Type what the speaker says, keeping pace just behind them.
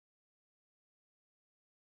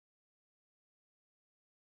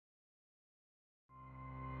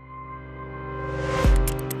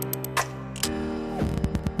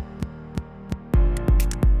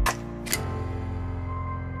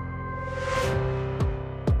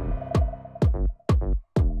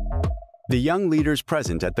The young leaders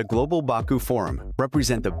present at the Global Baku Forum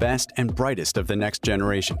represent the best and brightest of the next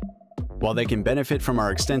generation. While they can benefit from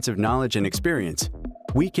our extensive knowledge and experience,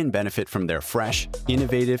 we can benefit from their fresh,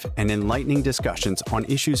 innovative, and enlightening discussions on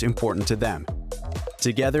issues important to them.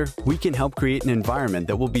 Together, we can help create an environment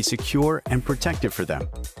that will be secure and protective for them,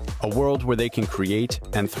 a world where they can create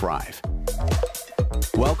and thrive.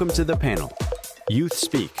 Welcome to the panel. Youth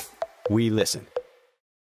Speak. We listen.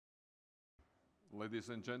 Ladies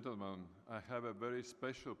and gentlemen, I have a very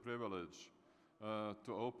special privilege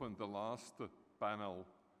to open the last panel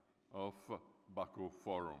of Baku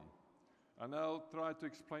Forum. And I'll try to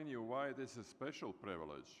explain you why this is a special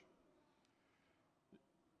privilege.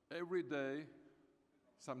 Every day,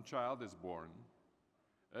 some child is born.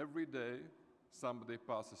 Every day, somebody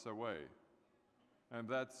passes away. And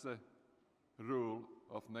that's a rule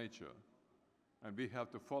of nature. And we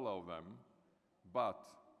have to follow them, but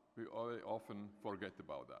we often forget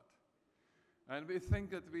about that. And we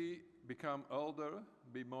think that we become older,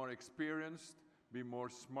 be more experienced, be more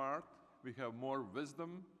smart, we have more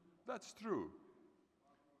wisdom. That's true.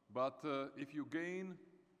 But if you gain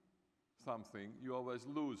something, you always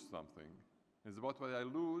lose something. And what I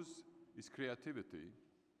lose is creativity.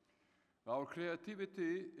 Our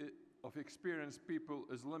creativity of experienced people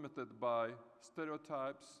is limited by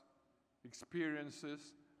stereotypes,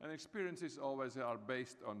 experiences, and experiences always are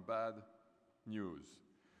based on bad news.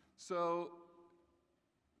 So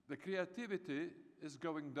the creativity is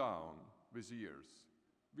going down with years.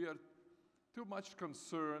 We are too much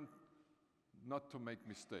concerned not to make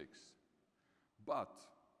mistakes. But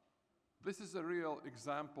this is a real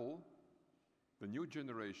example. The new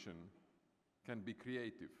generation can be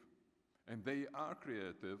creative, and they are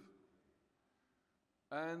creative.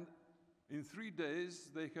 And in 3 days,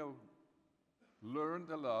 they have learned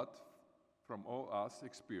a lot from all us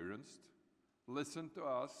experienced, listened to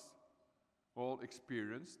us, all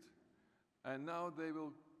experienced, and now they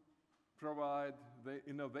will provide the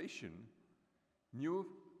innovation, new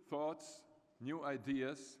thoughts, new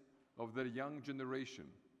ideas of their young generation.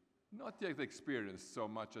 Not yet experienced so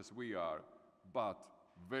much as we are, but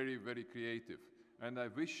very, very creative. And I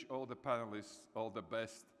wish all the panelists all the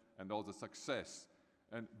best and all the success.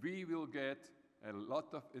 And we will get a lot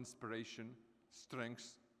of inspiration,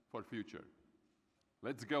 strengths for future.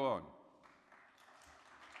 Let's go on.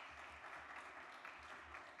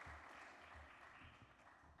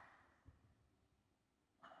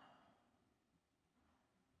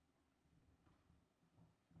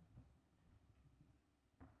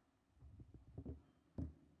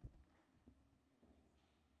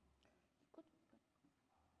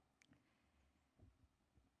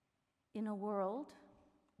 In a world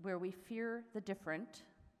where we fear the different,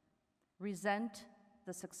 resent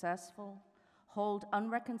the successful, hold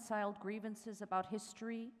unreconciled grievances about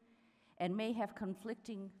history, and may have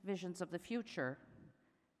conflicting visions of the future,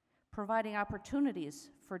 providing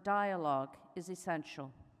opportunities for dialogue is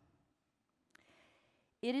essential.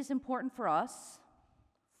 It is important for us,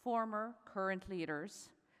 former, current leaders,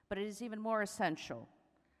 but it is even more essential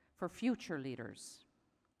for future leaders.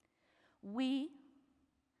 We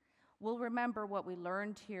will remember what we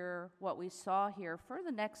learned here, what we saw here for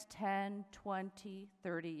the next 10, 20,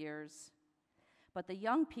 30 years. But the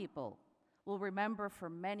young people will remember for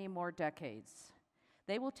many more decades.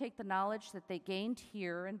 They will take the knowledge that they gained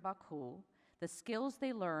here in Baku, the skills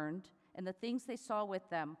they learned, and the things they saw with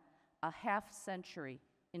them a half century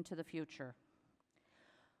into the future.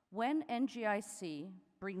 When NGIC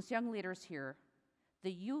brings young leaders here,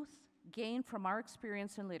 the youth gain from our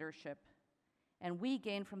experience in leadership, and we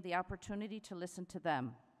gain from the opportunity to listen to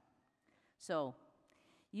them. So,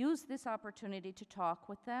 use this opportunity to talk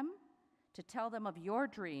with them, to tell them of your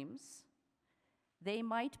dreams. They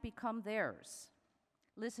might become theirs.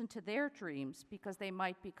 Listen to their dreams because they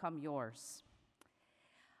might become yours.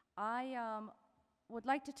 I would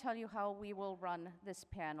like to tell you how we will run this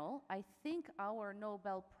panel. I think our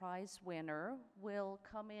Nobel Prize winner will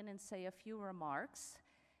come in and say a few remarks,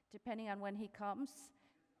 depending on when he comes.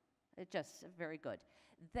 Just very good.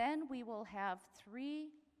 Then we will have 3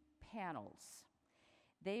 panels.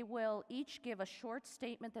 They will each give a short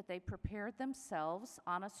statement that they prepared themselves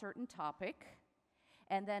on a certain topic.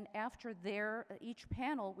 And then after each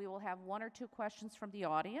panel, we will have 1 or 2 questions from the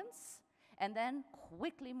audience, and then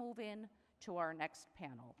quickly move in to our next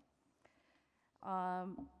panel.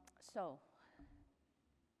 So,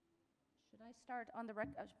 should I start on the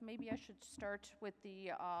maybe I should start with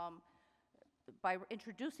by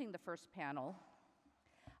introducing the first panel.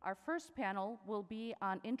 Our first panel will be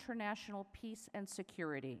on international peace and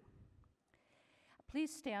security.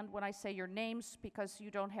 Please stand when I say your names because you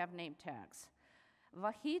don't have name tags.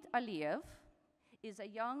 Vahid Aliyev is a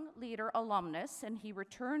young leader alumnus, and he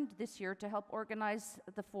returned this year to help organize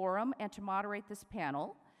the forum and to moderate this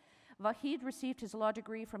panel. Vahid received his law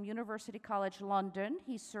degree from University College London.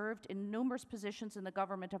 He served in numerous positions in the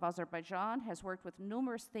government of Azerbaijan, has worked with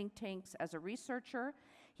numerous think tanks as a researcher.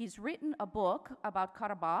 He's written a book about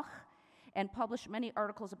Karabakh and published many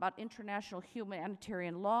articles about international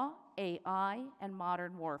humanitarian law, AI, and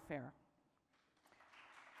modern warfare.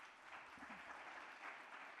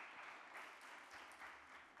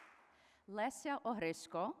 Lesia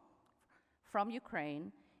Ohrysko from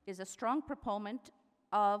Ukraine is a strong proponent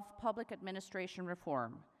of public administration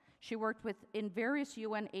reform. She worked in various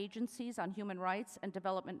UN agencies on human rights and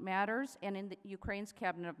development matters and in Ukraine's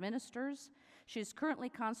cabinet of ministers. She is currently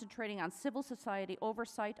concentrating on civil society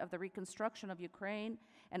oversight of the reconstruction of Ukraine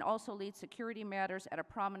and also leads security matters at a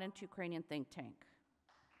prominent Ukrainian think tank.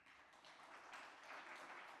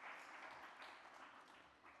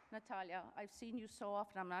 Natalia, I've seen you so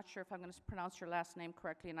often, I'm not sure if I'm going to pronounce your last name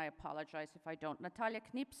correctly, and I apologize if I don't. Natalia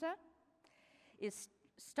Knipse is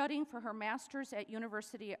studying for her master's at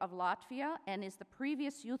University of Latvia and is the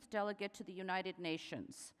previous youth delegate to the United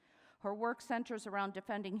Nations. Her work centers around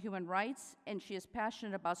defending human rights, and she is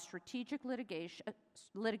passionate about strategic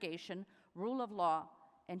litigation, rule of law,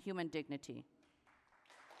 and human dignity.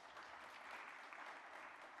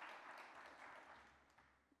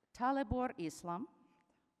 Talibor Islam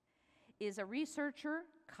is a researcher,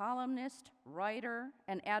 columnist, writer,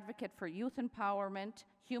 and advocate for youth empowerment,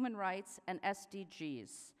 human rights, and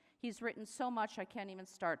SDGs. He's written so much I can't even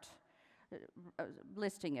start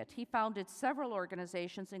listing it. He founded several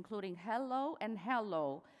organizations, including Hello and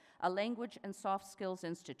Hello, a language and soft skills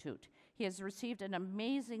institute. He has received an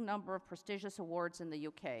amazing number of prestigious awards in the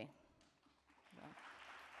UK.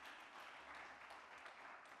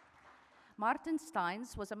 Martin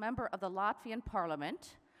Steins was a member of the Latvian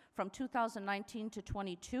Parliament from 2019 to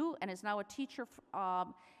 22 and is now a teacher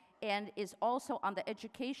and is also on the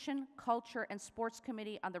Education, Culture, and Sports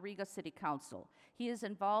Committee on the Riga City Council. He is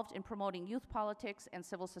involved in promoting youth politics and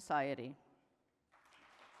civil society.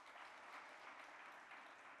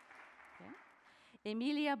 Okay.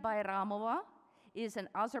 Emilia Bayramova is an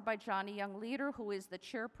Azerbaijani young leader who is the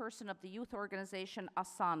chairperson of the youth organization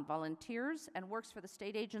Asan Volunteers and works for the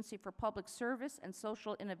State Agency for Public Service and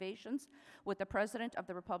Social Innovations with the President of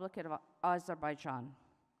the Republic of Azerbaijan.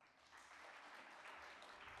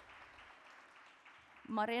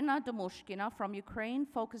 Marina Domushkina from Ukraine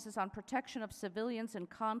focuses on protection of civilians in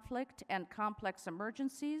conflict and complex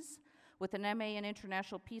emergencies. With an MA in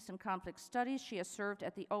International Peace and Conflict Studies, she has served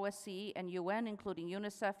at the OSCE and UN, including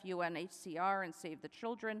UNICEF, UNHCR, and Save the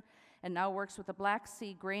Children, and now works with the Black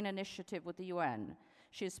Sea Grain Initiative with the UN.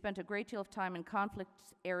 She has spent a great deal of time in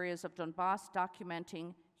conflict areas of Donbass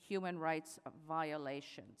documenting human rights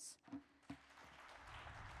violations.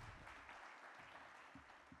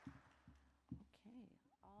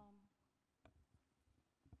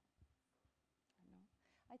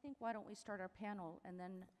 I think why don't we start our panel, and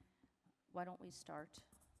then why don't we start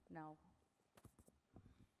now?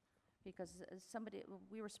 Because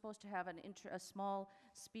we were supposed to have a small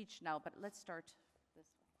speech now, but let's start this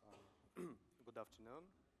way. Good afternoon.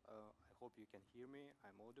 I hope you can hear me.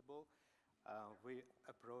 I'm audible. We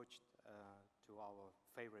approached to our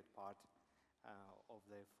favorite part of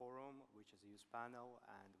the forum, which is a youth panel,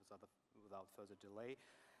 and without further delay,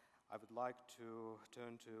 I would like to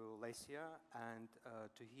turn to Lesia and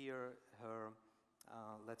to hear her,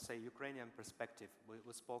 let's say, Ukrainian perspective.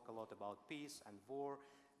 We spoke a lot about peace and war,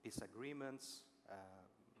 peace agreements,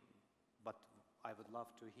 but I would love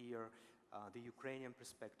to hear the Ukrainian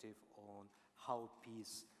perspective on how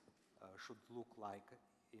peace should look like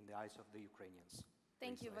in the eyes of the Ukrainians.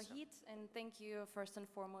 Thank you, Vahid, and thank you first and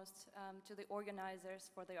foremost to the organizers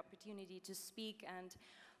for the opportunity to speak and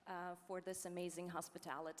for this amazing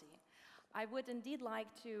hospitality. I would indeed like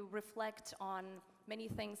to reflect on many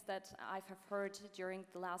things that I have heard during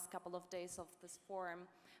the last couple of days of this forum,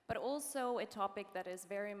 but also a topic that is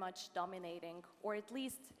very much dominating, or at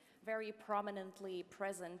least very prominently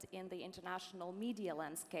present in the international media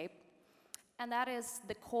landscape, and that is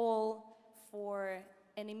the call for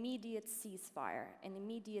an immediate ceasefire, an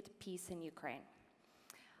immediate peace in Ukraine.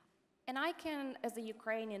 And I can, as a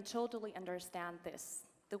Ukrainian, totally understand this.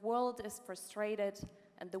 The world is frustrated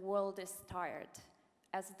and the world is tired,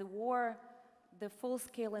 as the war, the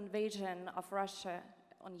full-scale invasion of Russia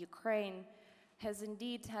on Ukraine, has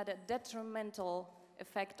indeed had a detrimental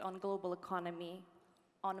effect on global economy,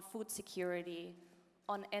 on food security,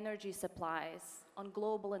 on energy supplies, on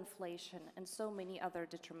global inflation, and so many other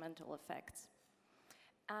detrimental effects.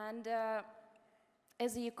 And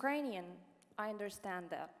as a Ukrainian, I understand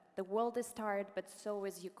that. The world is tired, but so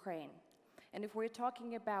is Ukraine. And if we're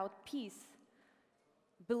talking about peace,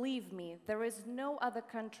 believe me, there is no other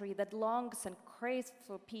country that longs and craves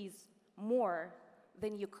for peace more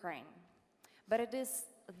than Ukraine. But it is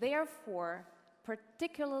therefore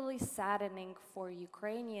particularly saddening for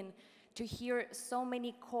Ukrainian to hear so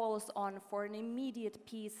many calls on for an immediate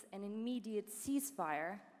peace and immediate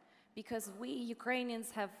ceasefire, because we Ukrainians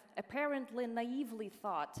have apparently naively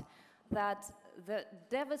thought that the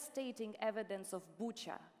devastating evidence of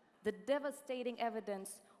Bucha, the devastating evidence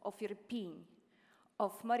of Irpin,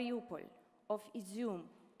 of Mariupol, of Izium,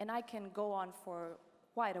 and I can go on for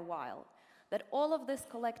quite a while, that all of this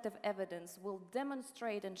collective evidence will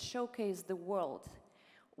demonstrate and showcase the world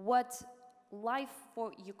what life for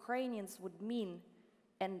Ukrainians would mean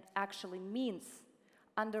and actually means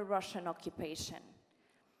under Russian occupation.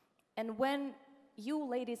 And when you,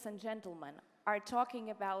 ladies and gentlemen, are talking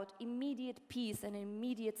about immediate peace and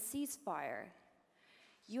immediate ceasefire,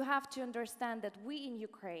 you have to understand that we in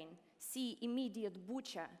Ukraine see immediate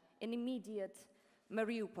Bucha and immediate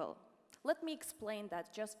Mariupol. Let me explain that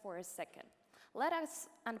just for a second. Let us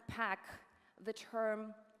unpack the term,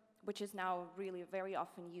 which is now really very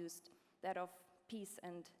often used, that of peace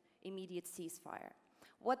and immediate ceasefire.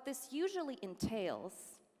 What this usually entails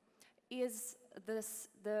is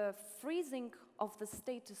the freezing of the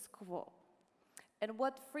status quo. And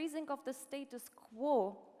what freezing of the status quo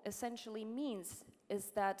essentially means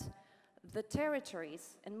is that the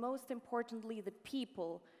territories, and most importantly the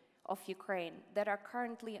people of Ukraine that are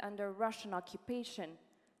currently under Russian occupation,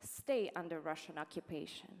 stay under Russian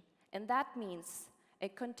occupation. And that means a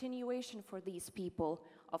continuation for these people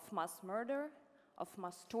of mass murder, of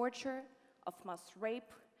mass torture, of mass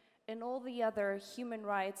rape, and all the other human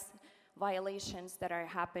rights violations that are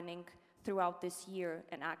happening throughout this year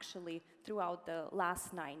and actually throughout the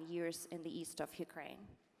last 9 years in the east of Ukraine.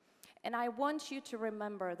 And I want you to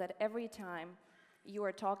remember that every time you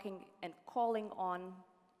are talking and calling on,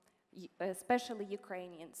 especially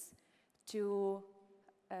Ukrainians, to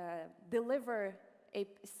deliver a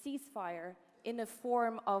ceasefire in a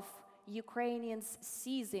form of Ukrainians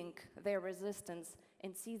seizing their resistance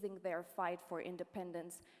and seizing their fight for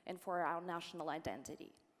independence and for our national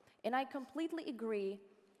identity. And I completely agree,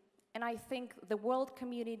 and I think the world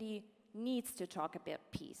community needs to talk about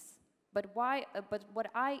peace. But what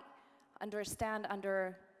I understand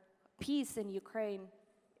under peace in Ukraine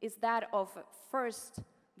is that of first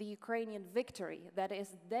the Ukrainian victory that is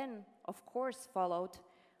then, of course, followed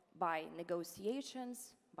by negotiations,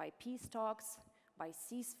 by peace talks, by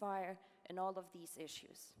ceasefire, and all of these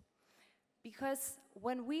issues. Because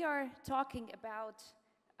when we are talking about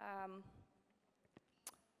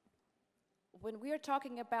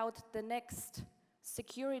the next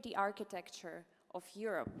security architecture of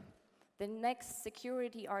Europe, the next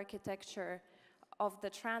security architecture of the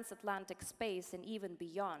transatlantic space and even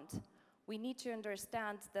beyond, we need to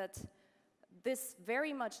understand that this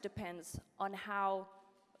very much depends on how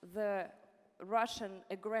the Russian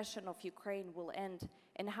aggression of Ukraine will end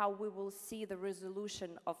and how we will see the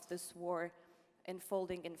resolution of this war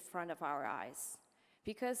unfolding in front of our eyes.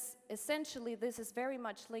 Because essentially this is very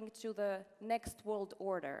much linked to the next world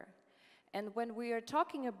order. And when we are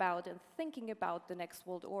talking about and thinking about the next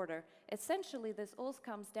world order, essentially this all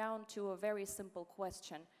comes down to a very simple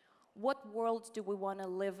question. What world do we want to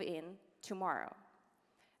live in tomorrow?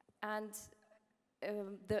 And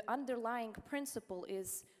the underlying principle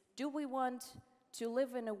is, do we want to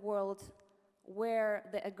live in a world where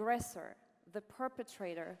the aggressor, the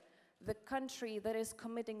perpetrator, the country that is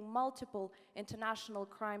committing multiple international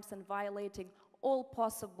crimes and violating all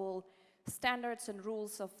possible standards and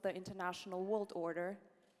rules of the international world order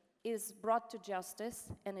is brought to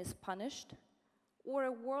justice and is punished, or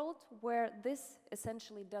a world where this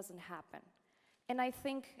essentially doesn't happen? And I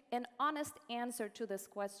think an honest answer to this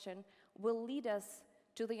question will lead us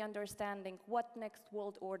to the understanding what next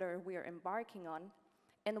world order we are embarking on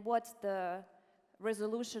and what the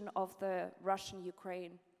resolution of the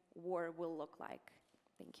Russian-Ukraine war will look like.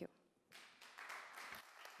 Thank you.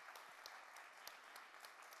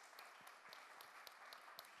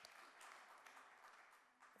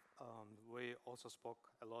 We also spoke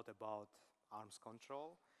a lot about arms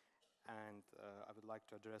control, and I would like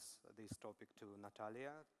to address this topic to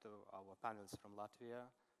Natalia, to our panelists from Latvia.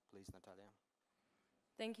 Please, Natalia.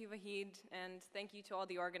 Thank you, Vahid, and thank you to all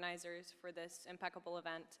the organizers for this impeccable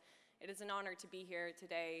event. It is an honor to be here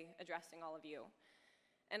today addressing all of you.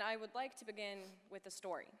 And I would like to begin with a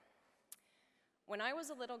story. When I was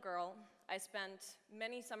a little girl, I spent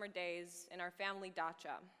many summer days in our family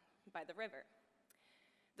dacha by the river.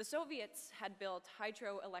 The Soviets had built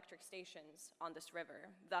hydroelectric stations on this river,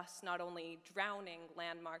 thus not only drowning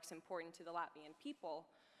landmarks important to the Latvian people,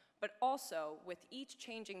 but also with each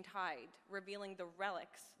changing tide, revealing the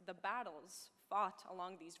relics, the battles fought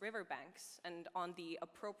along these riverbanks and on the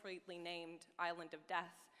appropriately named Island of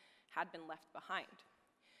Death had been left behind.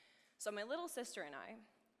 So my little sister and I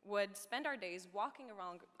would spend our days walking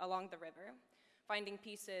along the river, finding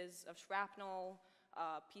pieces of shrapnel,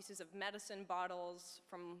 pieces of medicine bottles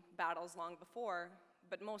from battles long before,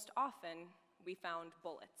 but most often we found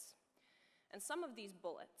bullets. And some of these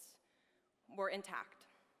bullets were intact,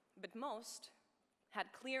 but most had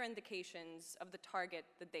clear indications of the target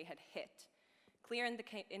that they had hit, clear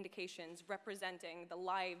indications representing the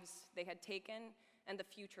lives they had taken and the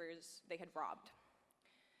futures they had robbed.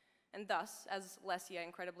 And thus, as Lesia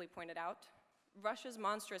incredibly pointed out, Russia's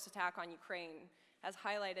monstrous attack on Ukraine has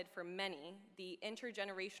highlighted for many the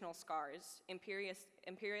intergenerational scars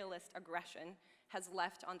imperialist aggression has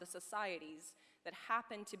left on the societies that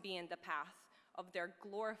happen to be in the path of their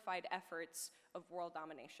glorified efforts of world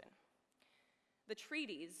domination. The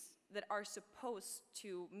treaties that are supposed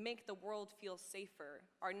to make the world feel safer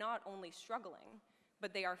are not only struggling,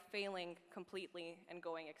 but they are failing completely and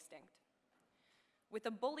going extinct. With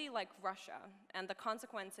a bully like Russia and the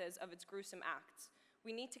consequences of its gruesome acts,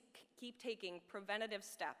 we need to keep taking preventative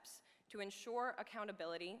steps to ensure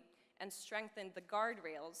accountability and strengthen the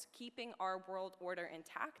guardrails keeping our world order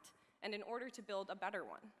intact and in order to build a better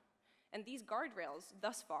one. And these guardrails,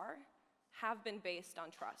 thus far, have been based on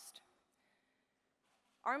trust.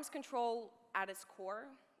 Arms control at its core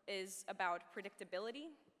is about predictability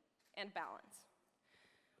and balance.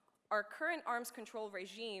 Our current arms control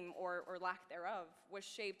regime, or lack thereof, was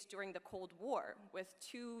shaped during the Cold War, with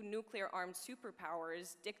two nuclear-armed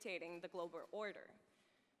superpowers dictating the global order.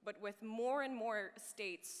 But with more and more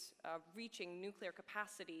states reaching nuclear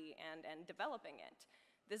capacity and developing it,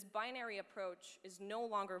 this binary approach is no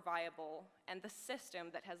longer viable, and the system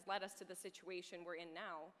that has led us to the situation we're in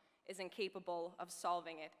now is incapable of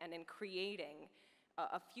solving it and in creating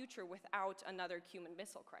a future without another Cuban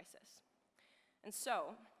Missile Crisis. And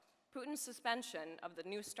so, Putin's suspension of the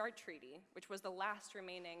New START Treaty, which was the last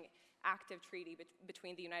remaining active treaty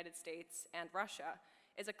between the United States and Russia,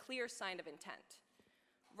 is a clear sign of intent.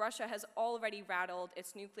 Russia has already rattled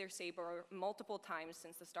its nuclear saber multiple times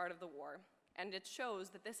since the start of the war, and it shows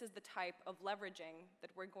that this is the type of leveraging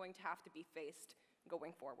that we're going to have to be faced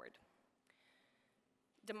going forward.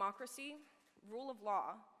 Democracy, rule of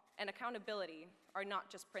law, and accountability are not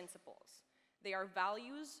just principles. They are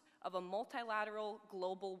values of a multilateral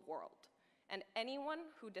global world, and anyone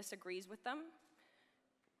who disagrees with them,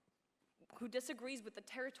 who disagrees with the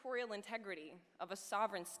territorial integrity of a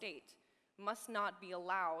sovereign state, must not be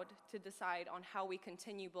allowed to decide on how we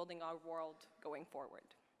continue building our world going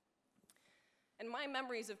forward. And my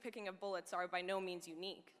memories of picking up bullets are by no means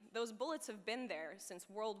unique. Those bullets have been there since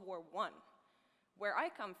World War I. Where I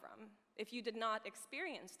come from, if you did not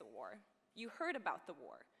experience the war, you heard about the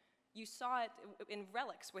war. You saw it in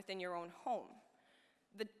relics within your own home.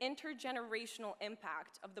 The intergenerational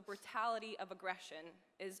impact of the brutality of aggression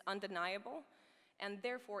is undeniable, and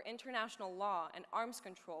therefore international law and arms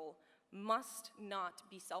control must not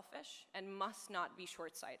be selfish and must not be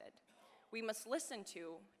short-sighted. We must listen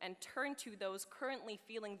to and turn to those currently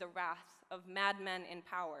feeling the wrath of madmen in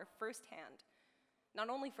power firsthand, not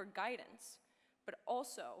only for guidance, but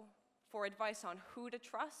also for advice on who to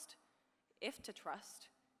trust, if to trust,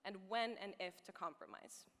 and when and if to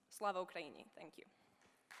compromise. Slava Ukraini, thank you.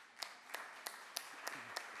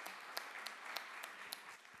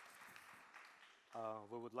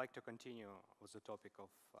 We would like to continue with the topic of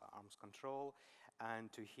arms control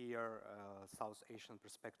and to hear South Asian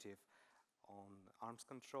perspective on arms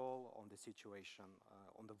control, on the situation,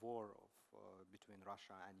 on the war between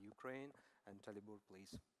Russia and Ukraine. And Talibur,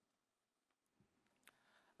 please.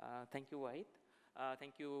 Thank you, Wahid.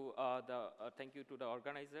 Thank you to the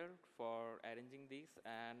organizer for arranging this,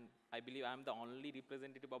 and I believe I'm the only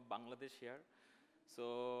representative of Bangladesh here.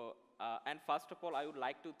 So, and first of all, I would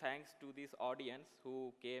like to thanks to this audience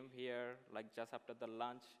who came here like just after the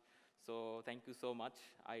lunch. So thank you so much.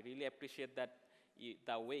 I really appreciate that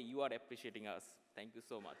the way you are appreciating us. Thank you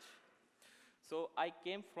so much. So I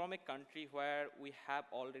came from a country where we have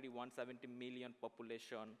already 170 million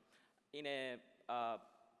population in a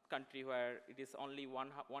country where it is only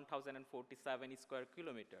 1,047 square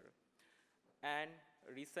kilometer. And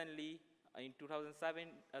recently, in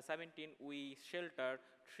 2017, we sheltered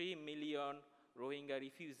 3 million Rohingya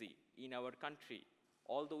refugees in our country,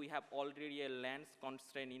 although we have already a land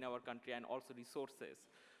constraint in our country and also resources.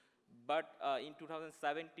 But in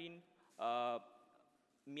 2017,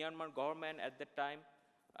 Myanmar government at that time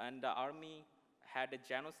and the army had a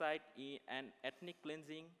genocide and ethnic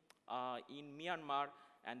cleansing in Myanmar,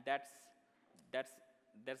 and that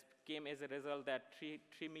came as a result that 3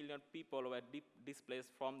 million people were displaced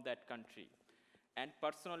from that country. And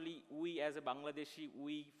personally, we as a Bangladeshi,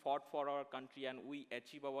 we fought for our country and we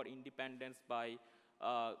achieved our independence by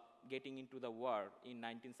getting into the war in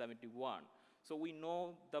 1971. So we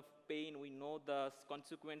know the pain, we know the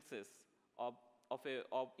consequences of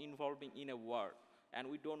involving in a war, and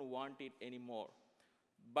we don't want it anymore.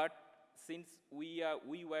 But since we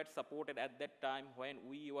were supported at that time when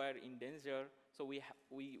we were in danger, so we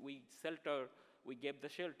gave the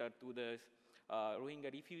shelter to the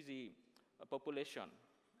Rohingya refugee population,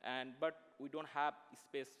 but we don't have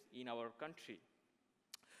space in our country.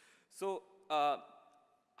 So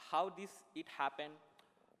how it happened?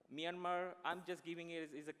 Myanmar, I'm just giving it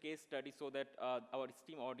as a case study so that our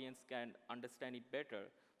esteemed audience can understand it better.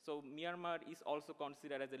 So Myanmar is also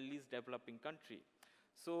considered as a least developing country.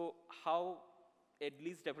 So how a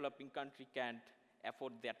least developing country can't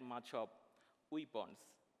afford that much of weapons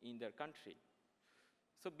in their country?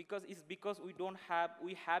 So because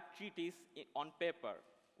we have treaties on paper,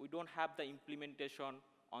 we don't have the implementation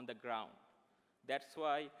on the ground. That's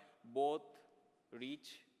why both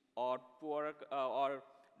rich or poor or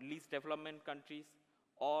least development countries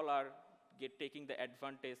all are taking the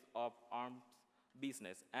advantage of arms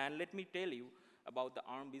business. And let me tell you about the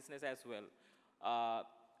arms business as well.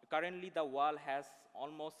 Currently, the world has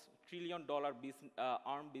almost $1 trillion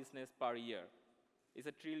arms business per year. It's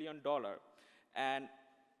 $1 trillion. And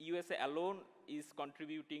USA alone is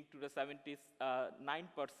contributing to the 79%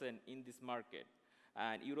 in this market.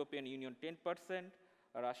 And European Union 10%,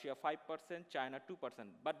 Russia 5%, China 2%.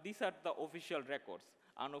 But these are the official records.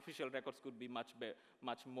 Unofficial records could be much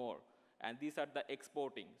more. And these are the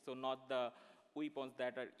exporting, so not the weapons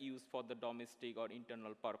that are used for the domestic or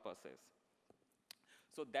internal purposes.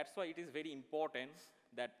 So that's why it is very important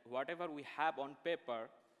that whatever we have on paper,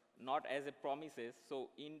 not as a promises, so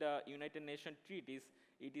in the United Nations treaties,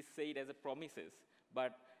 it is said as a promises.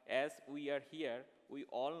 But as we are here, we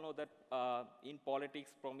all know that in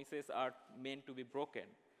politics, promises are meant to be broken.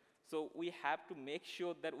 So we have to make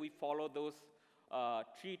sure that we follow those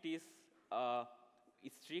treaties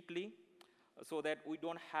strictly, so that we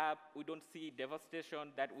don't see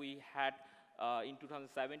devastation that we had in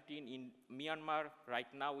 2017 in Myanmar. Right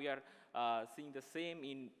now we are seeing the same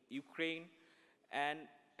in Ukraine. And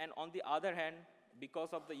on the other hand, because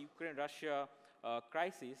of the Ukraine-Russia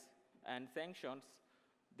crisis and sanctions,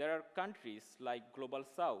 there are countries like Global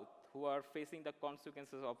South who are facing the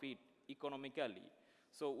consequences of it economically.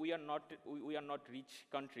 So we are not rich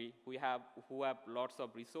country who have lots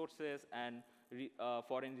of resources and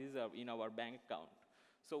foreign reserve in our bank account.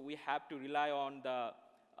 So we have to rely on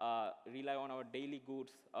our daily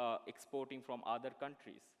goods exporting from other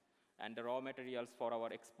countries and the raw materials for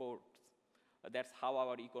our exports. That's how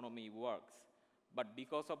our economy works. But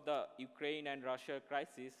because of the Ukraine and Russia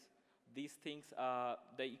crisis, these things,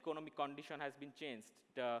 the economic condition has been changed.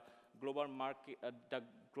 The global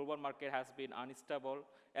market has been unstable.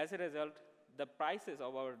 As a result, the prices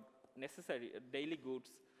of our necessary daily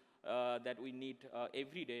goods that we need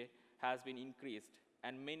every day has been increased.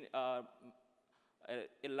 And a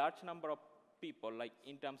large number of people, like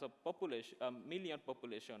in terms of population, million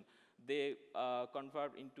population, they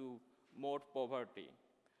convert into more poverty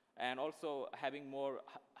and also having more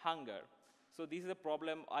hunger. So this is a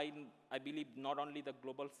problem, I believe, not only the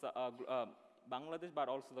global Bangladesh, but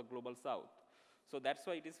also the Global South. So that's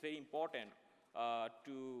why it is very important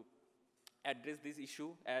to address this issue,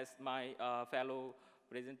 as my fellow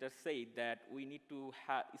presenters said, that we need to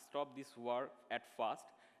stop this war at first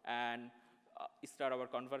and start our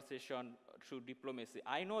conversation through diplomacy.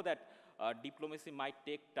 I know that diplomacy might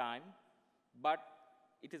take time, but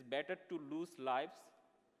it is better to lose lives.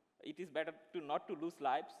 It is better not to lose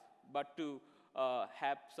lives, but to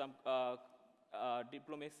have some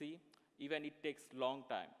diplomacy, even it takes long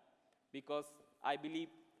time. Because I believe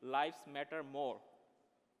lives matter more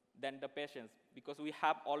than the patience, because we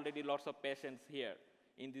have already lots of patience here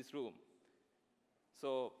in this room.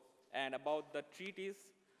 So, and about the treaties,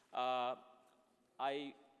 I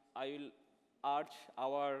will urge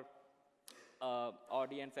our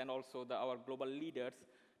audience and also our global leaders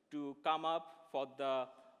to come up for the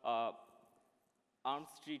arms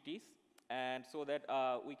treaties, and so that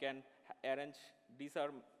we can arrange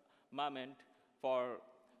disarmament for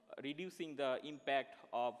reducing the impact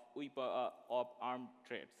of armed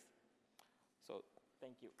trades. So,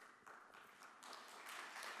 thank you.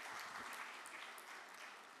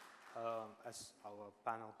 As our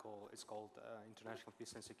panel is called International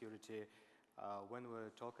Peace and Security, when we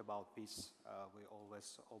talk about peace, we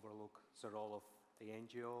always overlook the role of the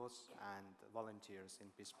NGOs and volunteers in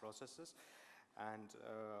peace processes. And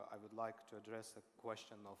I would like to address the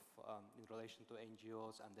question of, in relation to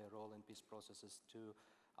NGOs and their role in peace processes to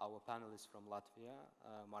our panelists from Latvia.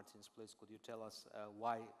 Martins, please, could you tell us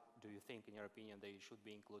why do you think, in your opinion, they should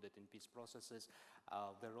be included in peace processes,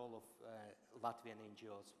 the role of Latvian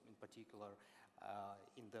NGOs in particular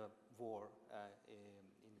in the war,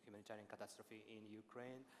 in humanitarian catastrophe in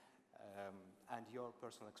Ukraine, and your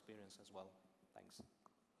personal experience as well. Thanks.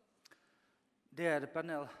 Dear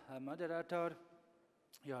panel moderator,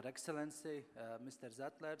 Your Excellency, Mr.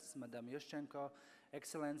 Zatlers, Madam Yushchenko,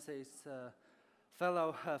 Excellencies,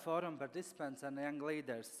 fellow forum participants and young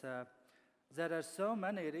leaders, there are so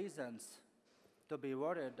many reasons to be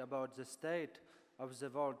worried about the state of the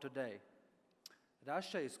world today.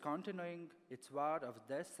 Russia is continuing its war of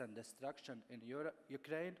death and destruction in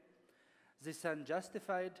Ukraine. This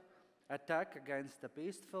unjustified attack against a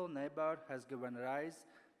peaceful neighbor has given rise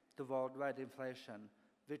to worldwide inflation,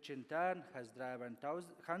 which in turn has driven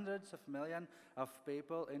hundreds of millions of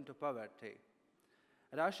people into poverty.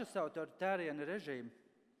 Russia's authoritarian regime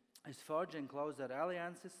is forging closer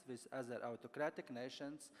alliances with other autocratic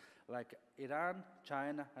nations like Iran,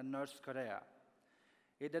 China, and North Korea.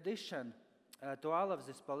 In addition to all of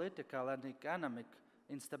this political and economic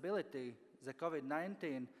instability, the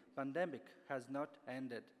COVID-19 pandemic has not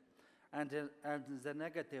ended, and the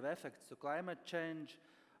negative effects of climate change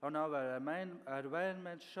on our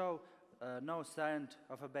environment show no sign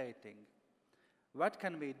of abating. What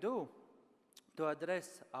can we do to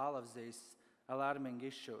address all of these alarming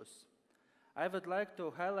issues? I would like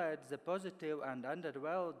to highlight the positive and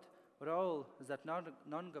undervalued role that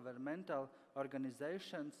non-governmental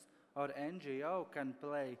organizations or NGO can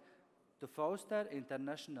play to foster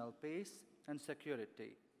international peace and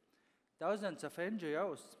security. Thousands of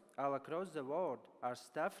NGOs all across the world are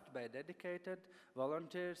staffed by dedicated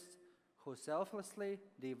volunteers who selflessly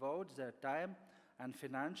devote their time and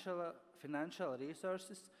financial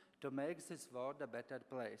resources to make this world a better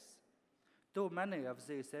place. Too many of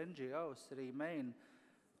these NGOs remain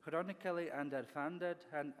chronically underfunded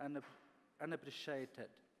and unappreciated.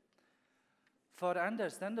 For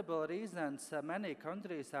understandable reasons, many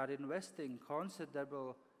countries are investing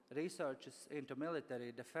considerable resources into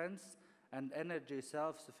military defense and energy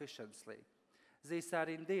self-sufficiency. These are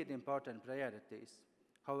indeed important priorities.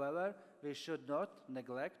 However, we should not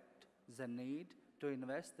neglect the need to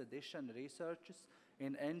invest additional resources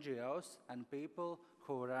in NGOs and people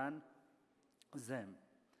who run them.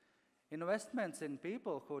 Investments in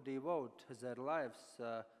people who devote their lives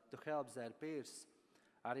to help their peers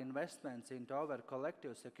are investments into our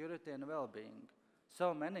collective security and well-being.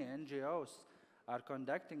 So many NGOs are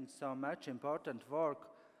conducting so much important work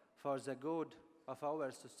for the good of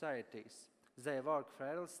our societies. They work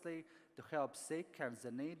fearlessly to help sick and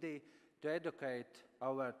the needy, to educate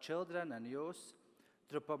our children and youth,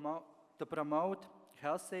 to promote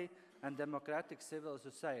healthy and democratic civil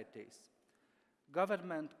societies.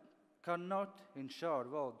 Government cannot ensure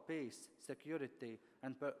world peace, security,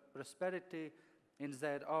 and prosperity in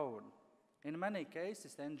their own. In many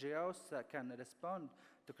cases, NGOs can respond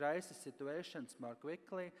to crisis situations more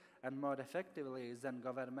quickly and more effectively than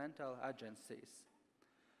governmental agencies.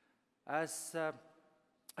 As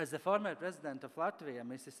the former president of Latvia,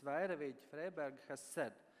 Mrs. Vairevīķe-Freiberga, has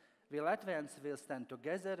said, we Latvians will stand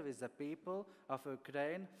together with the people of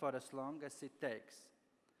Ukraine for as long as it takes.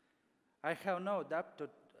 I have no doubt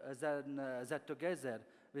that together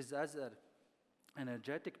with other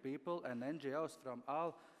energetic people and NGOs from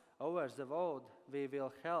all over the world, we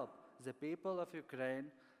will help the people of Ukraine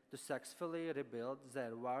to successfully rebuild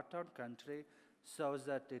their war-torn country so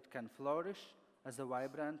that it can flourish as a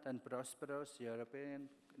vibrant and prosperous European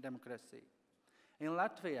democracy. In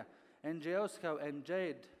Latvia, NGOs have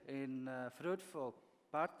engaged in fruitful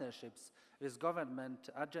partnerships with government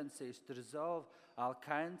agencies to resolve all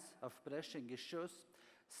kinds of pressing issues,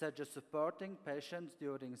 such as supporting patients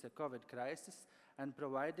during the COVID crisis and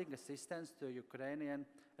providing assistance to Ukrainian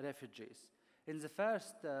refugees. In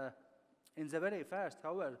the very first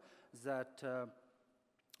hour that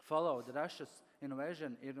followed Russia's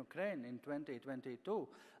invasion in Ukraine in 2022,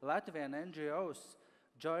 Latvian NGOs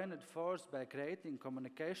joined force by creating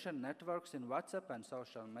communication networks in WhatsApp and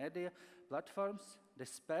social media platforms,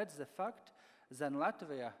 despite the fact that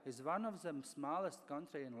Latvia is one of the smallest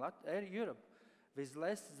countries in Europe, with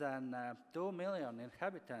less than 2 million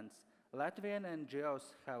inhabitants. Latvian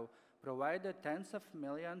NGOs have provided tens of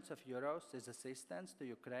millions of euros as assistance to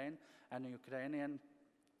Ukraine and Ukrainian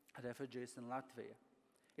refugees in Latvia.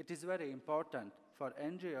 It is very important for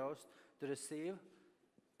NGOs to receive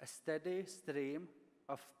a steady stream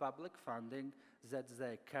of public funding that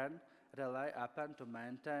they can rely upon to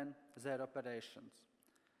maintain their operations.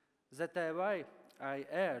 That is why I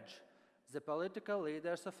urge the political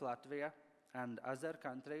leaders of Latvia and other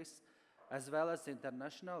countries, as well as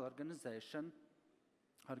international organizations,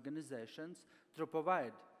 to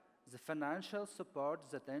provide the financial support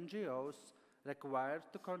that NGOs require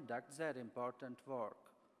to conduct their important work.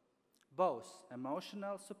 Both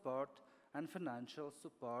emotional support and financial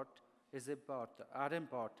support are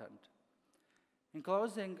important. In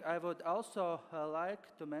closing, I would also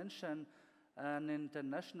like to mention an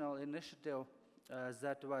international initiative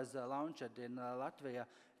that was launched in Latvia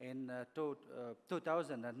in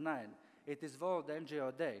 2009. It is World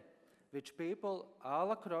NGO Day, which people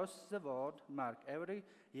all across the world mark every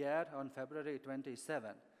year on February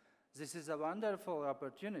 27. This is a wonderful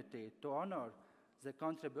opportunity to honor the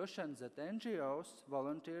contributions that NGOs,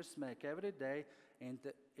 volunteers make every day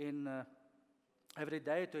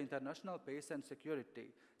to international peace and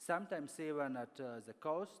security, sometimes even at the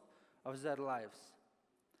cost of their lives.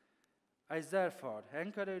 I therefore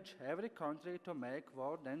encourage every country to make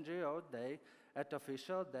World NGO Day an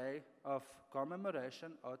official day of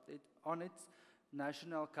commemoration on its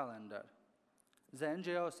national calendar. The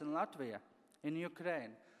NGOs in Latvia, in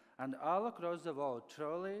Ukraine, and all across the world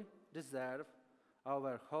truly deserve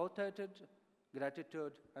our wholehearted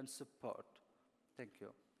gratitude and support. Thank you.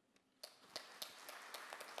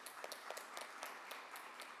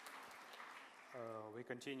 We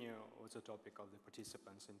continue with the topic of the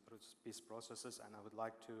participants in peace processes, and I would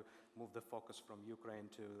like to move the focus from Ukraine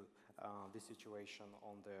to the situation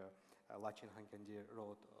on the Lachin-Hankandi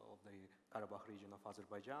road of the Karabakh region of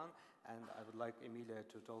Azerbaijan. And I would like Emilia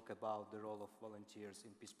to talk about the role of volunteers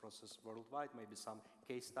in peace process worldwide, maybe some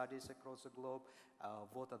case studies across the globe.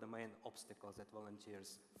 What are the main obstacles that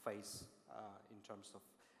volunteers face in terms of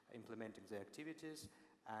implementing their activities?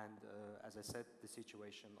 And as I said, the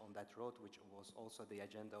situation on that road, which was also the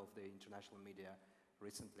agenda of the international media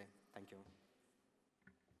recently. Thank you.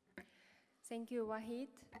 Thank you, Wahid.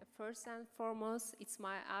 First and foremost, it's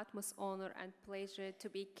my utmost honor and pleasure to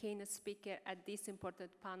be keynote speaker at this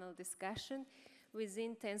important panel discussion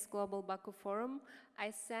within 10th Global Baku Forum.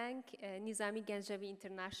 I thank Nizami Gencevi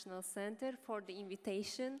International Center for the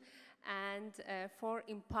invitation and for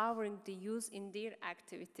empowering the youth in their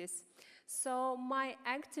activities. So my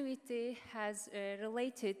activity has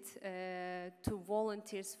related to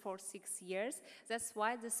volunteers for 6 years. That's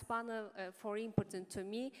why this panel is very important to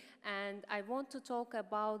me, and I want to talk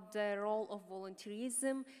about the role of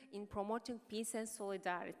volunteerism in promoting peace and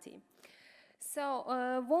solidarity. So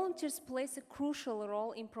volunteers play a crucial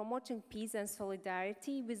role in promoting peace and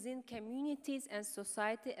solidarity within communities and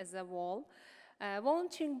society as a whole.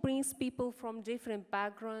 Volunteering brings people from different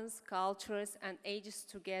backgrounds, cultures, and ages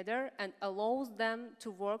together and allows them to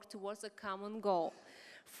work towards a common goal.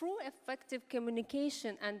 Through effective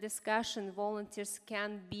communication and discussion, volunteers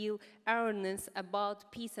can build awareness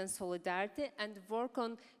about peace and solidarity and work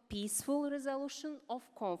on peaceful resolution of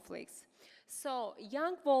conflicts. So,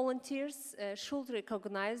 young volunteers should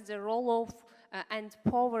recognize the role of and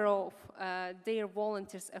power of their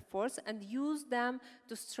volunteers' efforts and use them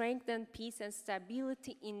to strengthen peace and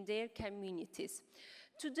stability in their communities.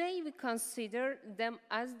 Today, we consider them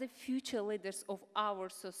as the future leaders of our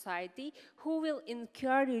society who will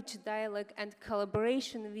encourage dialogue and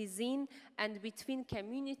collaboration within and between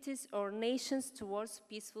communities or nations towards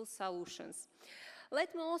peaceful solutions.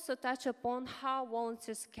 Let me also touch upon how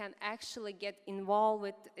volunteers can actually get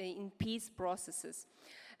involved in peace processes.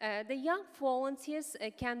 The young volunteers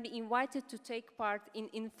can be invited to take part in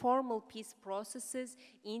informal peace processes,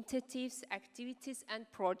 initiatives, activities,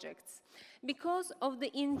 and projects. Because of the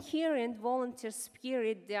inherent volunteer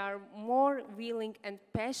spirit, they are more willing and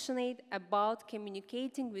passionate about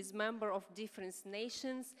communicating with members of different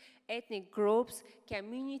nations, ethnic groups,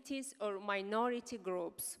 communities, or minority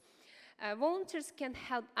groups. Volunteers can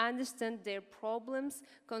help understand their problems,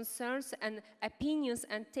 concerns, and opinions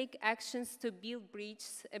and take actions to build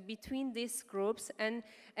bridges between these groups and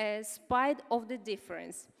spite of the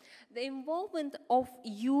difference. The involvement of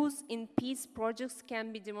youth in peace projects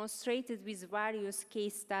can be demonstrated with various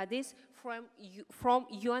case studies from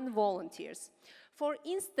UN volunteers. For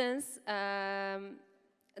instance,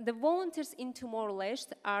 the volunteers in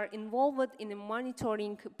Timor-Leste are involved in a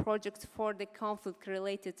monitoring project for the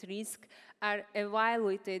conflict-related risk, are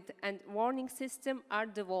evaluated, and warning systems are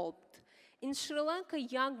developed. In Sri Lanka,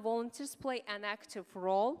 young volunteers play an active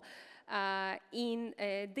role. in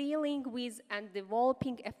dealing with and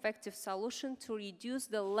developing effective solutions to reduce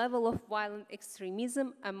the level of violent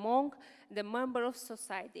extremism among the members of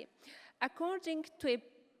society. According to a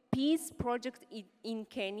peace project in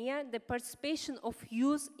Kenya, the participation of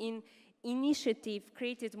youth in initiative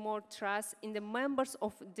created more trust in the members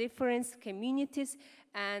of different communities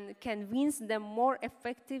and convince them more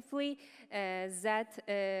effectively that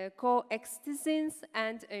coexistence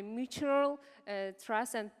and mutual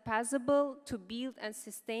trust are possible to build and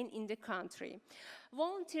sustain in the country.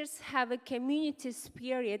 Volunteers have a community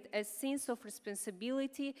spirit, a sense of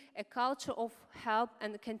responsibility, a culture of help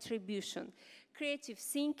and contribution, creative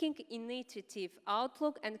thinking, initiative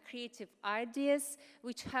outlook, and creative ideas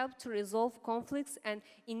which help to resolve conflicts and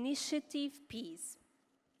initiative peace.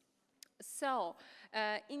 So,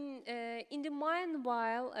 in the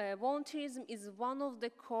meanwhile, volunteerism is one of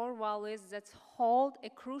the core values that hold a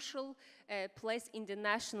crucial place in the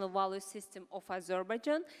national value system of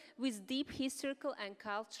Azerbaijan with deep historical and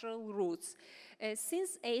cultural roots.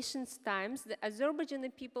 Since ancient times, the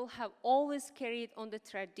Azerbaijani people have always carried on the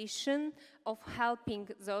tradition of helping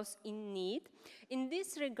those in need. In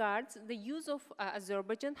this regard, the youth of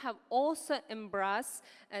Azerbaijan have also embraced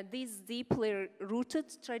these deeply rooted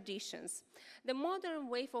traditions. The modern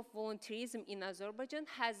wave of volunteerism in Azerbaijan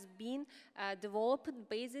has been developed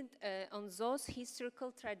based on those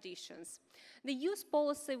historical traditions. The youth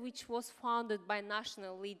policy, which was founded by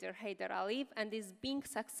national leader Heydar Aliyev and is being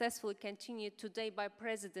successfully continued today by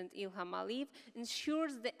President Ilham Aliyev,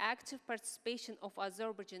 ensures the active participation of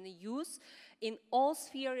Azerbaijani youth in all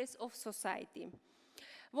spheres of society.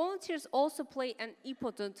 Volunteers also play an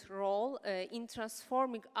important role in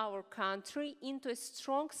transforming our country into a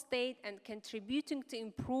strong state and contributing to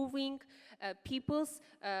improving people's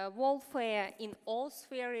welfare in all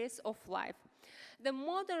spheres of life. The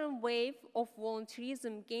modern wave of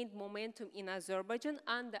volunteerism gained momentum in Azerbaijan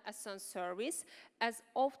under Assan service. As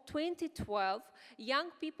of 2012,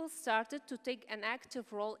 young people started to take an active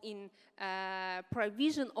role in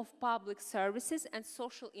provision of public services and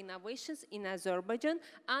social innovations in Azerbaijan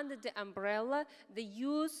under the umbrella the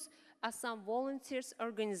Youth Assan Volunteers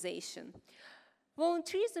Organization.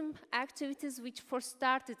 Volunteerism activities which first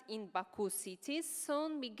started in Baku city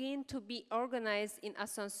soon began to be organized in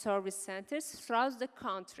Assan service centers throughout the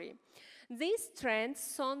country. These trends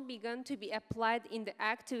soon began to be applied in the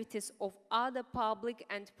activities of other public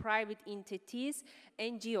and private entities,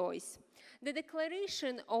 NGOs. The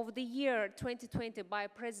declaration of the year 2020 by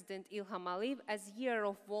President Ilham Aliyev as Year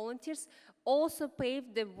of Volunteers also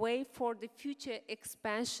paved the way for the future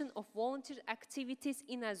expansion of volunteer activities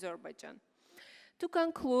in Azerbaijan. To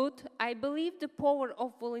conclude, I believe the power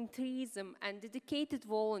of volunteerism and dedicated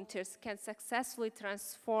volunteers can successfully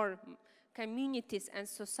transform communities and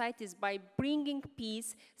societies by bringing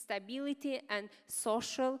peace, stability, and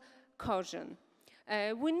social cohesion.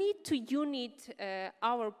 We need to unite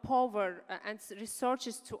our power and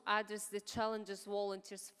resources to address the challenges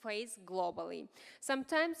volunteers face globally.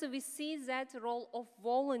 Sometimes we see that the role of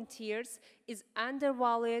volunteers is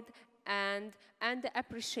undervalued and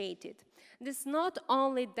underappreciated. This not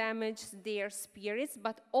only damages their spirits,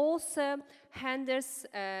 but also hinders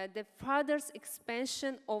the further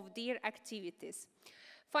expansion of their activities.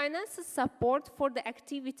 Financial support for the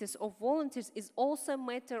activities of volunteers is also a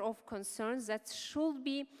matter of concern that should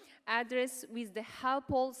be addressed with the help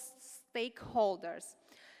of stakeholders.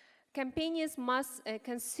 Campaigns must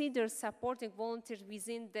consider supporting volunteers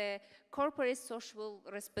within the corporate social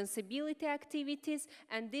responsibility activities,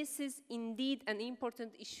 and this is indeed an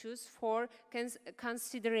important issue for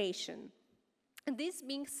consideration. This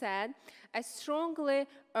being said, I strongly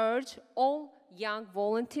urge all young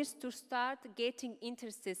volunteers to start getting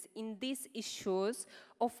interested in these issues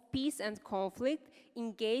of peace and conflict,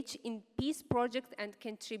 engage in peace projects, and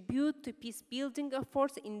contribute to peace-building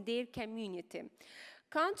efforts in their community,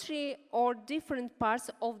 country, or different parts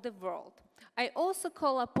of the world. I also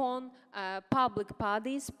call upon public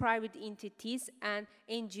bodies, private entities, and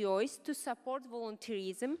NGOs to support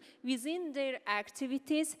volunteerism within their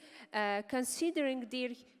activities, considering their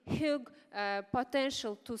huge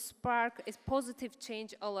potential to spark a positive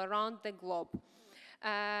change all around the globe.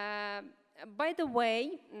 By the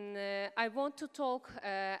way, I want to talk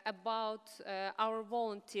about our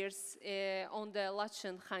volunteers on the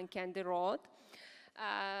Lachen-Khankendi road.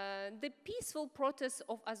 The peaceful protests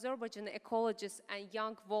of Azerbaijan ecologists and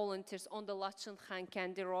young volunteers on the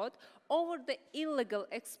Laçın-Xankəndi road over the illegal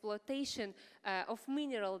exploitation of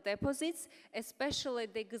mineral deposits, especially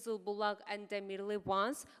the Qızılbulaq and Demirli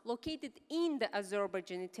ones, located in the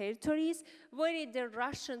Azerbaijani territories, where the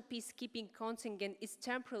Russian peacekeeping contingent is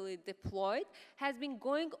temporarily deployed, has been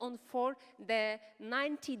going on for the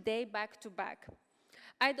 90-day back-to-back.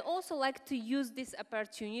 I'd also like to use this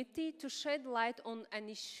opportunity to shed light on an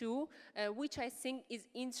issue which I think is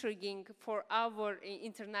intriguing for our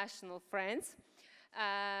international friends.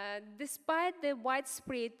 Despite the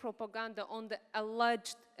widespread propaganda on the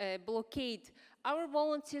alleged blockade, our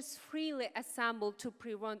volunteers freely assembled to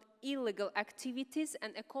prevent illegal activities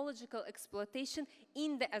and ecological exploitation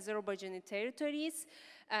in the Azerbaijani territories,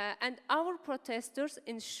 and our protesters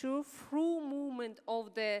ensure through movement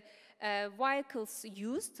of the vehicles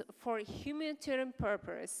used for humanitarian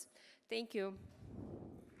purpose. Thank you.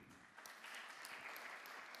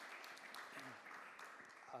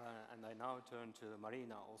 And I now turn to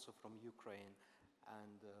Marina, also from Ukraine,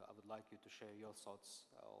 and I would like you to share your thoughts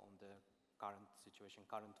on the current situation,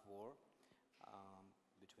 current war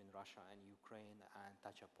between Russia and Ukraine, and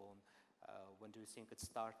touch upon when do you think it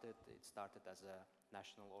started? It started as a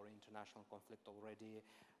national or international conflict already.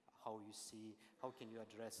 How you see, how can you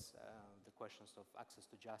address the questions of access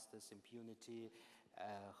to justice, impunity,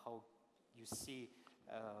 how you see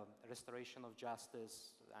restoration of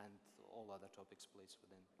justice, and all other topics, please,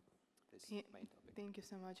 within this main topic. Thank you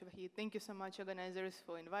so much, Vahid. Thank you so much, organizers,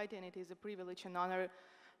 for inviting. It is a privilege and honor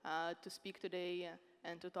to speak today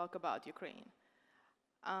and to talk about Ukraine.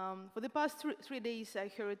 For the past 3 days, I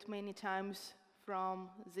heard many times from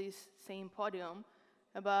this same podium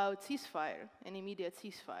about ceasefire, an immediate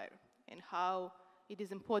ceasefire, and how it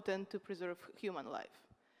is important to preserve human life.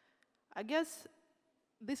 I guess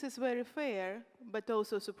this is very fair, but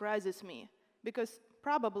also surprises me, because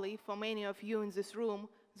probably for many of you in this room,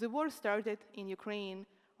 the war started in Ukraine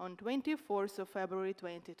on 24th of February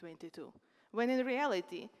 2022, when in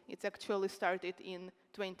reality, it actually started in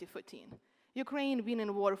 2014. Ukraine been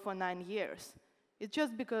in war for 9 years. It's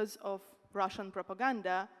just because of Russian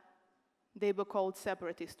propaganda they were called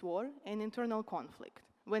separatist war and internal conflict,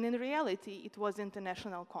 when in reality it was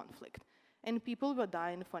international conflict, and people were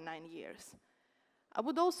dying for 9 years. I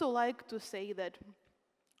would also like to say that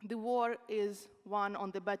the war is won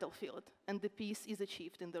on the battlefield, and the peace is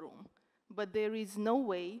achieved in the room. But there is no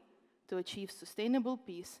way to achieve sustainable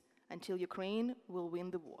peace until Ukraine will win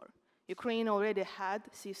the war. Ukraine already had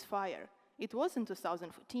ceasefire. It was in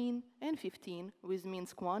 2014 and 15 with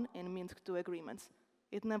Minsk I and Minsk II agreements.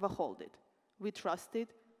 It never held it. We trusted,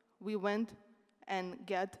 we went and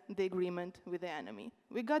got the agreement with the enemy.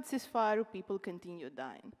 We got ceasefire, people continued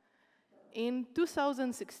dying. In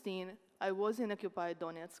 2016, I was in occupied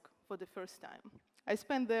Donetsk for the first time. I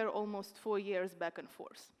spent there almost 4 years back and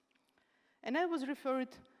forth. And I was referred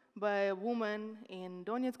by a woman in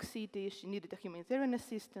Donetsk city. She needed a humanitarian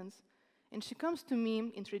assistance. And she comes to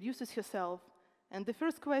me, introduces herself, and the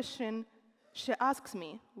first question, she asks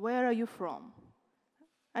me, "Where are you from?"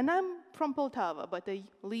 And I'm from Poltava, but I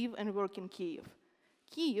live and work in Kyiv.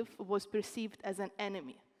 Kyiv was perceived as an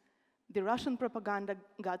enemy. The Russian propaganda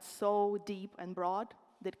got so deep and broad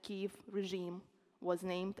that Kyiv regime was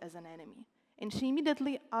named as an enemy. And she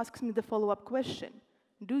immediately asks me the follow-up question,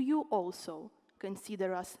 "Do you also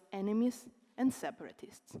consider us enemies and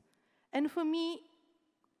separatists?" And for me,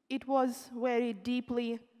 it was very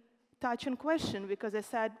deeply touching question, because I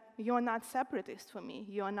said, "You're not separatists for me,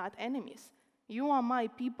 you are not enemies. You are my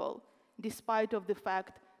people, despite of the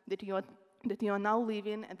fact that you are now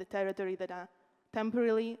living in the territory that are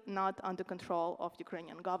temporarily not under control of the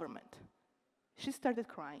Ukrainian government." She started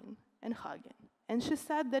crying and hugging. And she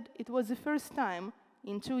said that it was the first time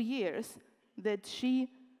in 2 years that she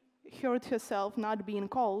heard herself not being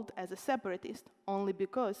called as a separatist only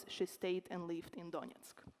because she stayed and lived in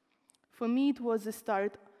Donetsk. For me, it was the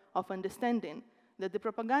start of understanding that the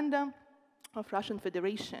propaganda of Russian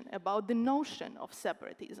Federation about the notion of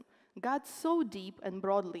separatism got so deep and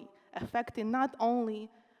broadly, affecting not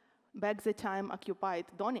only back the time occupied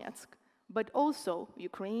Donetsk, but also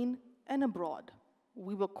Ukraine and abroad.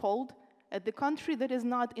 We were called at the country that is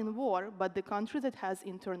not in war, but the country that has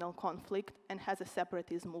internal conflict and has a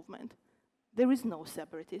separatist movement. There is no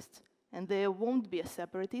separatists, and there won't be a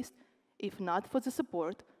separatist if not for the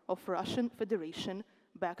support of Russian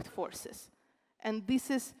Federation-backed forces. And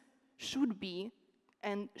this should be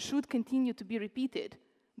and should continue to be repeated,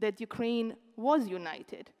 that Ukraine was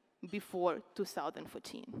united before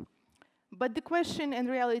 2014. But the question and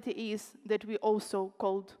reality is that we also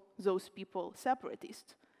called those people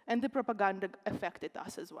separatists. And the propaganda affected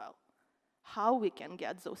us as well. How we can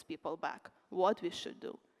get those people back, what we should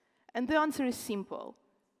do. And the answer is simple.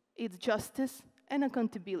 It's justice and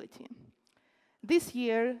accountability. This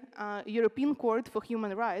year, European Court for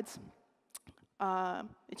Human Rights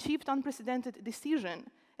achieved unprecedented decision,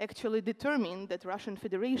 actually determined that Russian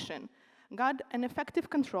Federation got an effective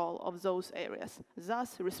control of those areas,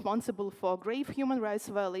 thus responsible for grave human rights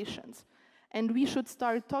violations. And we should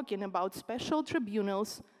start talking about special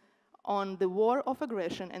tribunals on the war of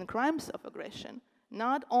aggression and crimes of aggression,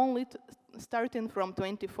 not only starting from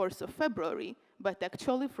 24th of February, but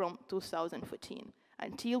actually from 2014,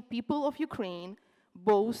 until people of Ukraine,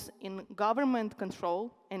 both in government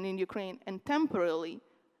control and in Ukraine, and temporarily,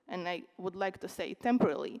 and I would like to say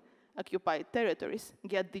temporarily, occupied territories,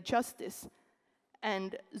 get the justice,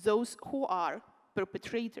 and those who are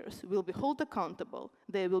perpetrators will be held accountable.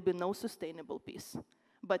 There will be no sustainable peace.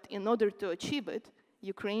 But in order to achieve it,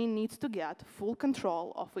 Ukraine needs to get full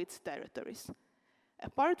control of its territories.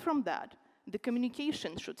 Apart from that, the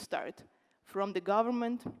communication should start from the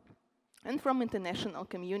government and from international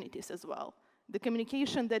communities as well. The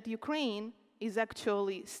communication that Ukraine is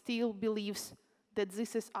actually still believes that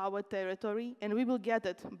this is our territory and we will get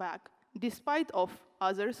it back, despite of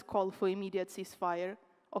others' call for immediate ceasefire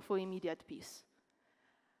or for immediate peace.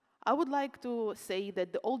 I would like to say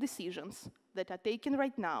that all decisions that are taken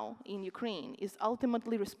right now in Ukraine is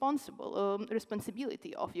ultimately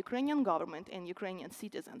responsibility of Ukrainian government and Ukrainian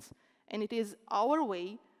citizens. And it is our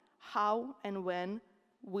way how and when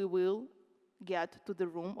we will get to the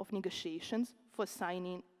room of negotiations for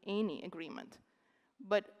signing any agreement.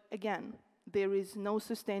 But again, there is no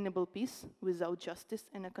sustainable peace without justice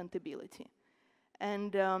and accountability.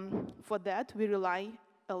 And for that, we rely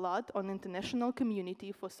a lot on international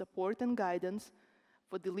community for support and guidance,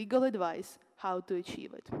 for the legal advice how to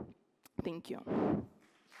achieve it. Thank you.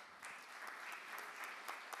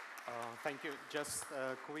 Thank you. Just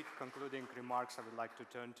quick concluding remarks. I would like to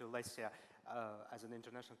turn to Lesia. As an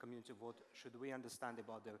international community, what should we understand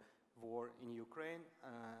about the war in Ukraine?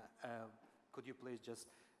 Could you please just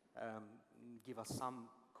give us some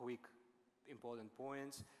quick important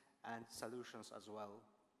points and solutions as well?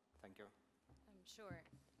 Thank you. Sure.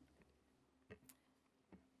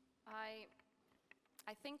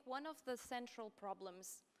 I think one of the central problems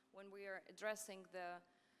when we are addressing the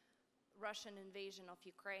Russian invasion of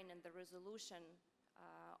Ukraine and the resolution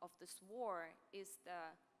of this war is the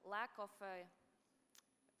lack of a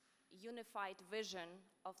unified vision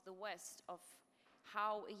of the West of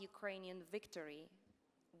how a Ukrainian victory,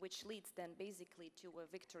 which leads then basically to a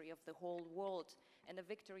victory of the whole world and a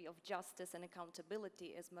victory of justice and accountability,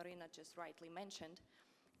 as Marina just rightly mentioned,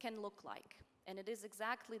 can look like. And it is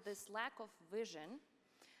exactly this lack of vision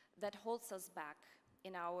that holds us back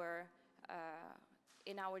in our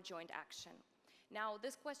joint action. Now,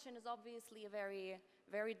 this question is obviously a very,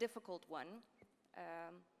 very difficult one.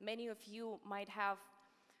 Many of you might have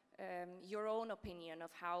your own opinion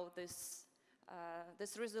of how this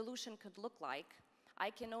resolution could look like.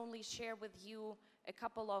 I can only share with you a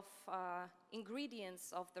couple of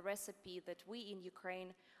ingredients of the recipe that we in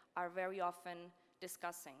Ukraine are very often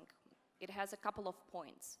discussing. It has a couple of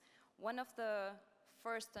points. One of the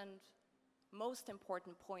first and most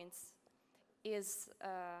important points is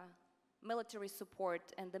military support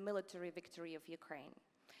and the military victory of Ukraine.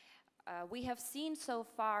 We have seen so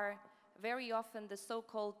far very often the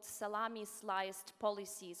so-called salami-sliced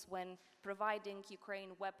policies when providing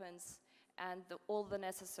Ukraine weapons and all the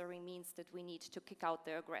necessary means that we need to kick out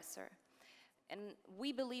the aggressor. And we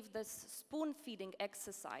believe this spoon-feeding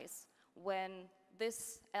exercise, when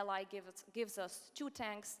this ally gives us 2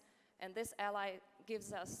 tanks and this ally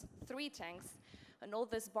gives us 3 tanks, and all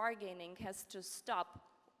this bargaining has to stop.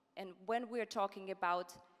 And when we're talking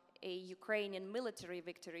about a Ukrainian military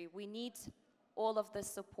victory, we need all of the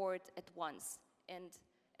support at once and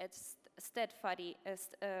at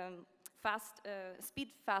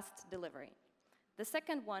fast delivery. The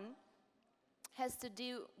second one has to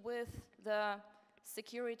do with the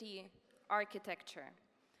security architecture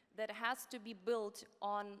that has to be built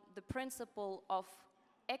on the principle of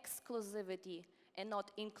exclusivity and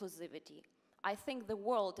not inclusivity. I think the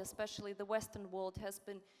world, especially the Western world, has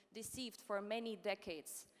been deceived for many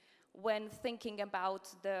decades when thinking about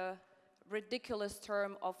the ridiculous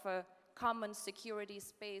term of a common security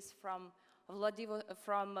space from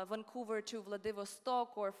Vancouver to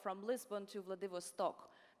Vladivostok or from Lisbon to Vladivostok,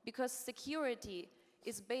 because security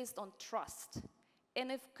is based on trust.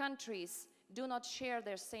 And if countries do not share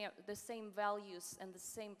the same values and the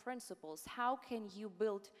same principles, how can you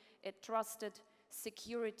build a trusted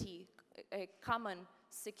security, a common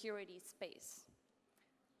security space?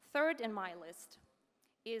 Third in my list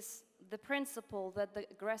is the principle that the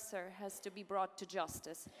aggressor has to be brought to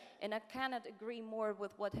justice. And I cannot agree more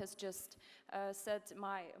with what has just said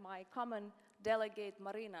my common delegate,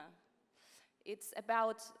 Marina. It's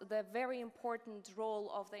about the very important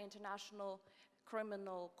role of the International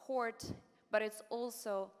Criminal Court, but it's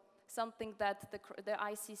also something that the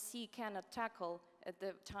ICC cannot tackle at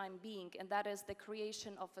the time being, and that is the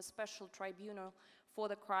creation of a special tribunal for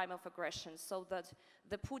the crime of aggression, so that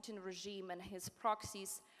the Putin regime and his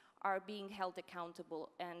proxies are being held accountable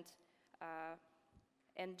and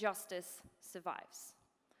justice survives.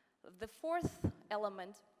 The fourth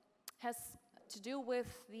element has to do with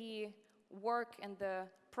the work and the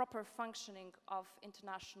proper functioning of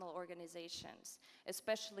international organizations,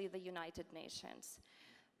 especially the United Nations.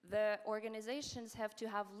 The organizations have to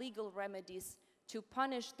have legal remedies to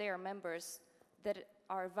punish their members that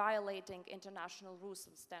are violating international rules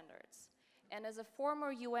and standards. And as a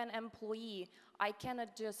former UN employee, I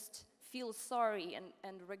cannot just feel sorry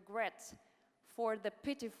and regret for the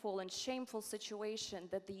pitiful and shameful situation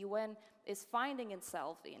that the UN is finding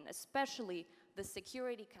itself in, especially the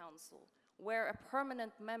Security Council, where a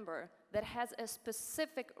permanent member that has a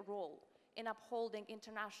specific role in upholding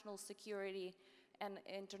international security and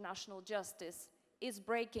international justice is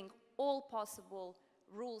breaking all possible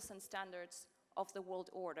rules and standards of the world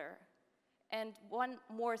order. And one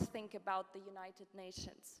more thing about the United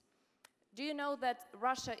Nations. Do you know that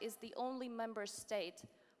Russia is the only member state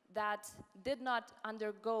that did not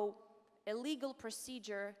undergo a legal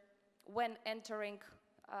procedure when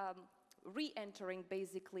re-entering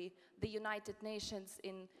basically the United Nations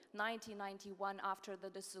in 1991 after the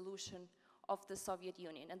dissolution of the Soviet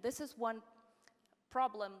Union? And this is one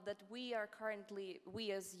problem that we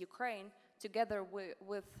as Ukraine, together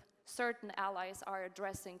with certain allies, are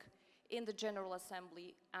addressing in the General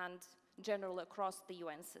Assembly and generally across the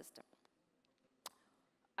UN system.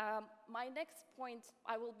 My next point,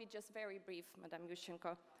 I will be just very brief, Madam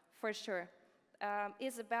Yushchenko, for sure,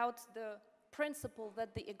 is about the principle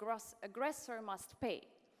that the aggressor must pay.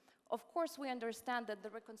 Of course, we understand that the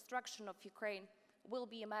reconstruction of Ukraine will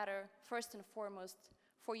be a matter, first and foremost,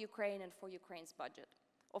 for Ukraine and for Ukraine's budget.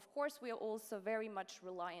 Of course, we are also very much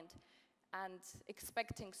reliant and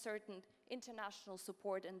expecting certain international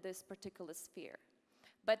support in this particular sphere.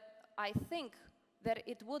 But I think that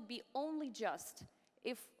it would be only just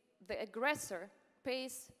if the aggressor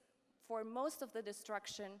pays for most of the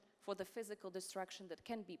destruction, for the physical destruction that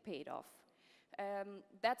can be paid off.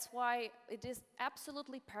 That's why it is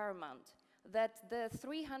absolutely paramount that the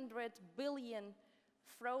 300 billion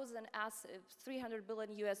frozen assets, $300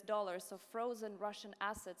 billion US of frozen Russian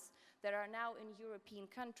assets that are now in European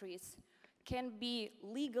countries can be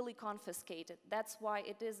legally confiscated. That's why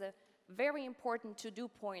it is a very important to-do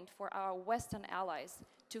point for our Western allies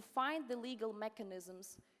to find the legal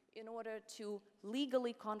mechanisms in order to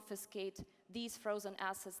legally confiscate these frozen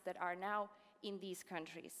assets that are now in these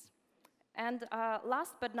countries. And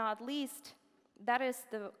last but not least, that is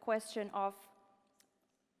the question of,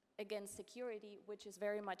 again, security, which is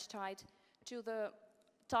very much tied to the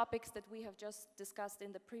topics that we have just discussed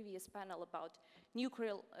in the previous panel about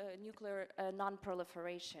nuclear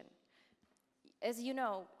non-proliferation. As you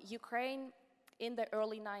know, Ukraine in the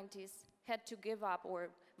early 90s had to give up, or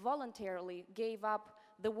voluntarily gave up,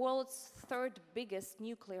 the world's third biggest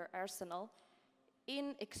nuclear arsenal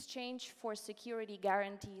in exchange for security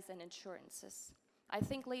guarantees and insurances. I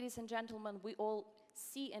think, ladies and gentlemen, we all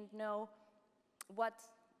see and know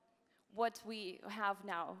what we have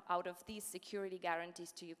now out of these security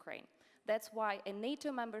guarantees to Ukraine. That's why a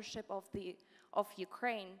NATO membership of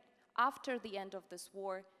Ukraine after the end of this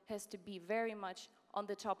war has to be very much on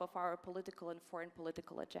the top of our political and foreign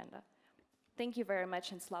political agenda. Thank you very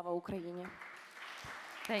much, and Slava Ukraini.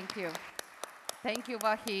 Thank you. Thank you,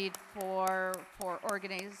 Vahid, for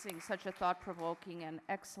organizing such a thought-provoking and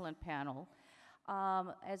excellent panel.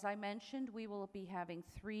 As I mentioned, we will be having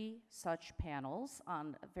 3 such panels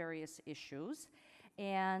on various issues,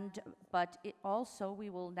 but also we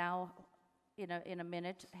will now, in a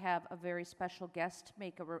minute, have a very special guest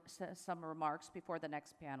make some remarks before the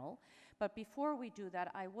next panel. But before we do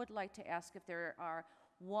that, I would like to ask if there are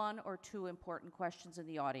 1 or 2 important questions in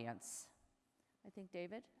the audience. I think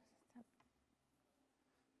David?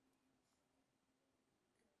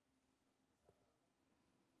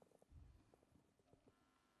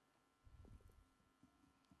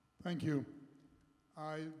 Thank you.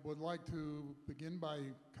 I would like to begin by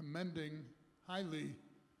commending highly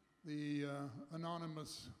the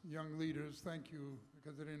anonymous young leaders. Thank you,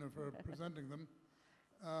 Kateryna, for presenting them,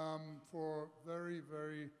 for very,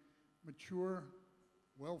 very mature,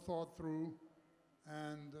 well thought through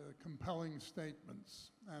and compelling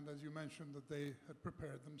statements. And as you mentioned, that they had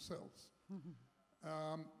prepared themselves,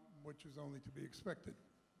 which is only to be expected.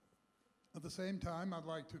 At the same time, I'd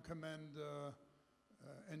like to commend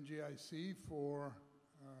NGIC for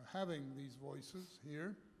having these voices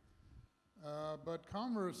here. But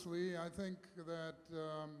conversely, I think that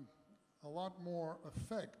a lot more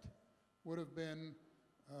effect would have been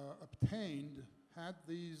obtained had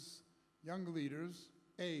these young leaders,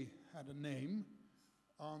 A, had a name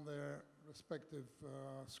on their respective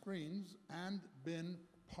screens and been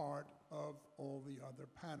part of all the other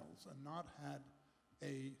panels and not had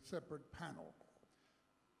a separate panel.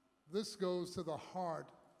 This goes to the heart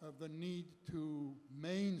of the need to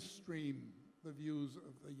mainstream the views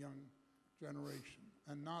of the young generation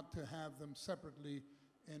and not to have them separately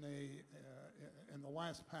in the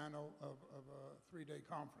last panel of a 3-day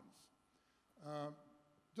conference.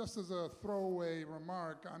 Just as a throwaway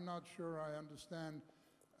remark, I'm not sure I understand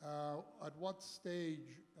at what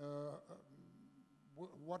stage,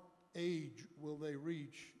 what age will they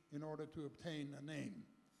reach in order to obtain a name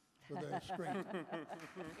for their screen.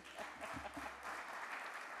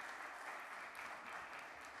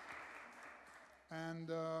 And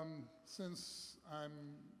since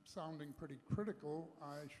I'm sounding pretty critical,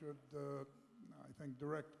 I should, I think,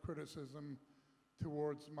 direct criticism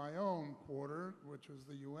towards my own quarter, which is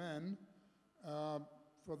the UN.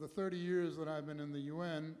 For the 30 years that I've been in the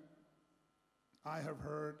UN, I have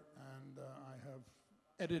heard and I have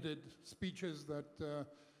edited speeches that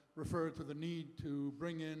refer to the need to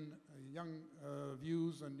bring in young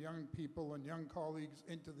views and young people and young colleagues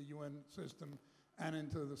into the UN system and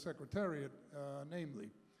into the Secretariat,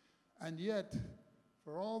 namely. And yet,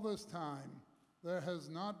 for all this time, there has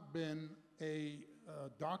not been a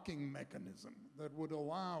docking mechanism that would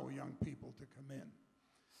allow young people to come in.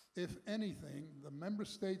 If anything, the member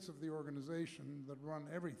states of the organization that run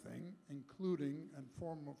everything, including, and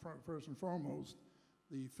first and foremost,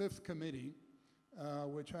 the 5th committee,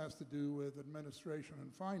 which has to do with administration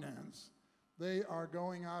and finance, they are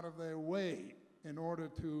going out of their way in order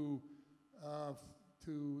to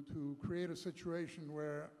create a situation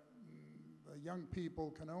where the young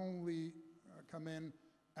people can only come in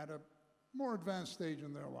at a more advanced stage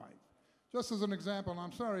in their life. Just as an example, and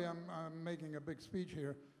I'm sorry I'm making a big speech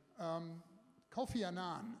here, Kofi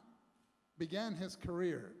Annan began his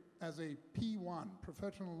career as a P1,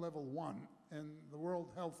 professional level 1, in the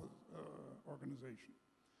World Health Organization.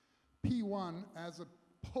 P1 as a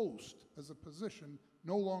post, as a position,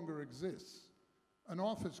 no longer exists. An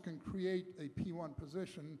office can create a P1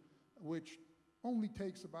 position which only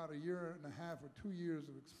takes about 1.5 years or 2 years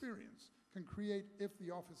of experience, can create if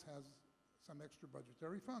the office has some extra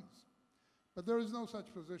budgetary funds. But there is no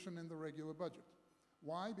such position in the regular budget.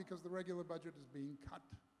 Why? Because the regular budget is being cut.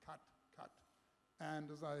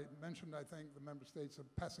 And as I mentioned, I think the member states are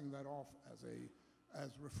passing that off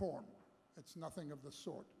as reform. It's nothing of the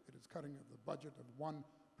sort. It is cutting of the budget of one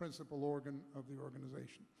principal organ of the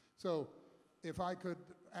organization. So if I could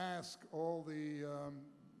ask all the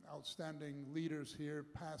outstanding leaders here,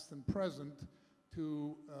 past and present,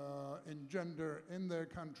 to engender in their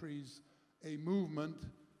countries a movement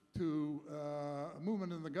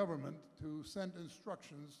in the government to send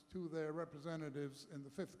instructions to their representatives in the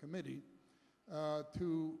 5th committee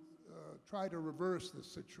to try to reverse this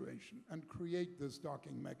situation and create this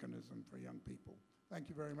docking mechanism for young people. Thank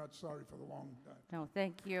you very much. Sorry for the long time. No,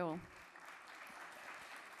 thank you.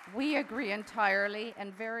 We agree entirely,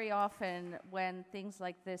 and very often when things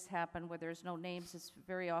like this happen where there's no names, it's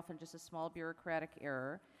very often just a small bureaucratic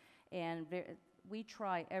error. And we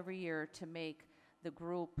try every year to make the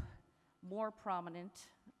group more prominent,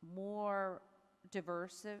 more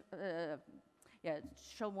diverse,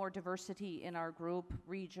 show more diversity in our group,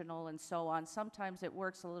 regional and so on. Sometimes it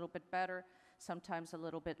works a little bit better, sometimes a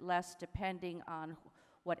little bit less, depending on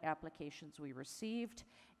what applications we received.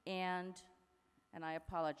 And I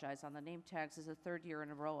apologize, on the name tags is the 3rd year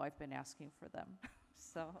in a row I've been asking for them.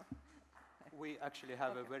 So we actually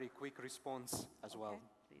have a very quick response as well.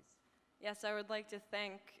 Please. Yes, I would like to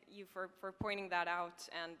thank you for pointing that out.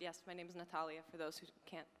 And yes, my name is Natalia, for those who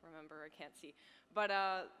can't remember or can't see. But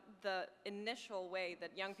the initial way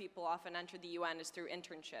that young people often enter the UN is through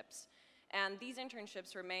internships. And these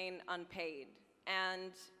internships remain unpaid.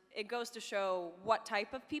 And it goes to show what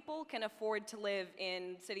type of people can afford to live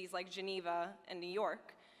in cities like Geneva and New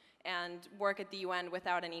York and work at the UN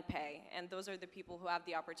without any pay. And those are the people who have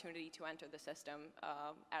the opportunity to enter the system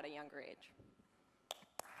at a younger age.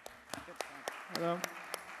 Hello.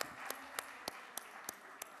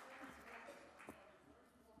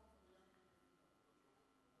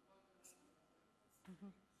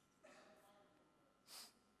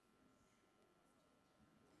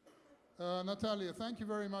 Natalia, thank you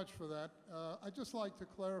very much for that. I'd just like to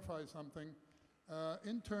clarify something.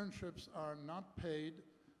 Internships are not paid.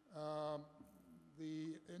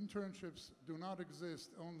 The internships do not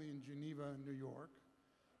exist only in Geneva and New York.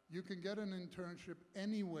 You can get an internship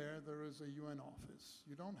anywhere there is a UN office.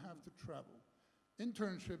 You don't have to travel.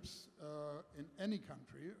 Internships in any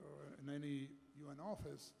country or in any UN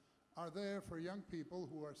office are there for young people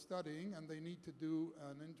who are studying and they need to do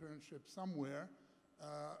an internship somewhere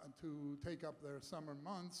to take up their summer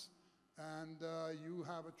months. And you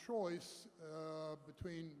have a choice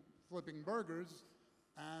between flipping burgers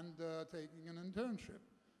and taking an internship.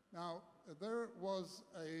 Now, there was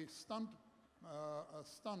a stunt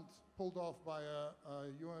pulled off by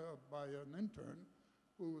an intern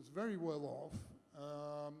who was very well off,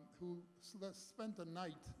 who spent a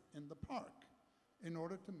night in the park in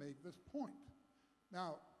order to make this point.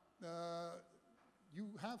 Now, you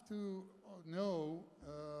have to know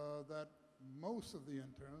that most of the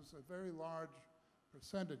interns, a very large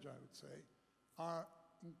percentage, I would say, are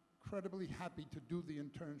incredibly happy to do the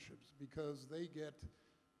internships because they get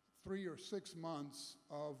 3 or 6 months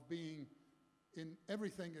of being in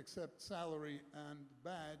everything except salary and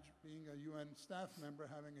badge, being a UN staff member,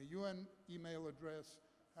 having a UN email address,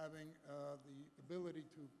 having the ability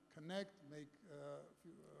to connect, make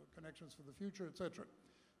connections for the future, etc.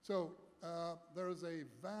 So there is a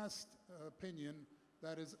vast opinion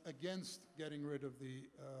that is against getting rid of the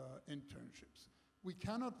internships. We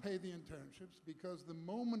cannot pay the internships because the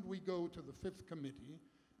moment we go to the 5th committee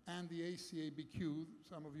and the ACABQ,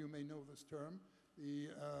 some of you may know this term,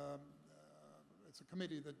 it's a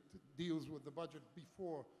committee that deals with the budget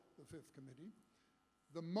before the 5th committee.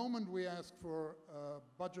 The moment we ask for a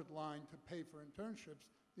budget line to pay for internships,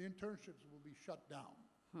 the internships will be shut down.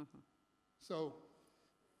 So,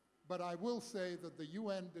 but I will say that the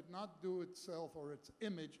UN did not do itself or its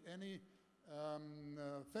image any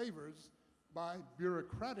favors by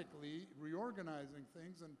bureaucratically reorganizing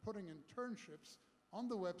things and putting internships on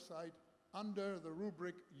the website under the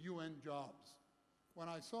rubric UN jobs. When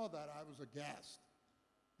I saw that, I was aghast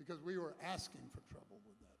because we were asking for trouble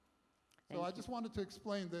with that. So I just wanted to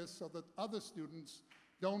explain this so that other students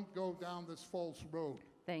don't go down this false road.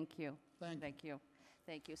 Thank you. Thank you.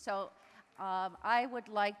 Thank you. So I would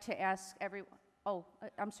like to ask everyone,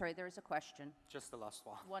 I'm sorry, there is a question. Just the last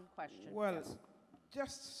one. One question. Well, yes.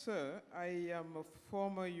 just, sir, I am a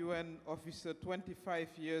former UN officer, 25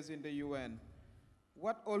 years in the UN.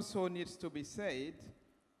 What also needs to be said,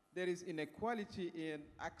 there is inequality in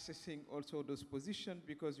accessing also those positions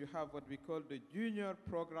because you have what we call the Junior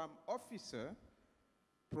Program Officer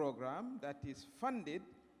program that is funded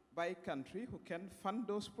by a country who can fund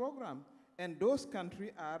those programs. And those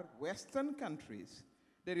countries are Western countries.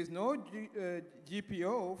 There is no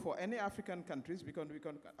GPO for any African countries because we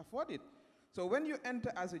can afford it. So when you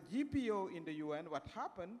enter as a GPO in the UN, what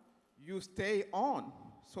happens? You stay on.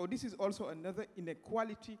 So this is also another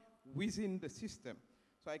inequality within the system.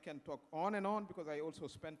 So I can talk on and on because I also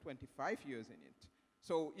spent 25 years in it.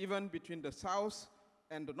 So even between the South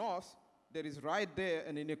and the North, there is right there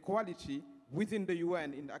an inequality within the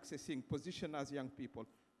UN in accessing position as young people.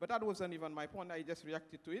 But that wasn't even my point. I just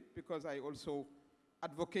reacted to it because I also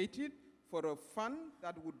advocated for a fund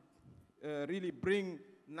that would really bring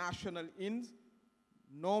national ins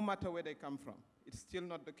no matter where they come from. It's still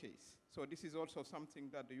not the case. So this is also something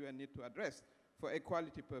that the UN need to address for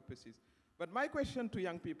equality purposes. But my question to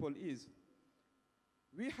young people is,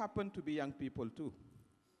 we happen to be young people too.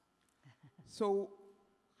 So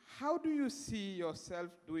how do you see yourself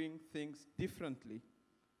doing things differently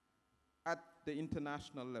at the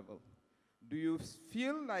international level? Do you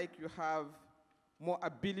feel like you have more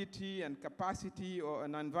ability and capacity or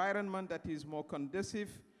an environment that is more conducive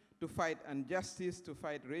to fight injustice, to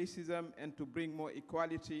fight racism, and to bring more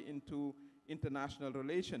equality into international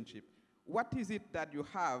relationship? What is it that you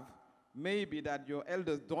have maybe that your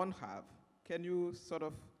elders don't have? Can you sort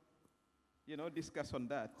of, discuss on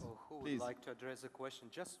that? Oh, who please? Would like to address the question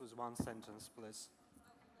just with one sentence, please?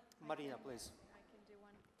 Marina, please. I can do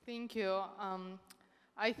one. Thank you.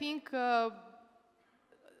 I think,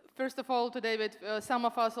 first of all, to David, some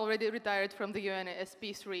of us already retired from the UN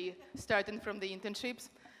SP3, starting from the internships,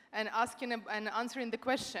 and asking and answering the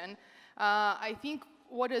question. I think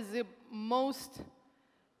what is the most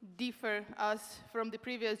differ us from the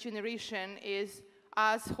previous generation is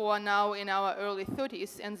us who are now in our early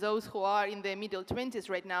 30s and those who are in their middle 20s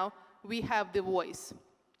right now, we have the voice.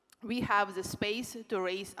 We have the space to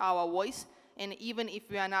raise our voice, and even if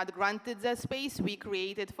we are not granted that space, we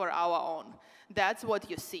create it for our own. That's what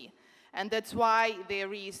you see. And that's why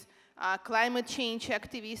there is climate change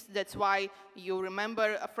activists. That's why you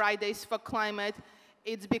remember Fridays for Climate.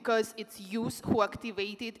 It's because it's youth who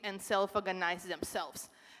activated and self-organized themselves.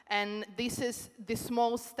 And this is the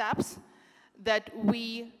small steps that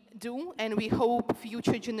we do, and we hope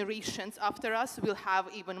future generations after us will have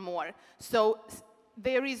even more. So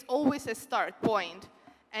there is always a start point,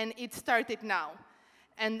 and it started now.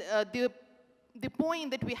 And the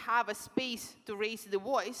point that we have a space to raise the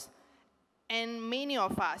voice, and many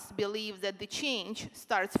of us believe that the change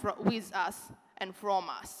starts with us and from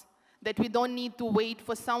us, that we don't need to wait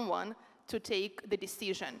for someone to take the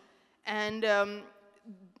decision. And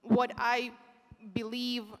what I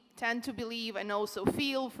tend to believe, and also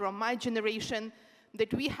feel from my generation,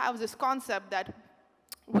 that we have this concept that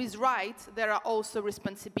with rights, there are also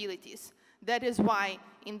responsibilities. That is why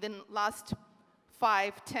in the last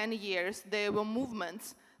 5-10 years, there were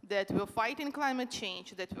movements that were fighting climate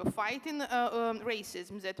change, that were fighting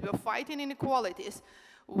racism, that were fighting inequalities.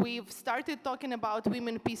 We've started talking about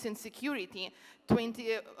women, peace, and security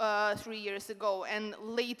 23 years ago, and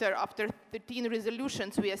later, after 13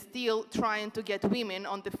 resolutions, we are still trying to get women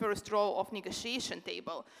on the first row of negotiation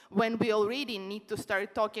table, when we already need to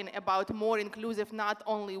start talking about more inclusive, not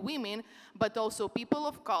only women, but also people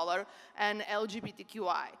of color and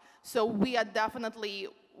LGBTQI. So we are definitely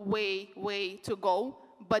way to go,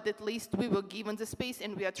 but at least we were given the space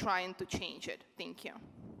and we are trying to change it. Thank you.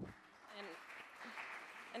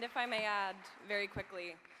 And if I may add very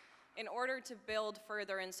quickly, in order to build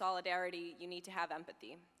further in solidarity, you need to have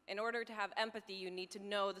empathy. In order to have empathy, you need to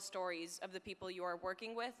know the stories of the people you are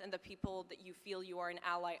working with and the people that you feel you are an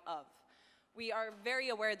ally of. We are very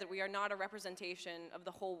aware that we are not a representation of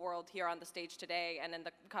the whole world here on the stage today and in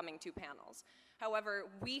the coming 2 panels. However,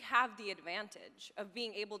 we have the advantage of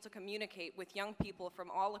being able to communicate with young people from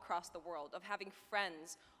all across the world, of having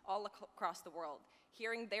friends all across the world,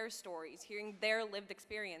 hearing their stories, hearing their lived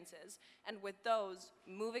experiences, and with those,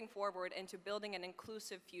 moving forward into building an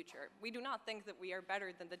inclusive future. We do not think that we are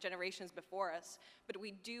better than the generations before us, but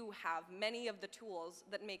we do have many of the tools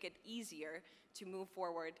that make it easier to move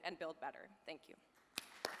forward and build better. Thank you.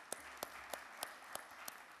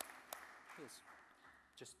 Yes,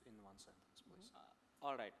 just in one sentence, please.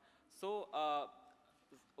 All right. So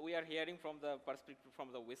we are hearing from the perspective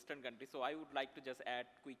from the Western country. So I would like to just add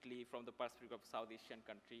quickly from the perspective of South Asian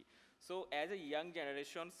country. So as a young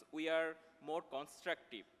generations, we are more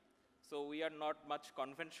constructive. So we are not much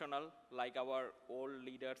conventional like our old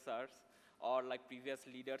leaders are, or like previous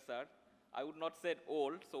leaders are. I would not say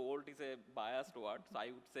old, so old is a biased word. So I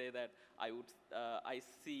would say that I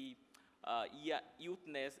see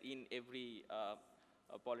youthness in every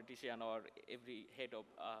politician or every head of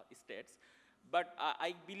states. But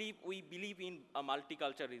we believe in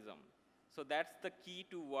multiculturalism. So that's the key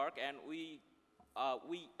to work, and we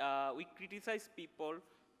criticize people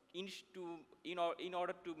in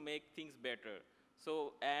order to make things better.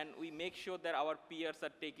 So, and we make sure that our peers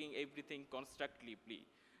are taking everything constructively,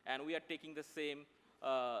 and we are taking the same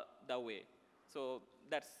the way. So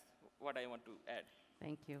that's what I want to add.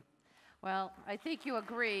 Thank you. Well, I think you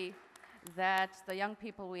agree that the young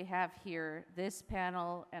people we have here, this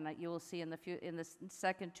panel, and you will see in the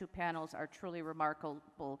second 2 panels, are truly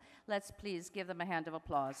remarkable. Let's please give them a hand of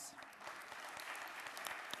applause.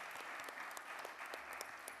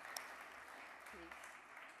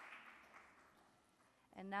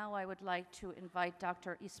 And now I would like to invite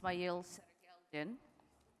Dr. Ismail Sergeldin.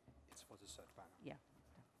 It's for the 3rd panel. Yeah.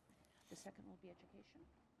 The second will be education?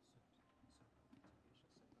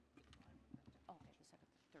 Okay, the second,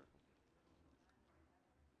 third.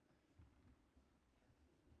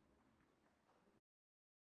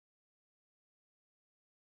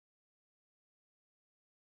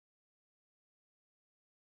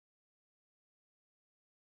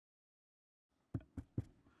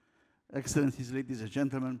 Excellencies, ladies and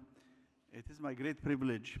gentlemen, it is my great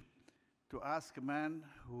privilege to ask a man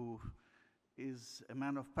who is a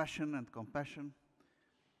man of passion and compassion,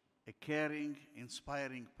 a caring,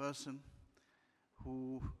 inspiring person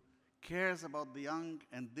who cares about the young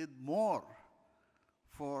and did more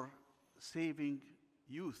for saving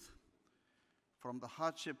youth from the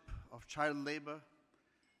hardship of child labor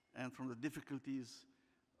and from the difficulties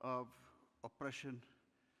of oppression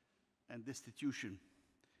and destitution.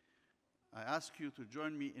 I ask you to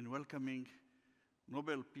join me in welcoming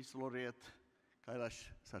Nobel Peace Laureate Kailash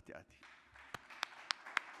Satyarthi.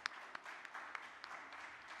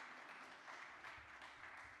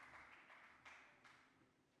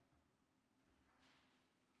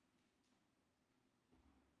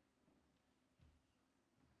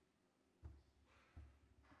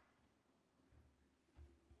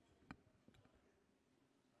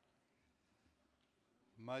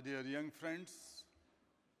 My dear young friends,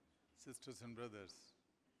 sisters and brothers,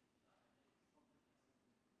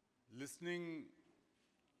 listening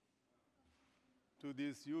to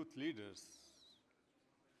these youth leaders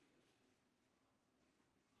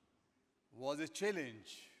was a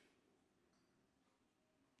challenge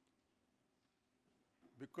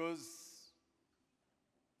because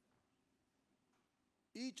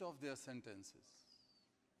each of their sentences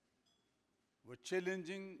were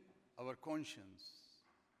challenging our conscience,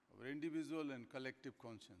 our individual and collective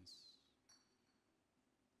conscience.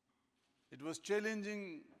 It was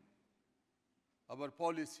challenging our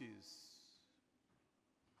policies.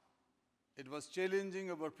 It was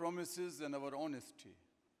challenging our promises and our honesty.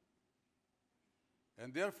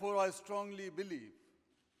 And therefore, I strongly believe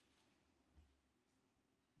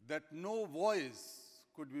that no voice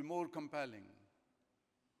could be more compelling,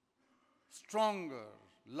 stronger,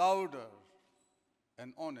 louder,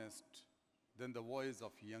 and honest than the voice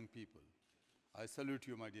of young people. I salute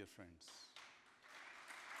you, my dear friends.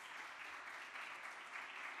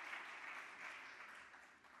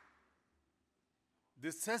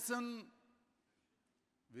 This session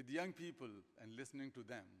with young people and listening to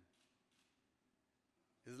them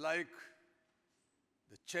is like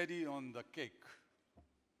the cherry on the cake.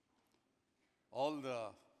 All the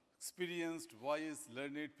experienced, wise,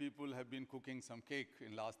 learned people have been cooking some cake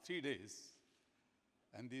in last 3 days,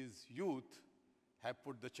 and these youth have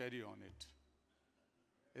put the cherry on it.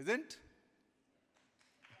 Isn't?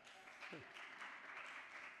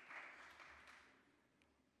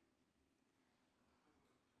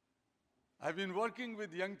 I've been working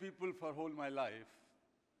with young people for whole my life,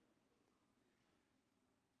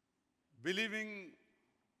 believing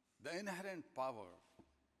the inherent power,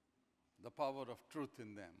 the power of truth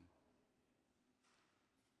in them.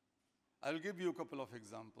 I'll give you a couple of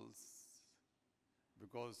examples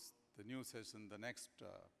because the new session, the next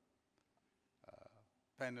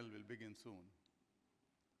panel will begin soon.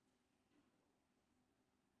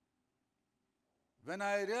 When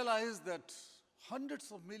I realized that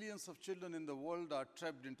hundreds of millions of children in the world are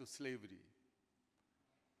trapped into slavery,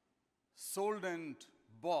 sold and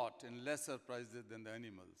bought in lesser prices than the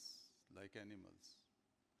animals, like animals,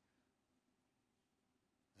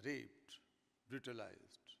 raped, brutalized.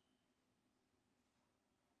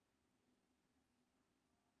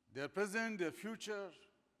 Their present, their future,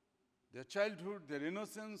 their childhood, their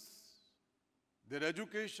innocence, their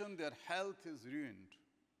education, their health is ruined,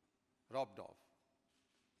 robbed of.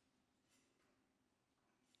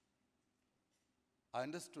 I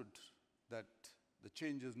understood that the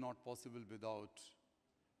change is not possible without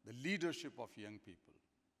the leadership of young people.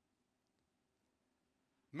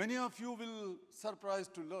 Many of you will be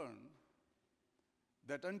surprised to learn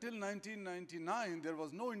that until 1999, there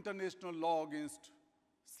was no international law against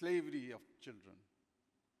slavery of children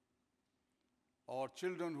or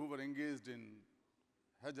children who were engaged in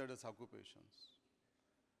hazardous occupations.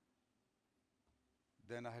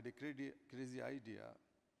 Then I had a crazy idea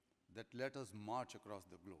that let us march across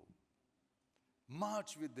the globe.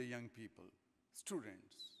 March with the young people,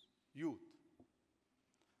 students, youth.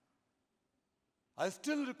 I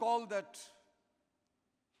still recall that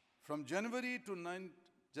from January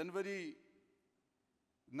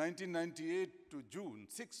 1998 to June,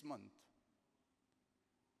 6 months,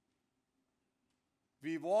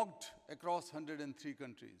 we walked across 103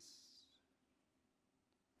 countries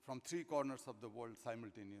from 3 corners of the world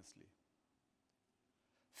simultaneously.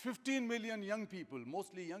 15 million young people,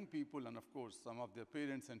 mostly young people, and of course some of their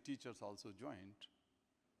parents and teachers also joined.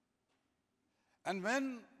 And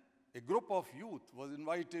when a group of youth was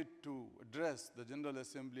invited to address the General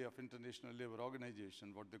Assembly of International Labour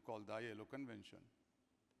Organization, what they call the ILO Convention,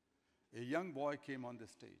 a young boy came on the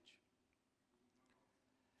stage.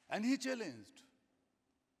 And he challenged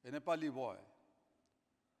a Nepali boy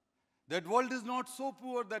that world is not so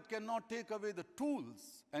poor that cannot take away the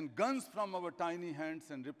tools and guns from our tiny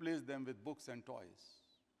hands and replace them with books and toys.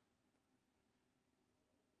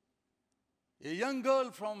 A young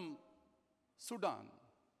girl from Sudan,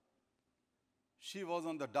 she was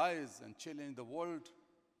on the dais and challenged the world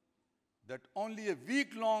that only a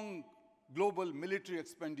week-long global military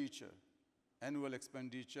expenditure, annual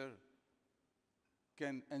expenditure,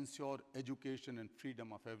 can ensure education and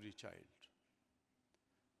freedom of every child.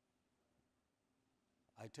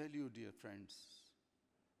 I tell you, dear friends,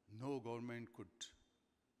 no government could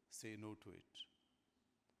say no to it.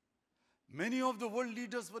 Many of the world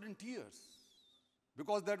leaders were in tears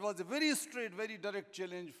because that was a very straight, very direct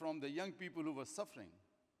challenge from the young people who were suffering.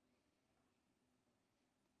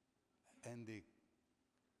 And they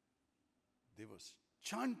were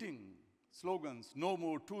chanting, slogans, no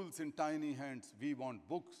more tools in tiny hands, we want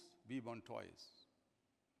books, we want toys.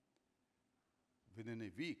 Within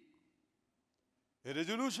a week, a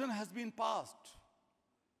resolution has been passed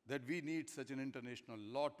that we need such an international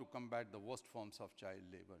law to combat the worst forms of child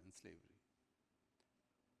labor and slavery.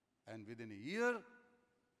 And within a year,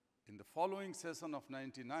 in the following session of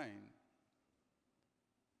 99,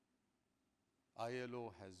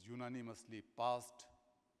 ILO has unanimously passed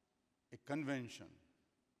a convention.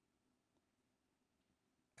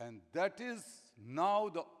 And that is now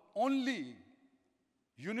the only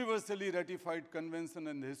universally ratified convention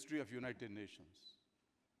in the history of United Nations.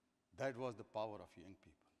 That was the power of young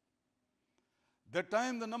people. That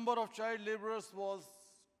time, the number of child laborers was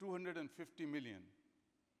 250 million.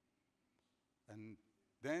 And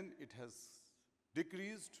then it has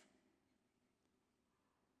decreased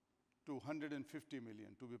to 150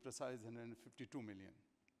 million, to be precise, 152 million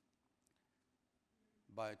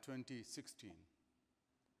by 2016.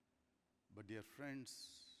 But dear friends,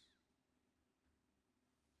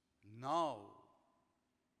 now,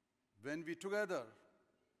 when we together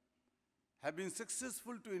have been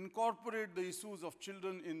successful to incorporate the issues of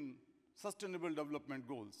children in Sustainable Development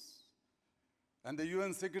Goals, and the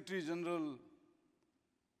UN Secretary General,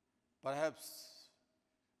 perhaps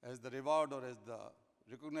as the reward or as the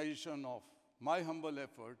recognition of my humble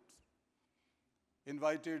efforts,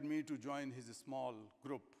 invited me to join his small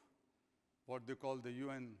group, what they call the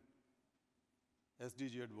UN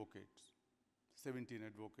SDG advocates, 17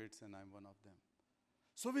 advocates, and I'm one of them.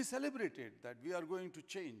 So we celebrated that we are going to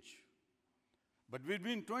change. But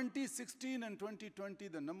between 2016 and 2020,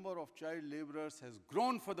 the number of child laborers has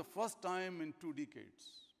grown for the first time in 2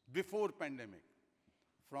 decades, before pandemic,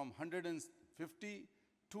 from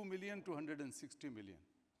 152 million to 160 million.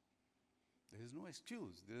 There is no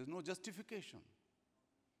excuse, there is no justification.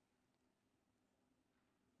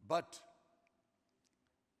 But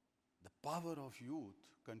the power of youth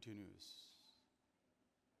continues.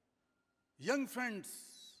 Young friends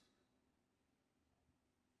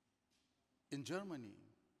in Germany,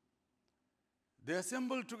 they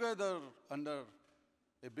assembled together under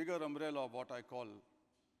a bigger umbrella of what I call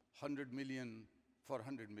 100 million for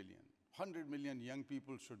 100 million. 100 million young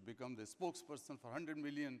people should become the spokesperson for 100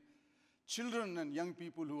 million children and young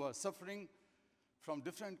people who are suffering from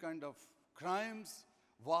different kind of crimes,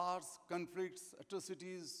 wars, conflicts,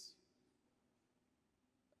 atrocities,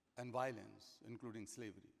 and violence, including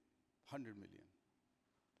slavery. 100 million.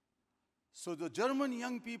 So the German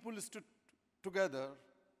young people stood together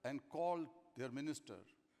and called their minister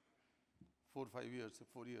 4 years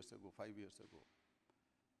ago,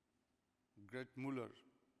 Gerd Müller,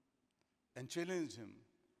 and challenged him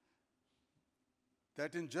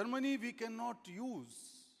that in Germany we cannot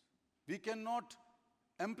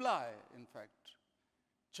employ, in fact,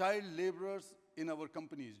 child laborers in our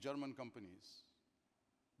companies, German companies.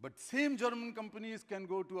 But same German companies can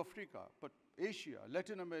go to Africa, but Asia,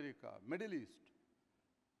 Latin America, Middle East.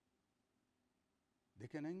 They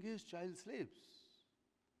can engage child slaves,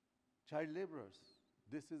 child laborers.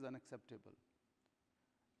 This is unacceptable.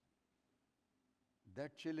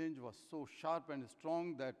 That challenge was so sharp and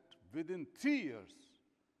strong that within 3 years,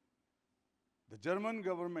 the German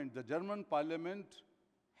government, the German parliament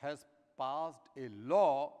has passed a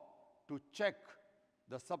law to check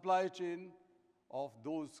the supply chain of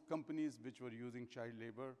those companies which were using child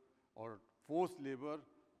labor or forced labor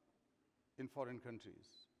in foreign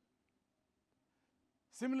countries.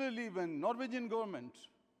 Similarly, when Norwegian government,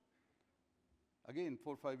 again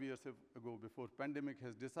 4 or 5 years ago before pandemic,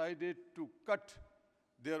 has decided to cut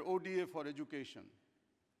their ODA for education,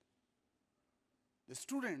 the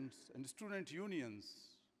students and student unions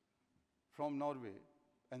from Norway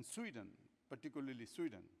and Sweden, particularly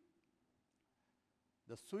Sweden,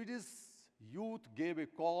 the Swedish youth gave a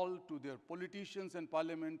call to their politicians and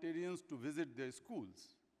parliamentarians to visit their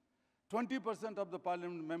schools. 20% of the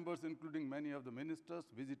parliament members, including many of the ministers,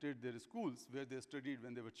 visited their schools where they studied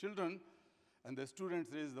when they were children, and the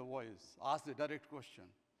students raised the voice, asked a direct question.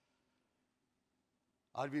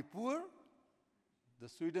 Are we poor? The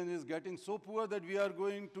Sweden is getting so poor that we are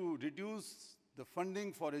going to reduce the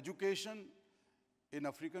funding for education in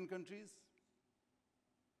African countries?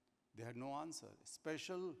 They had no answer. A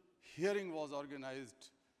special hearing was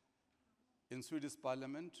organized in Swedish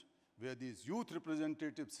parliament where these youth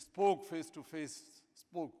representatives spoke face to face,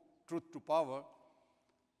 spoke truth to power,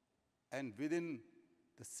 and within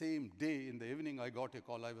the same day, in the evening, I got a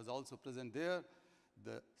call. I was also present there.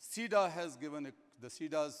 The SIDA has given the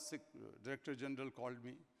SIDA's Director General called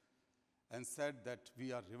me and said that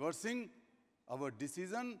we are reversing our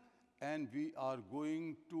decision and we are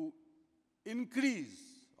going to increase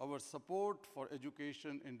our support for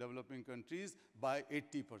education in developing countries by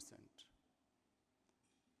 80%.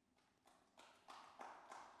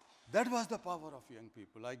 That was the power of young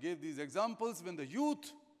people. I gave these examples when the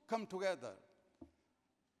youth come together.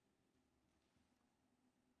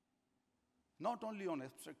 Not only on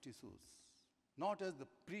abstract issues, not as the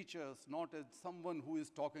preachers, not as someone who is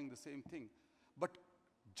talking the same thing, but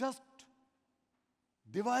just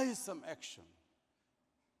devise some action.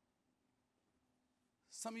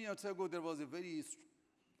 Some years ago, there was a very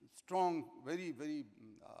strong, very,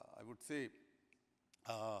 I would say,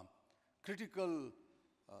 critical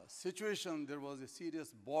situation. There was a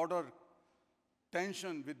serious border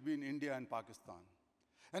tension between India and Pakistan.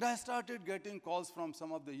 And I started getting calls from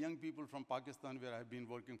some of the young people from Pakistan, where I've been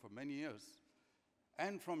working for many years,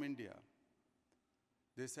 and from India.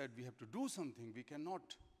 They said, we have to do something. We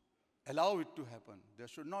cannot allow it to happen. There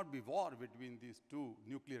should not be war between these two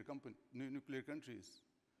nuclear countries.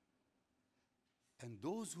 And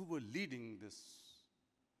those who were leading this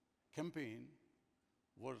campaign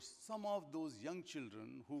were some of those young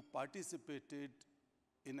children who participated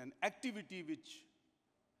in an activity which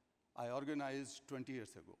I organized 20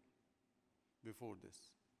 years ago, before this.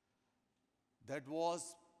 That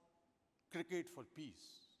was Cricket for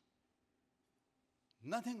Peace.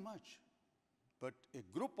 Nothing much, but a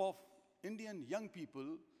group of Indian young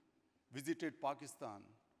people visited Pakistan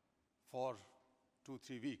for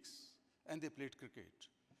 2-3 weeks, and they played cricket.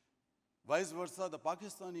 Vice versa, the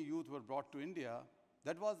Pakistani youth were brought to India.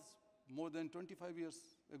 That was more than 25 years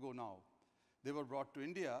ago now. They were brought to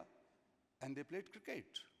India, and they played cricket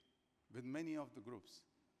with many of the groups.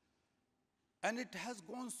 And it has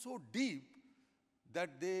gone so deep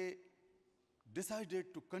that they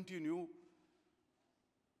decided to continue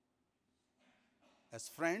as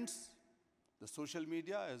friends. The social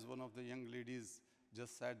media, as one of the young ladies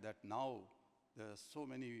just said, that now there are so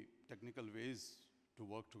many technical ways to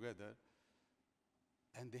work together.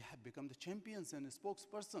 And they have become the champions and a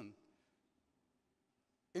spokesperson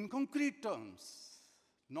in concrete terms.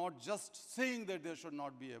 Not just saying that there should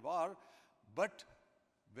not be a war, but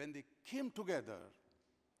when they came together,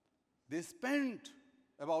 they spent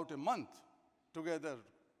about a month together,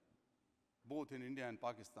 both in India and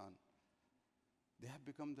Pakistan. They have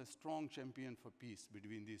become the strong champion for peace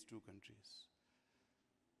between these two countries.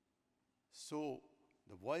 So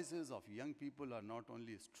the voices of young people are not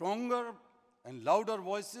only stronger and louder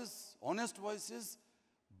voices, honest voices,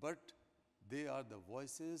 but they are the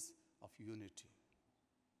voices of unity.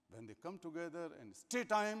 When they come together and stay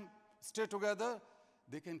together,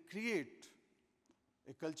 they can create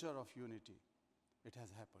a culture of unity. It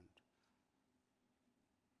has happened.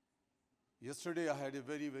 Yesterday, I had a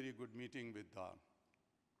very, very good meeting with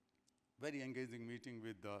very engaging meeting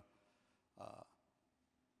with the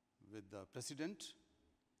president.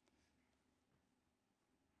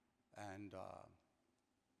 And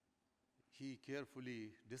he carefully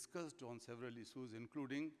discussed on several issues,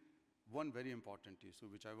 including one very important issue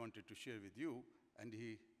which I wanted to share with you, and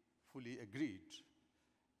he fully agreed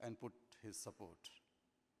and put his support.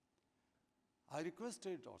 I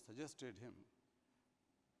requested or suggested him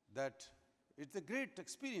that it's a great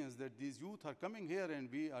experience that these youth are coming here and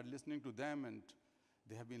we are listening to them, and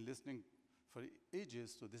they have been listening for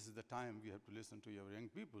ages, so this is the time we have to listen to your young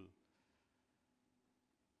people.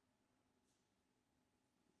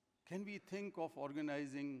 Can we think of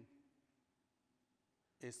organizing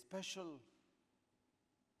a special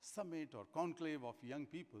summit or conclave of young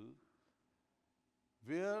people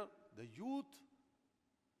where the youth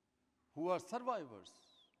who are survivors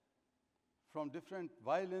from different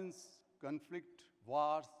violence, conflict,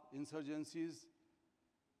 wars, insurgencies,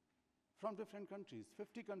 from different countries,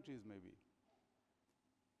 50 countries maybe.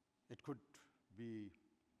 It could be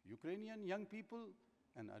Ukrainian young people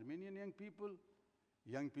and Armenian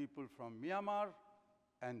young people from Myanmar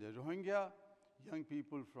and the Rohingya, young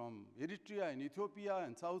people from Eritrea and Ethiopia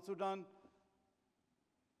and South Sudan,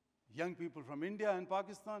 young people from India and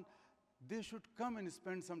Pakistan. They should come and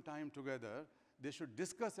spend some time together. They should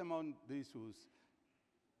discuss among the issues,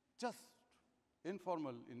 just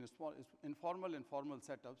informal and formal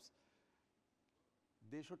setups.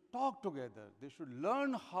 They should talk together. They should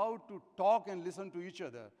learn how to talk and listen to each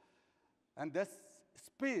other. And that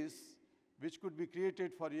space which could be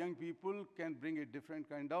created for young people can bring a different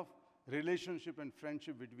kind of relationship and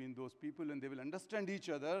friendship between those people, and they will understand each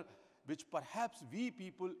other, which perhaps we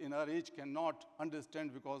people in our age cannot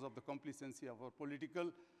understand because of the complacency of our political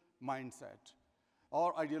mindset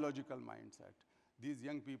or ideological mindset. These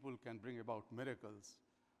young people can bring about miracles.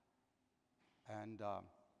 And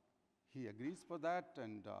he agrees for that,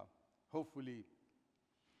 and hopefully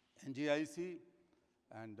NGIC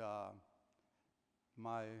And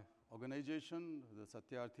my organization, the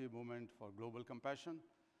Satyarthi Movement for Global Compassion,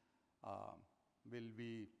 will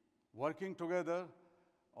be working together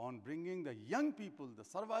on bringing the young people, the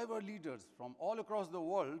survivor leaders from all across the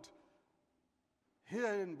world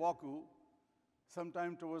here in Baku,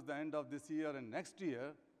 sometime towards the end of this year and next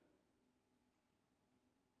year,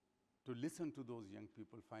 to listen to those young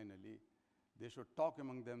people finally. They should talk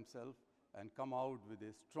among themselves and come out with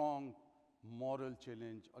a strong moral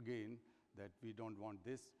challenge again that we don't want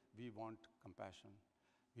this, we want compassion,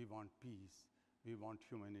 we want peace, we want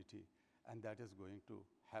humanity, and that is going to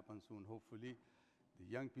happen soon, hopefully.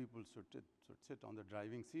 The young people should sit on the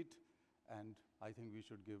driving seat, and I think we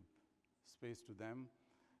should give space to them.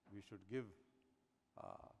 We should give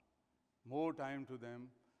more time to them,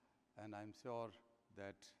 and I'm sure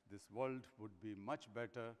that this world would be much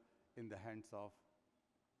better in the hands of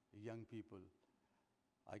young people.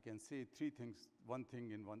 I can say three things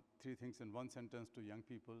in one sentence to young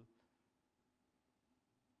people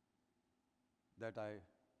that I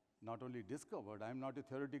not only discovered. I'm not a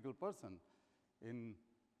theoretical person. In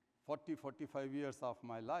 40, 45 years of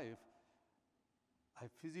my life, I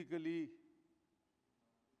physically,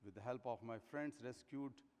 with the help of my friends,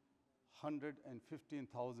 rescued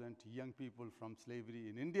 115,000 young people from slavery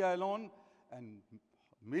in India alone, and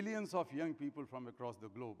millions of young people from across the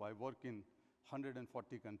globe. I work in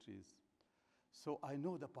 140 countries. So I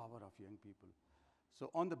know the power of young people. So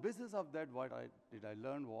on the basis of that, what I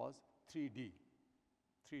learn was 3D.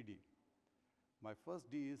 3D. My first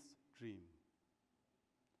D is dream.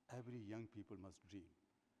 Every young people must dream.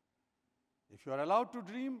 If you are allowed to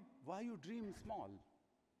dream, why you dream small?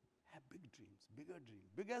 Have big dreams, bigger dreams,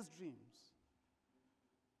 biggest dreams.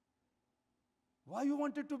 Why you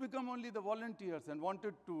wanted to become only the volunteers and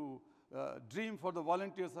wanted to dream for the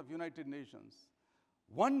volunteers of United Nations?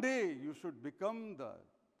 One day you should become the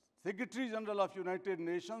Secretary General of United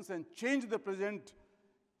Nations and change the present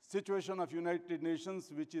situation of United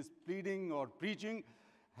Nations, which is pleading or preaching,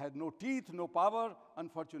 had no teeth, no power,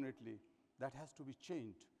 unfortunately. That has to be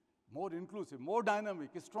changed. More inclusive, more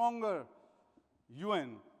dynamic, a stronger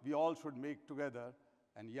UN we all should make together,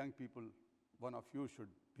 and young people, one of you should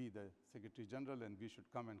be the Secretary General, and we should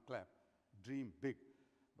come and clap. Dream big.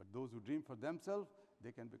 But those who dream for themselves,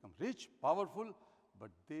 they can become rich, powerful, but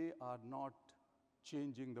they are not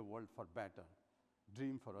changing the world for better.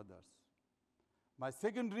 Dream for others. My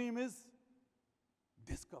second dream is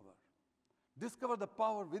discover. Discover the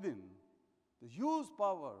power within, the huge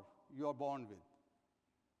power you are born with,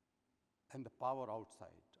 and the power outside,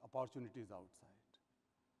 opportunities outside.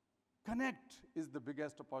 Connect is the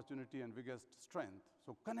biggest opportunity and biggest strength.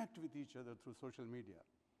 So connect with each other through social media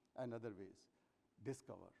and other ways.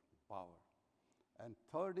 Discover power. And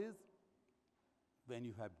third is, when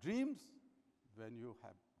you have dreams, when you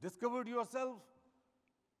have discovered yourself,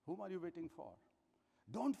 whom are you waiting for?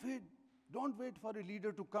 Don't wait for a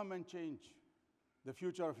leader to come and change the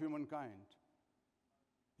future of humankind.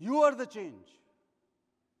 You are the change.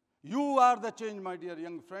 You are the change, my dear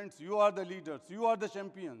young friends. You are the leaders. You are the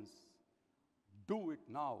champions. Do it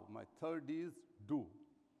now. My third is do.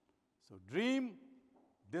 So dream,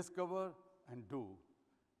 discover, and do.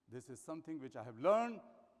 This is something which I have learned,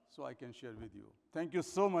 so I can share with you. Thank you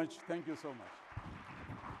so much. Thank you so much.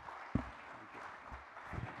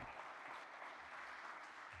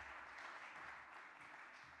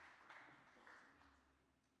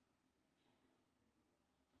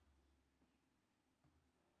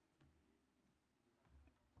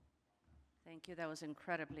 Thank you. That was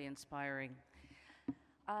incredibly inspiring.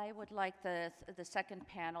 I would like the second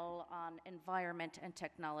panel on environment and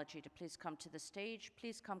technology to please come to the stage.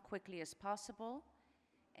 Please come quickly as possible.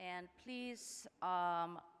 And please,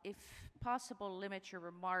 if possible, limit your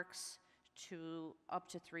remarks to up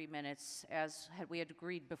to 3 minutes, as we had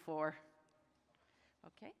agreed before.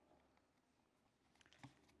 Okay?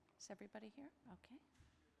 Is everybody here? Okay.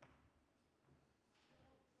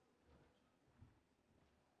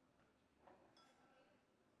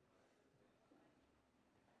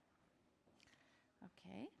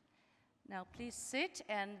 Okay. Now please sit,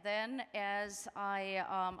 and then as I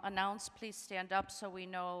announce, please stand up so we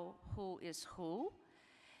know who is who.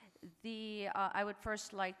 I would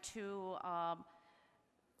first like to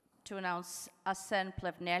announce Asen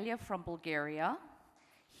Plevnelia from Bulgaria.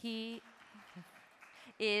 He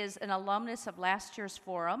is an alumnus of last year's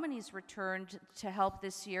forum, and he's returned to help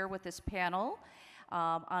this year with this panel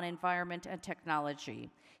on environment and technology.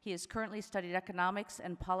 He has currently studied economics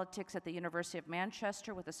and politics at the University of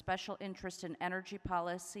Manchester with a special interest in energy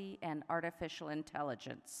policy and artificial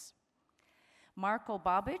intelligence. Marko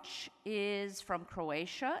Babic is from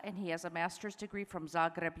Croatia, and he has a master's degree from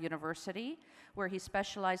Zagreb University, where he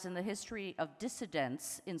specialized in the history of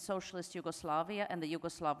dissidents in socialist Yugoslavia and the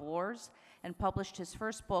Yugoslav wars, and published his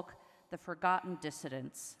first book, The Forgotten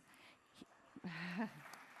Dissidents.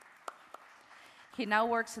 He now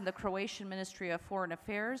works in the Croatian Ministry of Foreign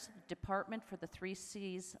Affairs, Department for the Three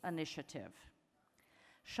Seas Initiative.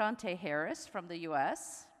 Shante Harris from the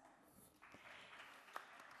US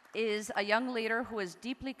is a young leader who is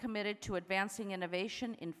deeply committed to advancing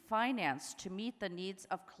innovation in finance to meet the needs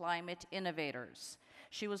of climate innovators.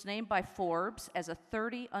 She was named by Forbes as a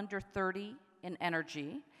 30 under 30 in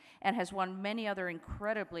energy and has won many other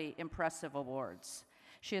incredibly impressive awards.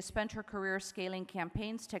 She has spent her career scaling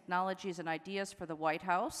campaigns, technologies, and ideas for the White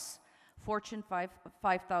House, Fortune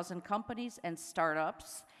 5,000 companies, and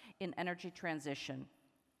startups in energy transition.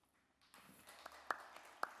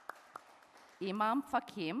 Imam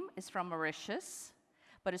Fakim is from Mauritius,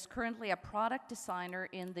 but is currently a product designer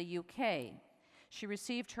in the UK. She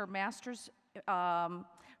received her master's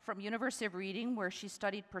from University of Reading, where she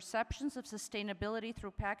studied perceptions of sustainability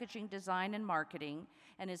through packaging design and marketing,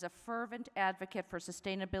 and is a fervent advocate for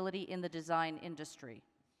sustainability in the design industry.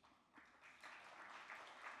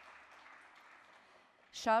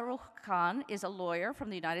 Shahrukh Khan is a lawyer from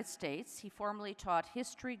the United States. He formerly taught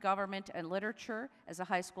history, government, and literature as a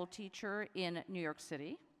high school teacher in New York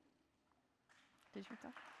City. Did you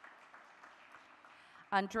talk?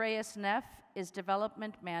 Andreas Neff is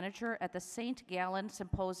development manager at the St. Gallen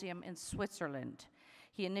Symposium in Switzerland.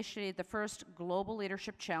 He initiated the first Global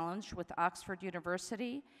Leadership Challenge with Oxford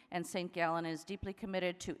University, and St. Gallen is deeply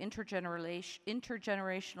committed to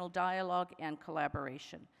intergenerational dialogue and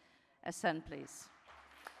collaboration. Ascend, please.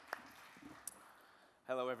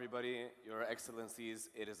 Hello, everybody, Your Excellencies.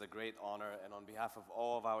 It is a great honor, and on behalf of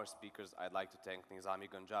all of our speakers, I'd like to thank Nizami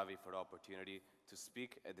Ganjavi for the opportunity to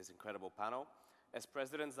speak at this incredible panel. As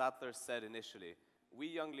President Zatlers said initially, we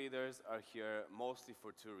young leaders are here mostly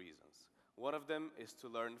for two reasons. One of them is to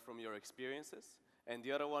learn from your experiences, and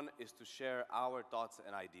the other one is to share our thoughts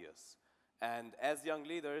and ideas. And as young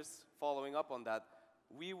leaders, following up on that,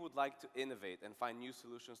 we would like to innovate and find new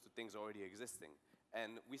solutions to things already existing.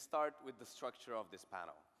 And we start with the structure of this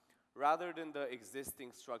panel. Rather than the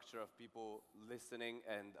existing structure of people listening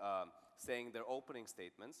and saying their opening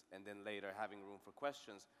statements, and then later having room for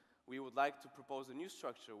questions, we would like to propose a new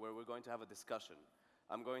structure where we're going to have a discussion.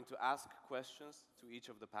 I'm going to ask questions to each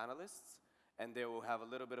of the panelists, and they will have a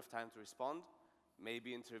little bit of time to respond,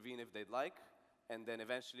 maybe intervene if they'd like, and then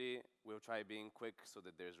eventually we'll try being quick so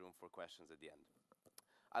that there's room for questions at the end.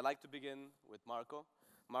 I'd like to begin with Marko.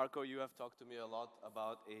 Marko, you have talked to me a lot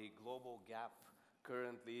about a global gap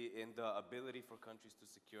currently in the ability for countries to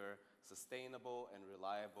secure sustainable and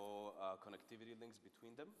reliable connectivity links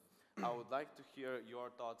between them. I would like to hear your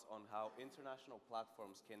thoughts on how international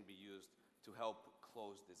platforms can be used to help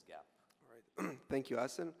close this gap. All right. Thank you,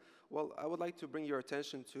 Asen. Well, I would like to bring your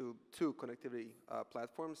attention to two connectivity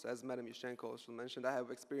platforms. As Madam Yushchenko also mentioned, I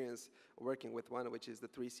have experience working with one, which is the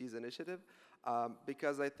Three Seas Initiative,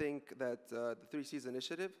 because I think that the Three Seas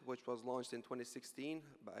Initiative, which was launched in 2016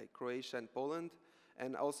 by Croatia and Poland,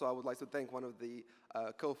 and also I would like to thank one of the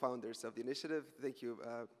co-founders of the initiative. Thank you,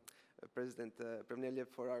 President Prevneljev,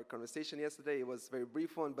 for our conversation yesterday. It was a very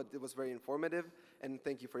brief one, but it was very informative, and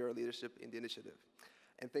thank you for your leadership in the initiative.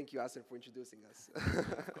 And thank you, Asen, for introducing us.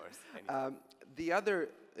 Of course. The other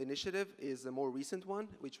initiative is a more recent one,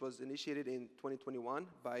 which was initiated in 2021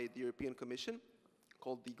 by the European Commission,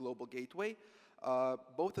 called the Global Gateway.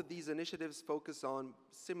 Both of these initiatives focus on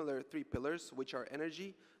similar three pillars, which are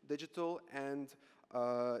energy, digital, and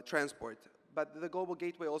transport. But the Global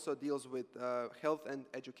Gateway also deals with health and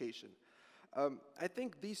education. I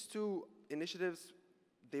think these two initiatives,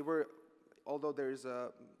 they were, although there's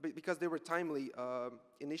because they were timely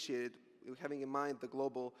initiated, having in mind the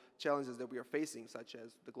global challenges that we are facing, such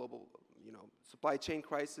as the global, supply chain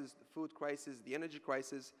crisis, the food crisis, the energy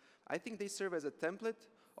crisis, I think they serve as a template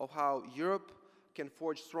of how Europe can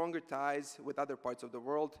forge stronger ties with other parts of the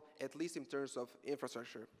world, at least in terms of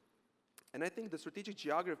infrastructure. And I think the strategic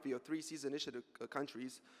geography of Three Seas Initiative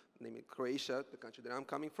countries, namely Croatia, the country that I'm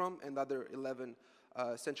coming from, and other 11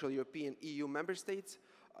 Central European EU member states,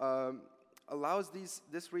 allows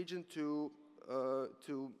this region to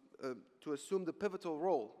assume the pivotal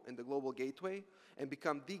role in the global gateway and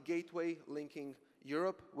become the gateway linking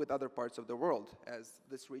Europe with other parts of the world, as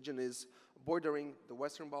this region is bordering the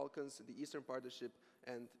Western Balkans, the Eastern Partnership,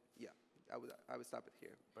 and yeah, I would stop it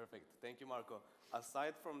here. Perfect. Thank you, Marko.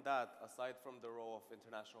 Aside from that, aside from the role of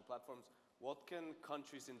international platforms, what can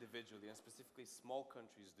countries individually, and specifically small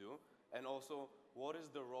countries, do And also, what is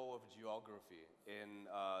the role of geography in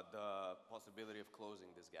the possibility of closing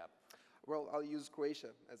this gap? Well, I'll use Croatia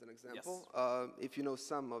as an example. Yes. If you know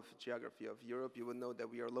some of geography of Europe, you would know that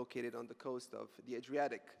we are located on the coast of the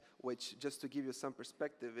Adriatic, which, just to give you some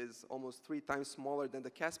perspective, is almost 3 times smaller than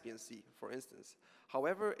the Caspian Sea, for instance.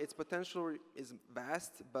 However, its potential is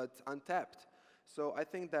vast but untapped. So I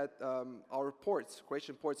think that our ports,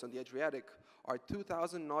 Croatian ports on the Adriatic, are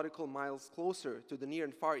 2,000 nautical miles closer to the Near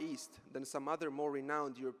and Far East than some other more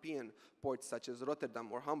renowned European ports such as Rotterdam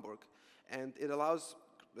or Hamburg. And it allows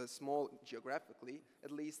a small, geographically,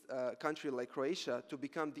 at least, country like Croatia to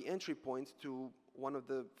become the entry point to one of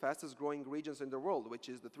the fastest growing regions in the world, which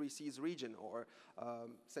is the Three Seas region, or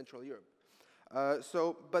Central Europe.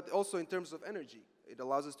 But also in terms of energy, it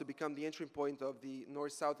allows us to become the entry point of the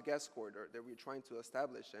north-south gas corridor that we're trying to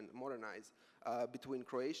establish and modernize between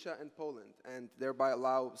Croatia and Poland, and thereby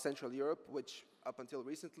allow Central Europe, which up until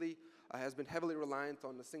recently has been heavily reliant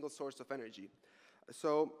on a single source of energy.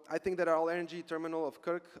 So I think that our LNG terminal of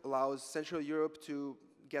Kirk allows Central Europe to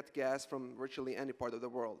get gas from virtually any part of the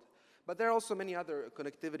world. But there are also many other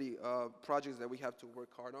connectivity projects that we have to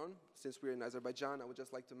work hard on. Since we're in Azerbaijan, I would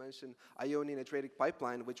just like to mention Ionian Adriatic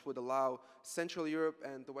Pipeline, which would allow Central Europe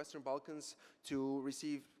and the Western Balkans to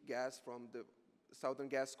receive gas from the Southern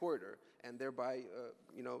Gas Corridor, and thereby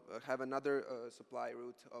have another supply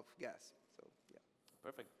route of gas. So, yeah.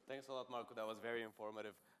 Perfect. Thanks a lot, Marko. That was very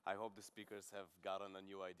informative. I hope the speakers have gotten a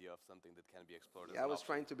new idea of something that can be explored. Yeah, I was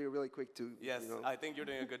trying to be really quick to. Yes, I think you're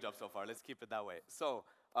doing a good job so far. Let's keep it that way. So,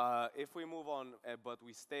 if we move on, but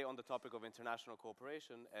we stay on the topic of international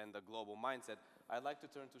cooperation and the global mindset, I'd like to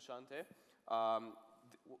turn to Shante.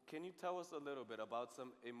 Can you tell us a little bit about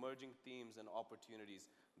some emerging themes and opportunities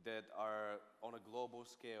that are on a global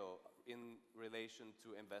scale in relation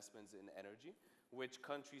to investments in energy, which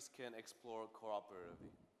countries can explore cooperatively?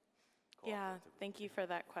 Yeah, thank you for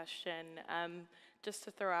that question. Just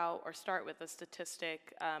to throw out or start with a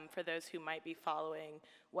statistic for those who might be following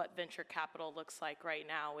what venture capital looks like right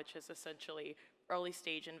now, which is essentially early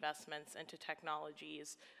stage investments into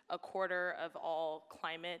technologies. A quarter of all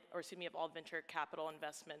of all venture capital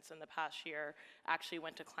investments in the past year actually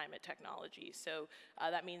went to climate technology. So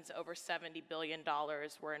that means over $70 billion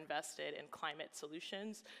were invested in climate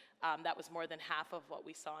solutions. That was more than half of what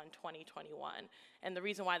we saw in 2021. And the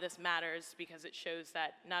reason why this matters, because it shows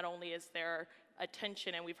that not only is there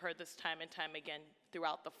attention, and we've heard this time and time again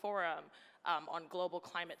throughout the forum, on global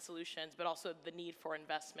climate solutions, but also the need for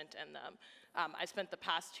investment in them. I spent the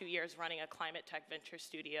past 2 years running a climate tech venture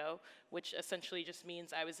studio, which essentially just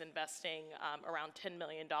means I was investing around $10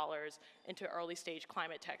 million into early stage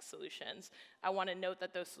climate tech solutions. I want to note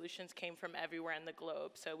that those solutions came from everywhere in the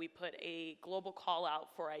globe. So we put a global call out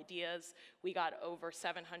for ideas. We got over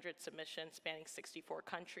 700 submissions spanning 64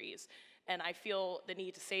 countries. And I feel the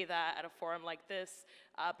need to say that at a forum like this,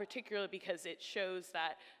 particularly because it shows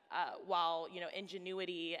that while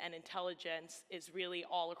ingenuity and intelligence is really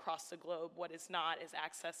all across the globe, what is not is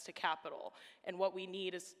access to capital. And what we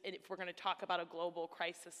need is, if we're going to talk about a global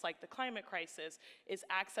crisis like the climate crisis, is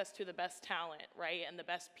access to the best talent, right, and the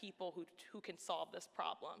best people who can solve this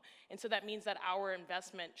problem. And so that means that our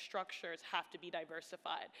investment structures have to be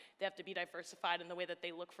diversified. They have to be diversified in the way that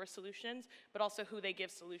they look for solutions, but also who they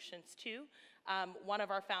give solutions to. One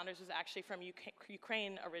of our founders was actually from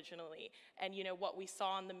Ukraine originally, and what we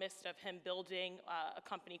saw in the midst of him building a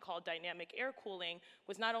company called Dynamic Air Cooling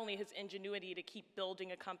was not only his ingenuity to keep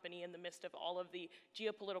building a company in the midst of all of the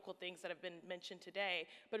geopolitical things that have been mentioned today,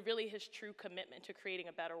 but really his true commitment to creating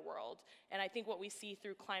a better world. And I think what we see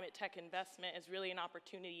through climate tech investment is really an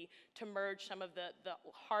opportunity to merge some of the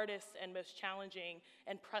hardest and most challenging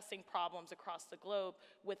and pressing problems across the globe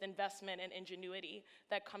with investment and ingenuity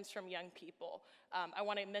that comes from young people. I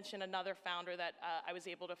want to mention another founder that I was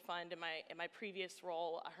able to fund in my previous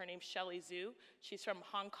role. Her name's Shelley Zhu. She's from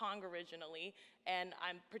Hong Kong originally, and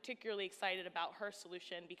I'm particularly excited about her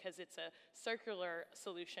solution because it's a circular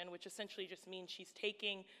solution, which essentially just means she's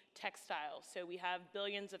taking textiles. So we have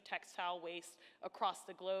billions of textile waste across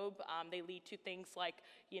the globe. They lead to things like,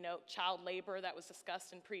 child labor that was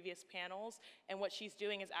discussed in previous panels. And what she's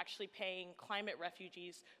doing is actually paying climate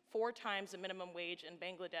refugees 4 times the minimum wage in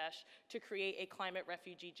Bangladesh to create a climate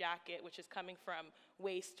refugee jacket, which is coming from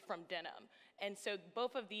waste from denim. And so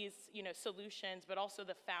both of these, solutions, but also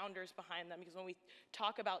the founders behind them, because when we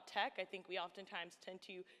talk about tech, I think we oftentimes tend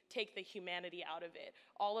to take the humanity out of it.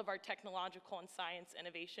 All of our technological and science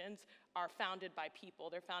innovations are founded by people.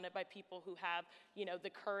 They're founded by people who have, the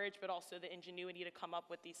courage, but also the ingenuity to come up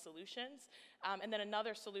with these solutions. And then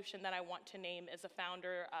another solution that I want to name is a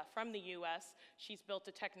founder from the US. She's built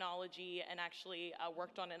a technology and actually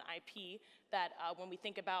worked on an IP that when we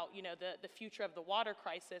think about, the future of the water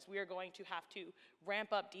crisis, we are going to have to ramp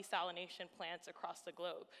up desalination plants across the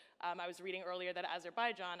globe. I was reading earlier that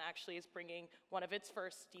Azerbaijan actually is bringing one of its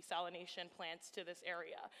first desalination plants to this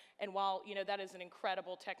area. And while, that is an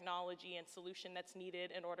incredible technology and solution that's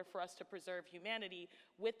needed in order for us to preserve humanity,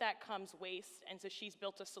 with that comes waste. And so she's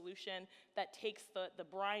built a solution that takes the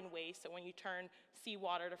brine waste. So when you turn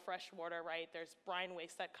seawater to fresh water, right, there's brine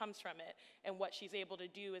waste that comes from it. And what she's able to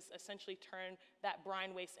do is essentially turn that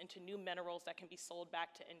brine waste into new minerals that can be sold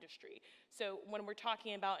back to industry. So when we're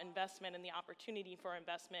talking about investment and the opportunity for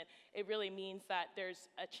investment, it really means that there's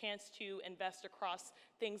a chance to invest across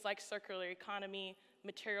things like circular economy,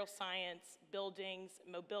 material science, buildings,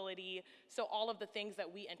 mobility, so all of the things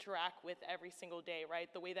that we interact with every single day, right?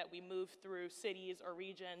 The way that we move through cities or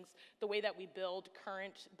regions, the way that we build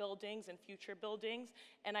current buildings and future buildings.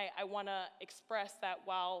 And I want to express that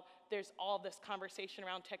while there's all this conversation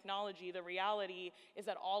around technology, the reality is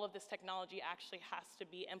that all of this technology actually has to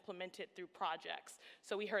be implemented through projects.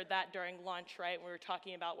 So we heard that during lunch, right? We were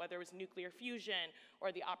talking about whether it was nuclear fusion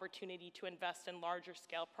or the opportunity to invest in larger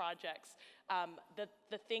scale projects.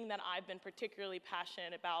 The thing that I've been particularly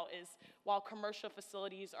passionate about is while commercial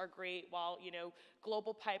facilities are great, while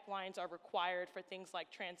global pipelines are required for things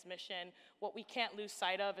like transmission, what we can't lose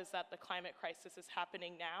sight of is that the climate crisis is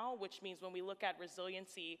happening now, which means when we look at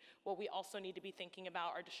resiliency, what we also need to be thinking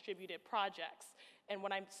about are distributed projects. And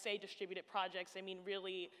when I say distributed projects, I mean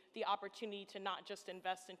really the opportunity to not just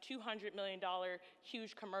invest in $200 million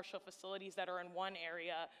huge commercial facilities that are in one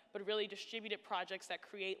area, but really distributed projects that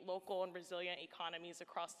create local and resilient economies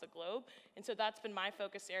across the globe. And so that's been my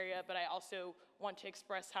focus area, but I also want to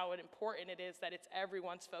express how important it is that it's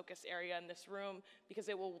everyone's focus area in this room, because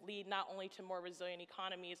it will lead not only to more resilient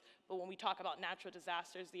economies, but when we talk about natural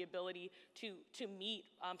disasters, the ability to meet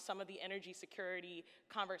some of the energy security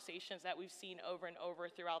conversations that we've seen over and over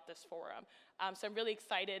throughout this forum. So I'm really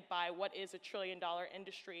excited by what is a $1 trillion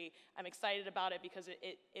industry. I'm excited about it because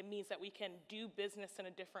it means that we can do business in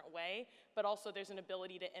a different way, but also there's an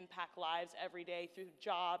ability to impact lives every day through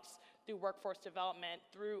jobs, through workforce development,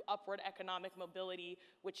 through upward economic mobility,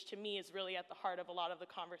 which to me is really at the heart of a lot of the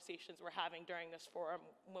conversations we're having during this forum.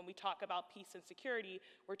 When we talk about peace and security,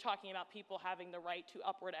 we're talking about people having the right to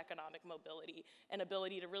upward economic mobility and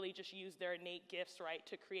ability to really just use their innate gifts, right,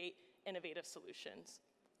 to create innovative solutions.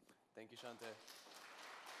 Thank you, Shante.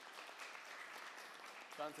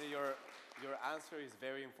 Shante, your answer is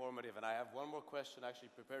very informative, and I have one more question actually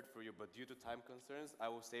prepared for you, but due to time concerns, I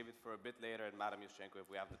will save it for a bit later, and Madam Yushchenko, if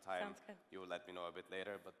we have the time, you will let me know a bit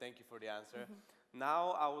later, but thank you for the answer.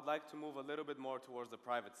 Now, I would like to move a little bit more towards the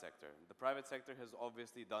private sector. The private sector has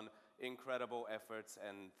obviously done incredible efforts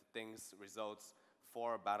and results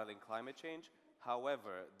for battling climate change.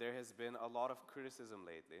 However, there has been a lot of criticism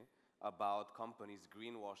lately about companies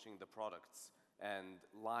greenwashing the products and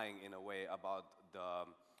lying in a way about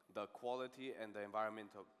the quality and the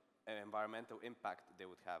environmental impact they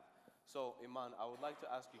would have. So, Iman, I would like to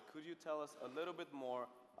ask you, could you tell us a little bit more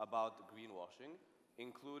about greenwashing,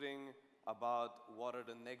 including about what are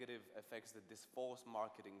the negative effects that this false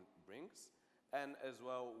marketing brings, and as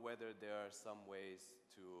well whether there are some ways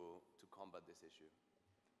to combat this issue?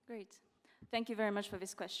 Great. Thank you very much for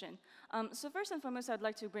this question. So first and foremost, I'd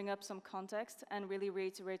like to bring up some context and really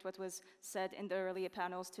reiterate what was said in the earlier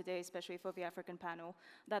panels today, especially for the African panel,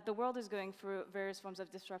 that the world is going through various forms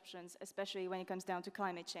of disruptions, especially when it comes down to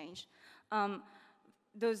climate change.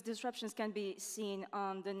 Those disruptions can be seen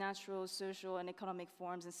on the natural, social, and economic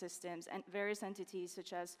forms and systems, and various entities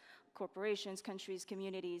such as corporations, countries,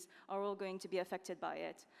 communities are all going to be affected by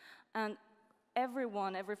it. And every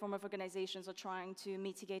form of organizations are trying to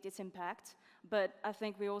mitigate its impact, but I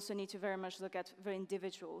think we also need to very much look at the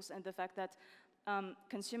individuals and the fact that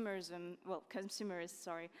consumers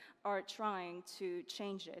are trying to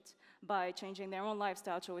change it by changing their own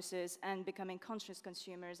lifestyle choices and becoming conscious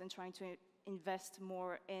consumers and trying to invest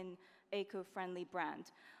more in eco-friendly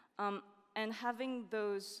brand. And having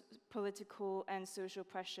those political and social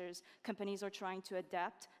pressures, companies are trying to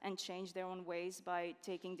adapt and change their own ways by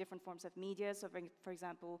taking different forms of media, so for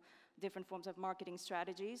example, different forms of marketing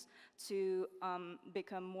strategies to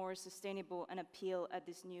become more sustainable and appeal at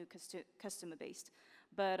this new customer base.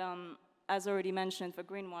 But as already mentioned for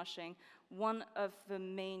greenwashing, one of the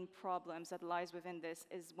main problems that lies within this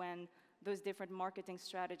is when those different marketing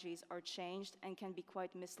strategies are changed and can be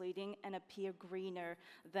quite misleading and appear greener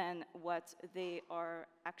than what they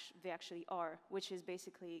actually are, which is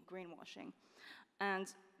basically greenwashing. And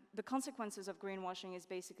the consequences of greenwashing is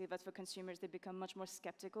basically that for consumers, they become much more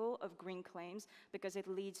skeptical of green claims because it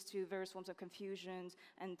leads to various forms of confusions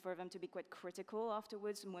and for them to be quite critical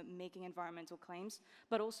afterwards when making environmental claims.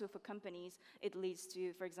 But also for companies, it leads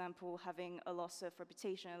to, for example, having a loss of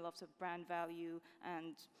reputation, a loss of brand value,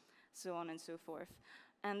 and so on and so forth.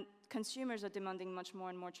 And consumers are demanding much more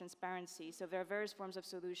and more transparency. So there are various forms of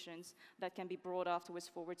solutions that can be brought afterwards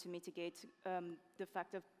forward to mitigate the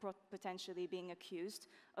fact of potentially being accused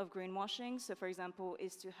of greenwashing. So for example,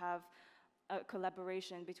 is to have a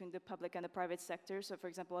collaboration between the public and the private sector. So for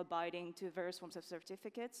example, abiding to various forms of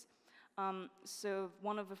certificates. So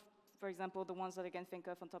one of the, for example, the ones that I can think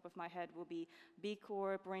of on top of my head will be B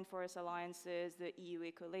Corp, Rainforest Alliances, the EU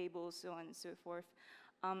Eco Labels, so on and so forth.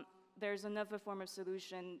 There's another form of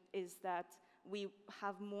solution is that we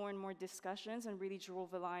have more and more discussions and really draw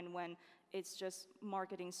the line when it's just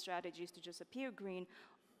marketing strategies to just appear green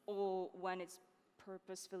or when it's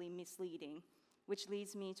purposefully misleading, which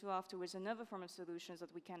leads me to afterwards another form of solutions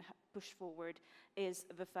that we can push forward is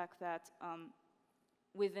the fact that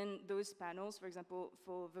within those panels, for example,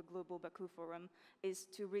 for the Global Baku Forum, is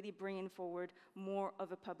to really bring in forward more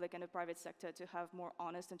of a public and a private sector to have more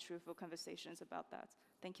honest and truthful conversations about that.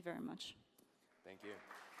 Thank you very much. Thank you.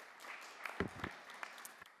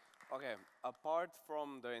 Okay, apart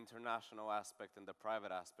from the international aspect and the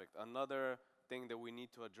private aspect, another thing that we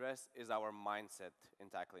need to address is our mindset in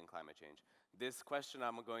tackling climate change. This question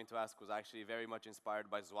I'm going to ask was actually very much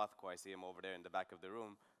inspired by Zlatko. I see him over there in the back of the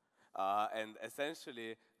room. And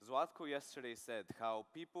essentially, Zlatko yesterday said how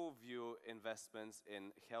people view investments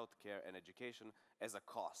in healthcare and education as a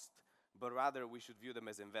cost, but rather we should view them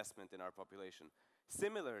as investment in our population.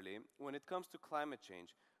 Similarly, when it comes to climate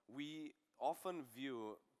change, we often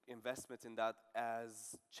view investments in that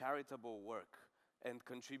as charitable work and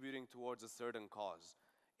contributing towards a certain cause.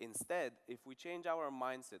 Instead, if we change our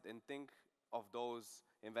mindset and think of those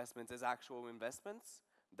investments as actual investments,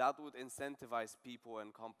 that would incentivize people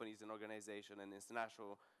and companies and organizations and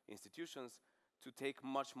international institutions to take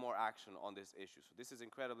much more action on this issue. So this is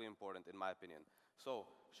incredibly important in my opinion. So,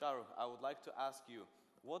 Shahrukh, I would like to ask you,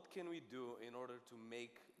 what can we do in order to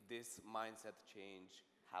make this mindset change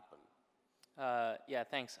happen? Yeah,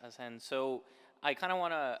 thanks, Hassan. So I kind of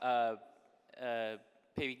want to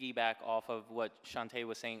piggyback off of what Shantae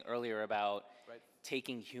was saying earlier about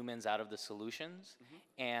taking humans out of the solutions.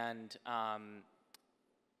 And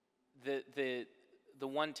the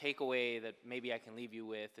one takeaway that maybe I can leave you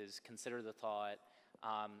with is consider the thought,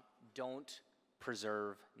 don't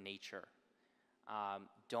preserve nature.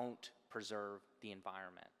 Don't preserve the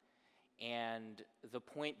environment. And the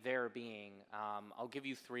point there being, I'll give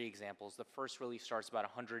you 3 examples. The first really starts about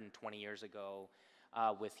 120 years ago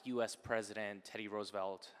with US President Teddy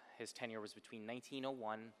Roosevelt. His tenure was between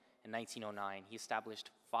 1901 and 1909. He established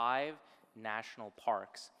 5 national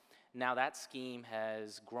parks. Now that scheme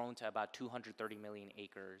has grown to about 230 million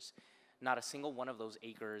acres. Not a single one of those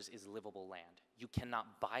acres is livable land. You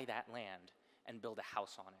cannot buy that land and build a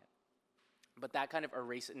house on it. But that kind of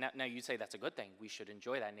erases, now you say that's a good thing, we should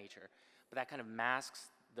enjoy that nature, but that kind of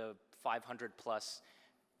masks the 500 plus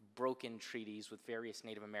broken treaties with various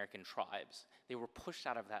Native American tribes. They were pushed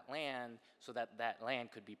out of that land so that that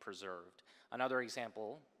land could be preserved. Another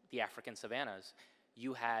example, the African savannas.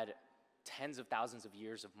 You had tens of thousands of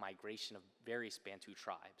years of migration of various Bantu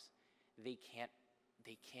tribes. They can't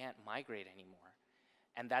migrate anymore.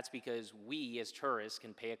 And that's because we as tourists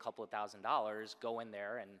can pay a couple of $1,000s, go in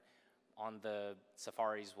there and on the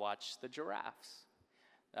safaris watch the giraffes.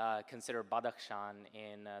 Consider Badakhshan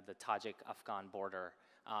in the Tajik-Afghan border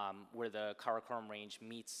where the Karakoram range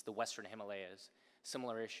meets the Western Himalayas.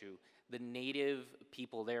 Similar issue. The native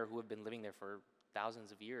people there who have been living there for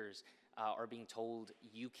thousands of years are being told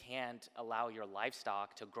you can't allow your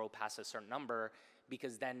livestock to grow past a certain number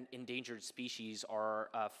because then endangered species are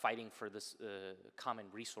fighting for this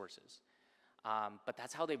common resources. But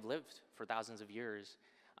that's how they've lived for thousands of years.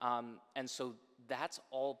 And so that's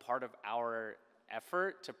all part of our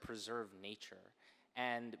effort to preserve nature.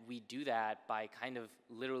 And we do that by kind of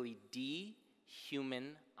literally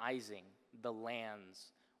dehumanizing the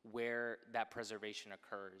lands where that preservation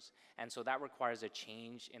occurs. And so that requires a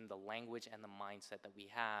change in the language and the mindset that we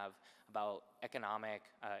have about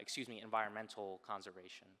environmental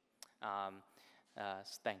conservation.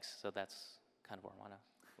 Thanks, so that's kind of where I want to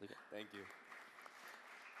leave it. Thank you.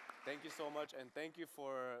 Thank you so much, and thank you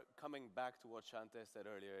for coming back to what Shante said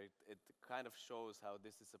earlier. It kind of shows how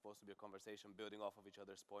this is supposed to be a conversation, building off of each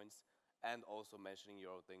other's points, and also mentioning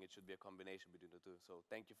your own thing. It should be a combination between the two, so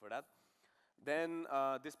thank you for that. Then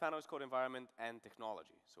this panel is called Environment and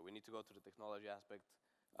Technology, so we need to go to the technology aspect.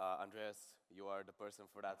 Andreas, you are the person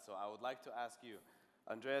for that, so I would like to ask you,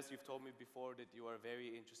 Andreas, you've told me before that you are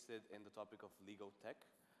very interested in the topic of legal tech.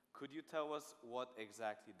 Could you tell us what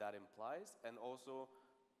exactly that implies, and also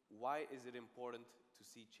why is it important to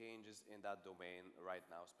see changes in that domain right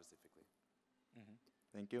now specifically?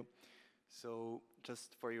 Thank you. So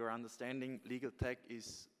just for your understanding, legal tech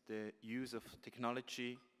is the use of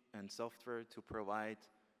technology and software to provide,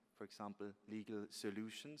 for example, legal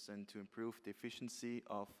solutions and to improve the efficiency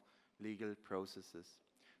of legal processes.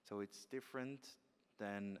 So it's different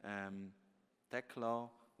than tech law,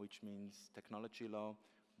 which means technology law,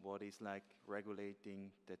 what is like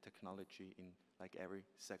regulating the technology in like every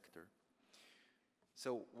sector.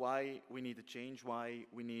 So why we need a change, why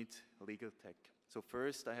we need legal tech? So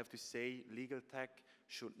first I have to say legal tech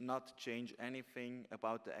should not change anything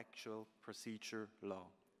about the actual procedure law.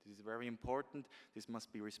 This is very important. This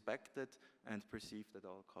must be respected and perceived at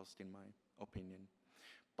all costs, in my opinion.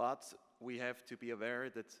 But we have to be aware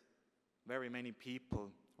that very many people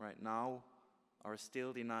right now are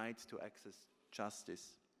still denied to access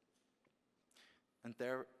justice. And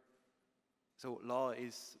so law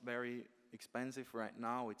is very expensive right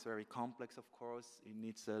now. It's very complex, of course. It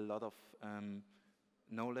needs a lot of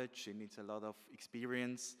knowledge. It needs a lot of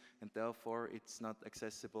experience, and therefore it's not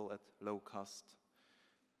accessible at low cost.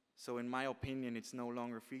 So in my opinion, it's no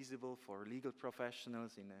longer feasible for legal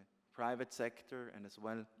professionals in the private sector and as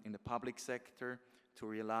well in the public sector to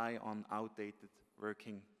rely on outdated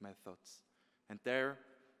working methods. And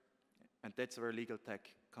that's where legal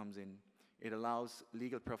tech comes in. It allows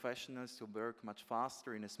legal professionals to work much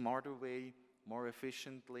faster in a smarter way, more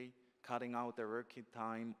efficiently, cutting out their working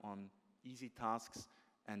time on easy tasks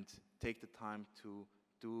and take the time to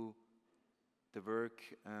do the work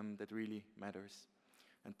that really matters.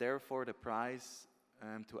 And therefore the price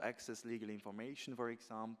to access legal information, for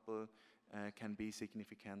example, can be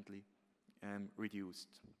significantly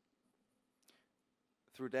reduced.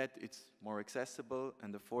 Through that, it's more accessible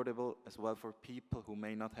and affordable as well for people who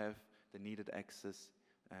may not have the needed access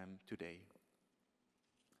today.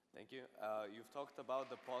 Thank you. You've talked about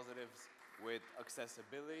the positives with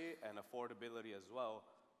accessibility and affordability as well.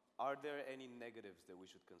 Are there any negatives that we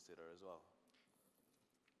should consider as well?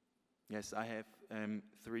 Yes, I have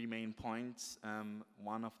 3 main points.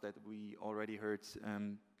 One of that we already heard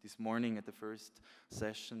this morning at the first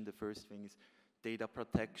session. The first thing is data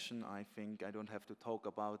protection. I think I don't have to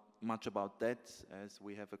talk much about that, as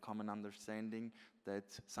we have a common understanding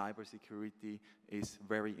that cybersecurity is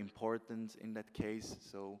very important in that case,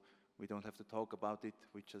 so we don't have to talk about it,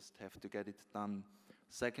 we just have to get it done.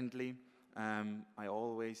 Secondly, I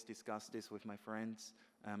always discuss this with my friends,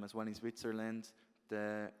 as well in Switzerland,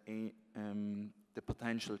 the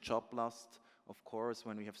potential job loss. Of course,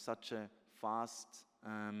 when we have such a fast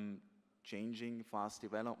changing, fast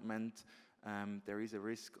development, there is a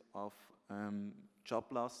risk of job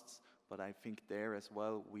loss, but I think there as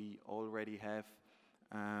well we already have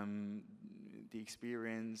the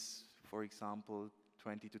experience, for example,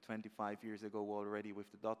 20 to 25 years ago already with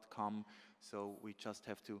the .com, so we just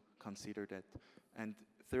have to consider that. And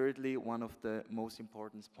thirdly, one of the most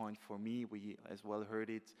important points for me, we as well heard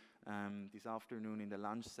it this afternoon in the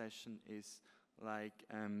lunch session, is like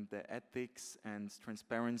the ethics and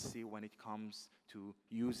transparency when it comes to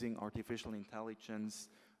using artificial intelligence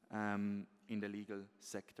in the legal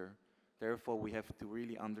sector. Therefore, we have to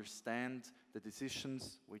really understand the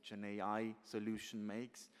decisions which an AI solution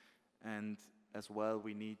makes, and as well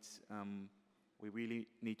we really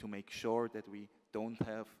need to make sure that we don't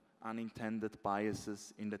have unintended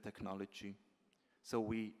biases in the technology. So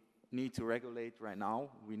we need to regulate right now.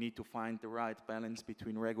 We need to find the right balance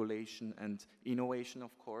between regulation and innovation,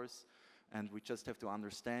 of course, and we just have to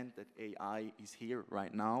understand that AI is here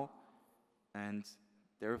right now, and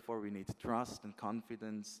therefore we need trust and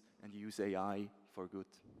confidence and use AI for good.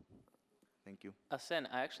 Thank you. Sen,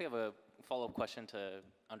 I actually have a follow-up question to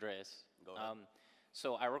Andreas. Go ahead.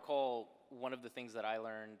 So I recall one of the things that I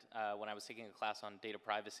learned when I was taking a class on data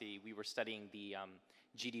privacy, we were studying the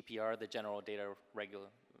GDPR, the General Data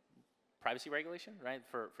Privacy Regulation, right,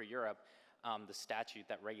 for Europe, the statute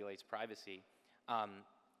that regulates privacy.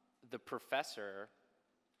 The professor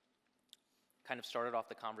kind of started off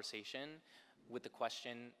the conversation with the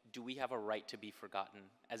question, do we have a right to be forgotten?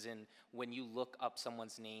 As in, when you look up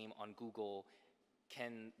someone's name on Google,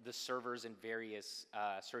 can the servers in various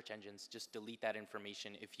search engines just delete that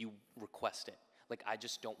information if you request it? Like, I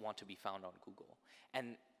just don't want to be found on Google.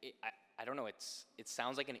 And I don't know, it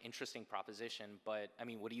sounds like an interesting proposition, but I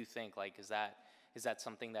mean, what do you think? Like, is that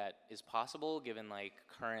something that is possible given like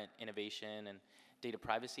current innovation and data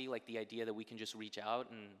privacy? Like the idea that we can just reach out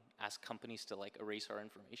and ask companies to like erase our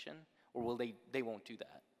information? Or will they won't do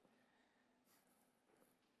that?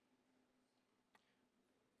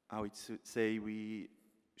 I would say we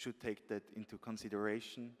should take that into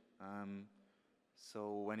consideration.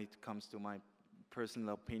 So when it comes to my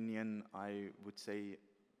personal opinion, I would say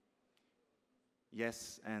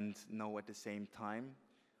yes and no at the same time.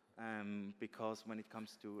 Because when it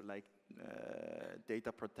comes to like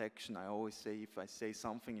data protection, I always say if I say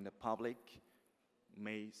something in the public,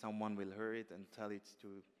 someone will hear it and tell it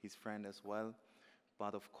to his friend as well.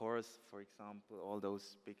 But of course, for example, all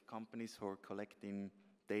those big companies who are collecting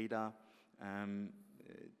data,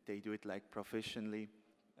 they do it like professionally,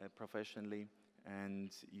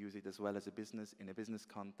 and use it as well as in a business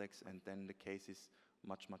context, and then the case is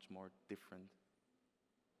much, much more different.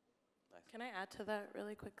 Nice. Can I add to that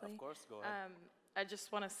really quickly? Of course, go ahead. I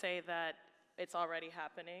just want to say that it's already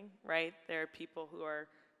happening, right? There are people who are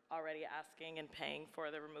already asking and paying for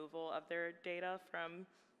the removal of their data from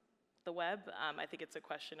the web. I think it's a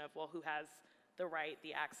question of, well, who has the right,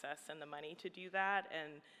 the access, and the money to do that,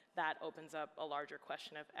 and that opens up a larger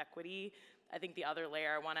question of equity. I think the other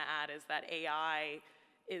layer I want to add is that AI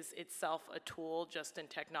is itself a tool just in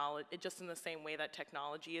technology, just in the same way that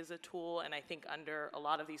technology is a tool, and I think under a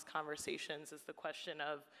lot of these conversations is the question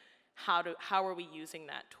of how are we using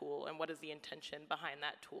that tool and what is the intention behind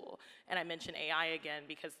that tool? And I mention AI again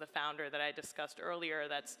because the founder that I discussed earlier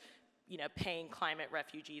that's paying climate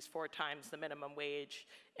refugees 4 times the minimum wage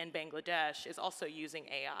in Bangladesh is also using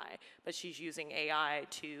AI, but she's using AI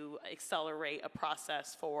to accelerate a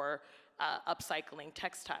process for upcycling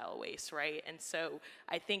textile waste, right? And so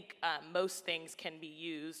I think most things can be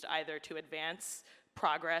used either to advance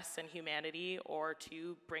progress in humanity or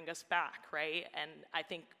to bring us back, right? And I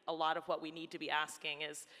think a lot of what we need to be asking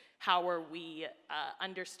is how are we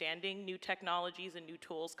understanding new technologies and new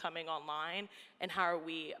tools coming online, and how are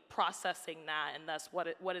we processing that, and thus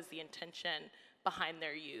what is the intention behind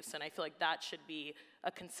their use? And I feel like that should be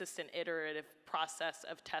a consistent iterative process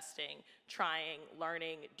of testing, trying,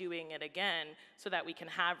 learning, doing it again, so that we can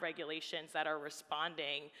have regulations that are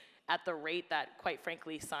responding at the rate that, quite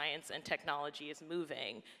frankly, science and technology is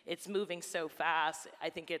moving. It's moving so fast, I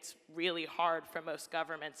think it's really hard for most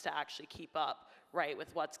governments to actually keep up, right,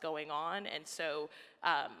 with what's going on. And so,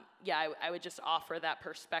 yeah, I would just offer that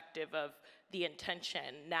perspective of the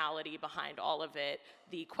intentionality behind all of it,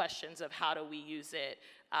 the questions of how do we use it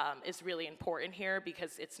is really important here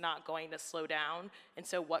because it's not going to slow down. And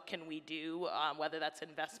so what can we do, whether that's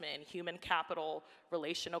investment in human capital,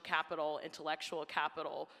 relational capital, intellectual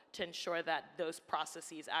capital, to ensure that those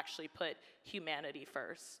processes actually put humanity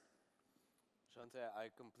first. Shante, I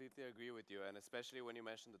completely agree with you, and especially when you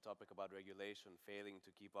mentioned the topic about regulation failing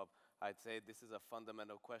to keep up, I'd say this is a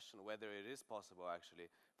fundamental question, whether it is possible actually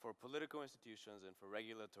for political institutions and for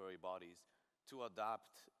regulatory bodies to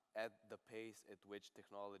adapt at the pace at which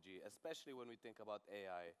technology, especially when we think about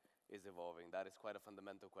AI, is evolving. That is quite a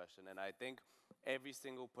fundamental question, and I think every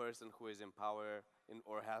single person who is in power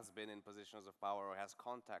or has been in positions of power or has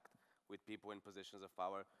contact with people in positions of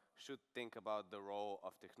power should think about the role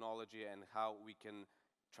of technology and how we can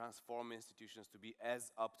transform institutions to be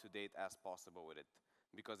as up-to-date as possible with it,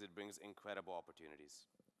 because it brings incredible opportunities.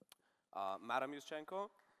 Madam Yushchenko,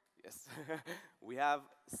 yes, we have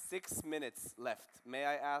 6 minutes left. May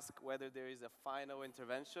I ask whether there is a final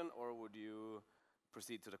intervention, or would you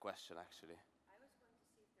proceed to the question, actually? I was going to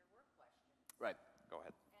see if there were questions. Right, go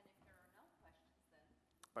ahead. And if there are no questions, then...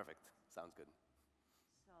 Perfect, sounds good.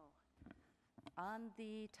 On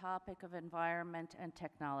the topic of environment and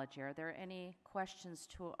technology, are there any questions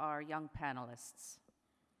to our young panelists?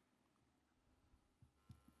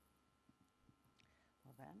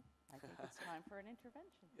 Well then, I think it's time for an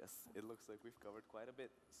intervention. Yes, it looks like we've covered quite a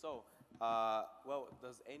bit. So, well,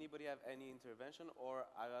 does anybody have any intervention, or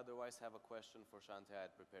I otherwise have a question for Shante I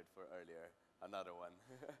had prepared for earlier, another one.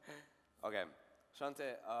 Okay,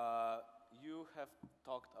 Shante, you have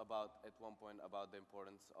talked about, at one point, about the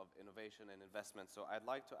importance of innovation and investment. So I'd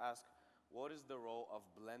like to ask, what is the role of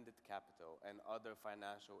blended capital and other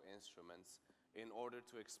financial instruments in order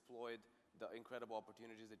to exploit the incredible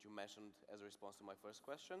opportunities that you mentioned as a response to my first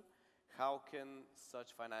question? How can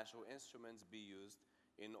such financial instruments be used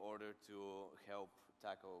in order to help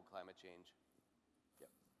tackle climate change?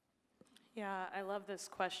 Yeah, I love this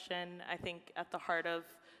question. I think at the heart of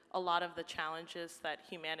a lot of the challenges that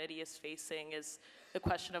humanity is facing is the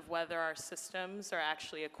question of whether our systems are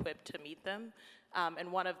actually equipped to meet them.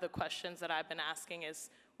 And one of the questions that I've been asking is,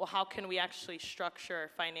 well, how can we actually structure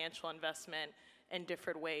financial investment in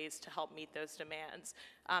different ways to help meet those demands?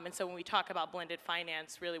 And so when we talk about blended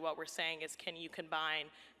finance, really what we're saying is, can you combine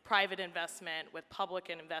private investment with public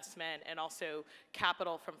investment and also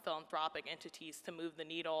capital from philanthropic entities to move the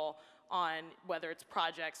needle on whether it's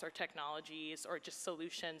projects or technologies or just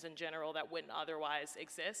solutions in general that wouldn't otherwise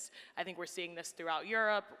exist. I think we're seeing this throughout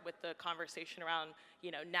Europe with the conversation around,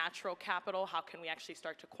 natural capital. How can we actually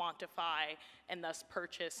start to quantify and thus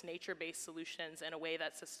purchase nature-based solutions in a way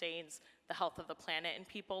that sustains the health of the planet and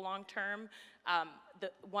people long term?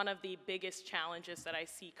 One of the biggest challenges that I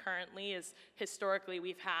see currently is historically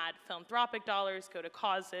we've had philanthropic dollars go to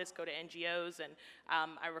causes, go to NGOs, and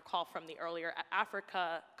I recall from the earlier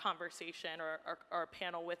Africa conversation or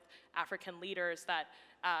panel with African leaders that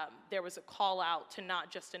there was a call out to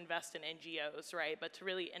not just invest in NGOs, right, but to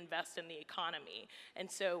really invest in the economy. And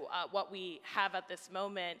so what we have at this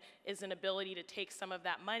moment is an ability to take some of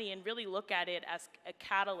that money and really look at it as a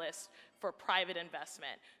catalyst for private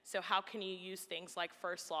investment. So how can you use things like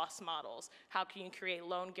first loss models? How can you create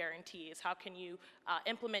loan guarantees? How can you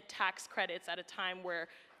implement tax credits at a time where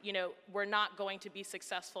we're not going to be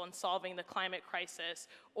successful in solving the climate crisis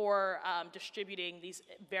or distributing these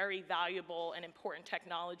very valuable and important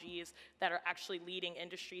technologies that are actually leading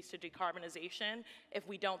industries to decarbonization if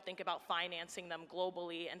we don't think about financing them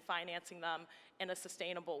globally and financing them in a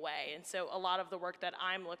sustainable way. And so a lot of the work that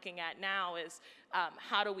I'm looking at now is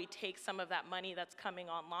how do we take some of that money that's coming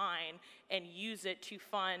online and use it to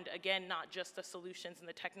fund, again, not just the solutions and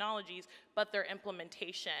the technologies, but their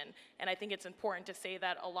implementation. And I think it's important to say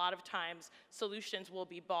that a lot of times solutions will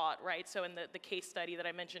be bought, right? So in the case study that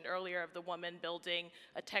I mentioned earlier of the woman building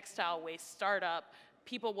a textile waste startup,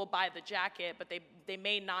 people will buy the jacket, but they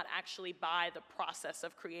may not actually buy the process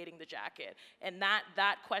of creating the jacket. And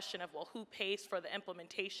that question of, well, who pays for the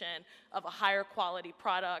implementation of a higher quality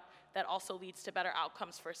product that also leads to better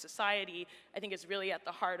outcomes for society, I think is really at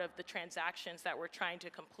the heart of the transactions that we're trying to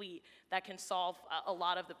complete that can solve a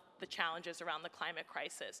lot of the challenges around the climate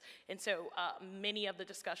crisis. And so many of the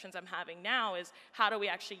discussions I'm having now is how do we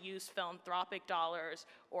actually use philanthropic dollars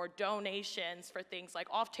or donations for things like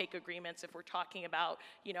offtake agreements if we're talking about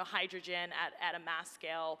hydrogen at a mass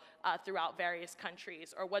scale throughout various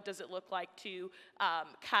countries, or what does it look like to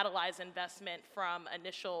catalyze investment from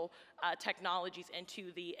initial technologies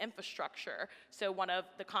into the infrastructure. So one of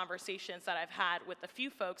the conversations that I've had with a few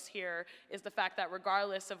folks here is the fact that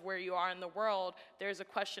regardless of where you are in the world, there's a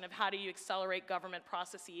question of how do you accelerate government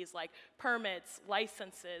processes like permits,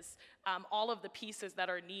 licenses, all of the pieces that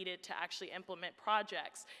are needed to actually implement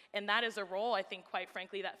projects. And that is a role, I think, quite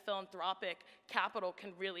frankly, that philanthropic capital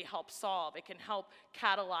can really help solve. It can help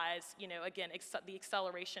catalyze, again, the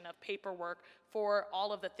acceleration of paperwork for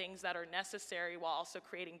all of the things that are necessary while also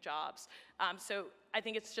creating jobs. So I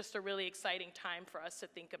think it's just a really exciting time for us to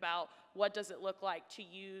think about what does it look like to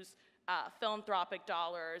use philanthropic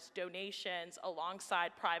dollars, donations,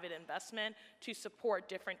 alongside private investment to support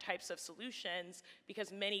different types of solutions,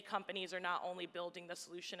 because many companies are not only building the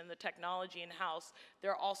solution and the technology in-house,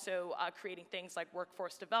 they're also creating things like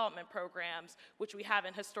workforce development programs, which we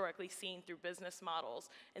haven't historically seen through business models.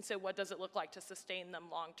 And so what does it look like to sustain them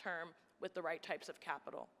long-term with the right types of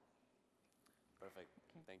capital? Perfect.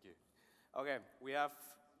 Thank you. Okay, we have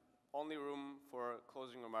only room for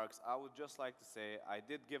closing remarks. I would just like to say I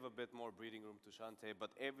did give a bit more breathing room to Shante,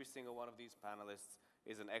 but every single one of these panelists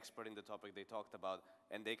is an expert in the topic they talked about,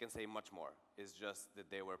 and they can say much more. It's just that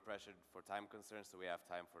they were pressured for time concerns, so we have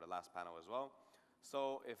time for the last panel as well.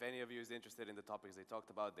 So if any of you is interested in the topics they talked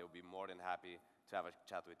about, they'll be more than happy to have a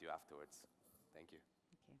chat with you afterwards. Thank you.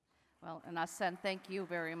 Okay. Well, and Asen, thank you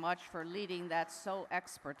very much for leading that so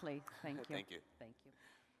expertly. Thank you. Thank you. Thank you.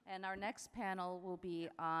 And our next panel will be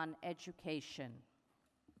on education.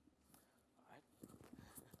 All right.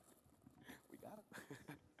 We got it.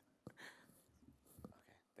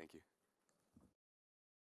 Okay, thank you.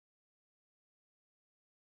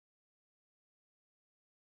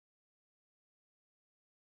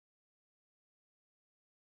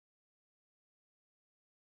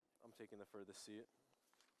 I'm taking the furthest seat.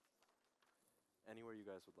 Anywhere you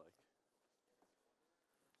guys would like.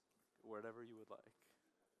 Wherever you would like.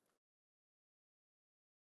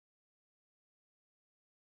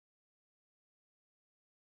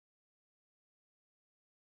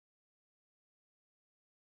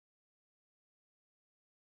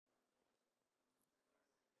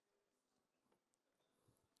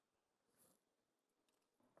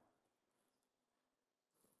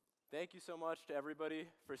 Thank you so much to everybody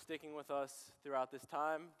for sticking with us throughout this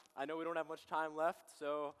time. I know we don't have much time left,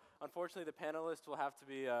 so unfortunately the panelists will have to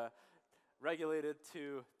be regulated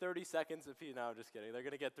to 30 seconds apiece. No, I'm just kidding. They're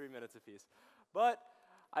going to get 3 minutes apiece. But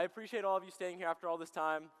I appreciate all of you staying here after all this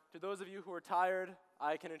time. To those of you who are tired,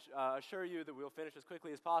 I can assure you that we'll finish as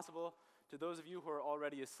quickly as possible. To those of you who are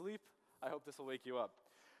already asleep, I hope this will wake you up.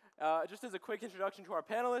 Just as a quick introduction to our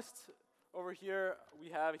panelists, over here we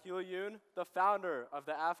have Hila Yoon, the founder of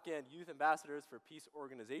the Afghan Youth Ambassadors for Peace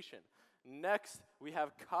organization. Next, we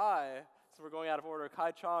have Kai, so we're going out of order,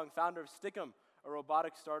 Kai Chong, founder of Stickum, a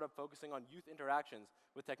robotic startup focusing on youth interactions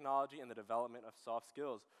with technology and the development of soft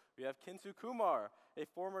skills. We have Kinsu Kumar, a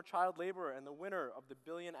former child laborer and the winner of the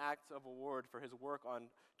Billion Acts of Award for his work on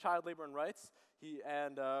child labor and rights. We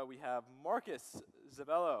have Marcus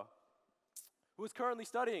Zabello, who is currently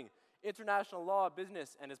studying international law,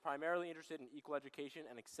 business, and is primarily interested in equal education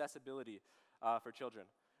and accessibility for children.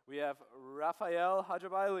 We have Rafael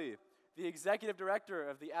Hajabaili, the executive director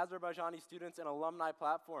of the Azerbaijani Students and Alumni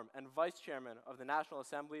Platform and vice chairman of the National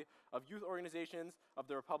Assembly of Youth Organizations of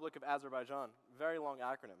the Republic of Azerbaijan. Very long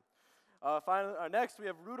acronym. Next, we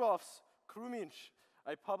have Rudolf Kruminch,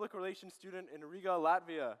 a public relations student in Riga,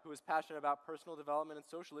 Latvia, who is passionate about personal development and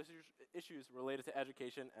social issues related to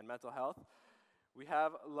education and mental health. We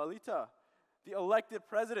have Lalita, the elected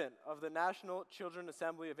president of the National Children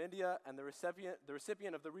Assembly of India and the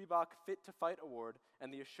recipient of the Reebok Fit to Fight Award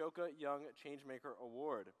and the Ashoka Young Changemaker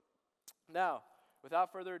Award. Now,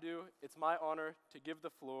 without further ado, it's my honor to give the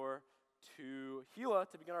floor to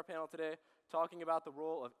Hila to begin our panel today, talking about the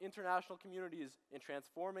role of international communities in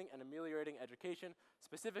transforming and ameliorating education,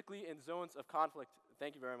 specifically in zones of conflict.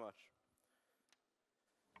 Thank you very much.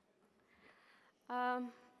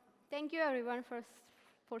 Thank you everyone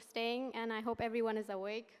for staying, and I hope everyone is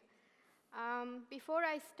awake. Before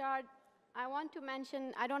I start, I want to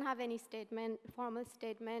mention I don't have any formal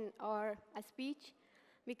statement or a speech,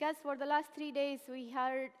 because for the last 3 days we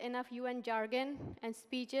heard enough UN jargon and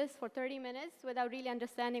speeches for 30 minutes without really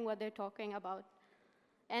understanding what they're talking about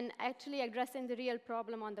and actually addressing the real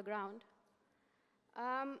problem on the ground.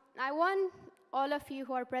 I want all of you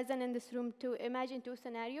who are present in this room to imagine 2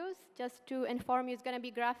 scenarios. Just to inform you, it's going to be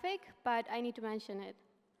graphic, but I need to mention it.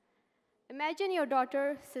 Imagine your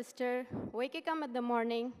daughter, sister, waking up in the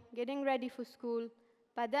morning, getting ready for school,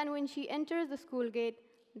 but then when she enters the school gate,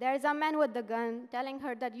 there's a man with a gun telling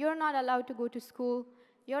her that you're not allowed to go to school,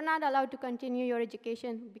 you're not allowed to continue your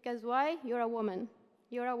education, because why? You're a woman.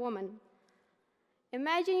 You're a woman.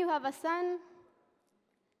 Imagine you have a son,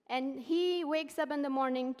 and he wakes up in the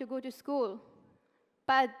morning to go to school,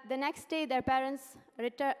 but the next day their parents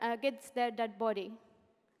gets their dead body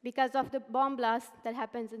because of the bomb blast that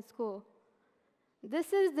happens in school.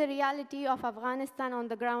 This is the reality of Afghanistan on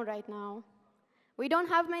the ground right now. We don't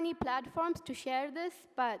have many platforms to share this,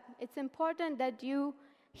 but it's important that you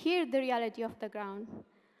hear the reality of the ground.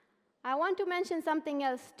 I want to mention something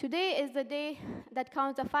else. Today is the day that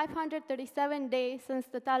counts the 537 days since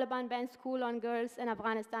the Taliban banned school on girls in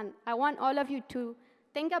Afghanistan. I want all of you to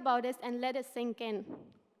think about this and let it sink in.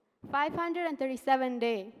 537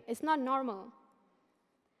 days. It's not normal.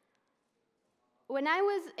 When I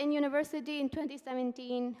was in university in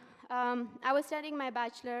 2017, I was studying my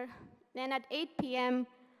bachelor, and at 8 p.m.,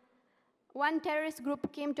 one terrorist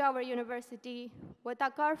group came to our university with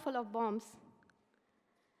a car full of bombs.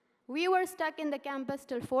 We were stuck in the campus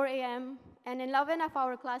till 4 a.m., and 11 of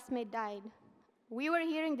our classmates died. We were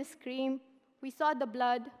hearing the scream, we saw the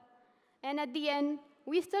blood, and at the end,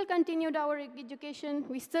 we still continued our education.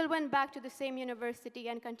 We still went back to the same university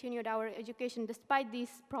and continued our education despite these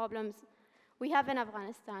problems we have in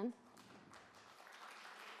Afghanistan.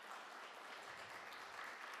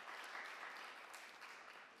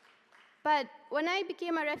 But when I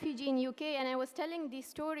became a refugee in UK and I was telling these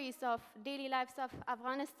stories of daily lives of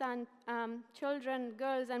Afghanistan children,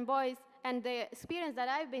 girls, and boys, and the experience that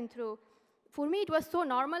I've been through, for me it was so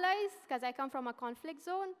normalized because I come from a conflict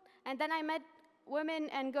zone. And then I met women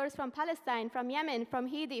and girls from Palestine, from Yemen, from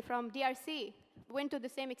Haiti, from DRC, went to the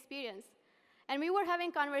same experience. And we were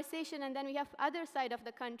having conversation, and then we have other side of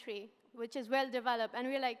the country, which is well developed, and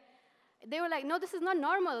they were like, no, this is not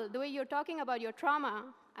normal, the way you're talking about your trauma.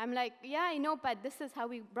 I'm like, yeah, I know, but this is how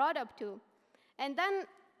we brought up to. And then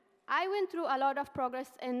I went through a lot of progress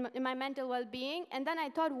in my mental well-being, and then I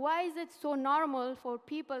thought, why is it so normal for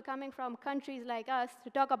people coming from countries like us to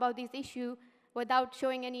talk about these issues without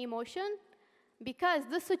showing any emotion? Because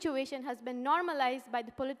this situation has been normalized by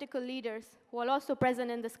the political leaders who are also present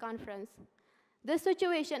in this conference. This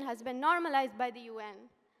situation has been normalized by the UN.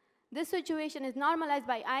 This situation is normalized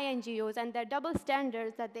by INGOs and their double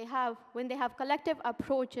standards that they have when they have collective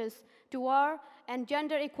approaches to war and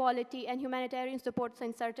gender equality and humanitarian supports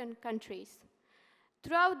in certain countries.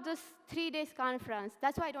 Throughout this 3 days conference,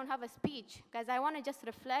 that's why I don't have a speech, because I want to just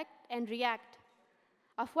reflect and react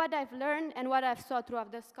of what I've learned and what I've saw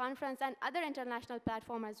throughout this conference and other international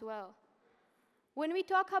platforms as well. When we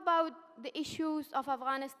talk about the issues of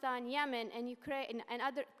Afghanistan, Yemen, and Ukraine, and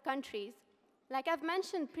other countries, like I've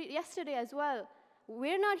mentioned yesterday as well,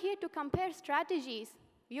 we're not here to compare strategies.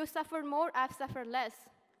 You suffered more, I've suffered less.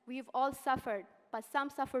 We've all suffered, but some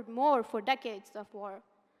suffered more for decades of war.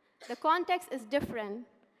 The context is different.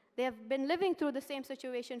 They have been living through the same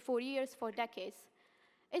situation for years, for decades.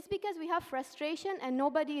 It's because we have frustration and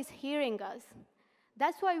nobody is hearing us.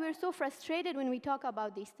 That's why we're so frustrated when we talk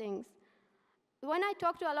about these things. When I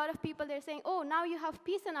talk to a lot of people, they're saying, oh, now you have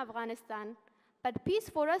peace in Afghanistan. But peace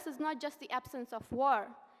for us is not just the absence of war.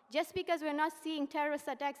 Just because we're not seeing terrorist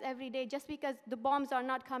attacks every day, just because the bombs are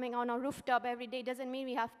not coming on our rooftop every day, doesn't mean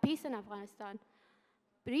we have peace in Afghanistan.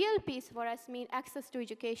 Real peace for us means access to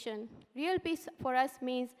education. Real peace for us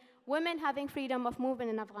means women having freedom of movement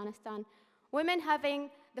in Afghanistan. Women having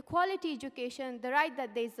the quality education, the right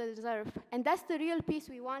that they deserve. And that's the real peace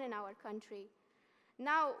we want in our country.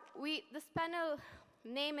 Now, this panel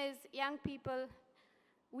name is Young People,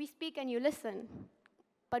 We Speak and You Listen.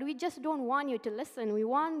 But we just don't want you to listen. We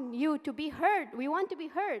want you to be heard. We want to be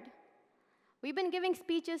heard. We've been giving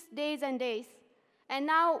speeches days and days. And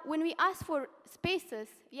now, when we ask for spaces,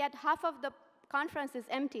 yet half of the conference is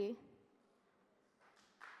empty.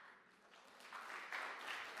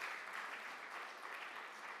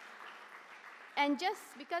 And just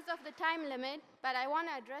because of the time limit, but I want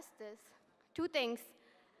to address this, 2 things.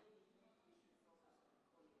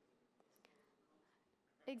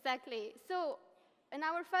 Exactly. So, in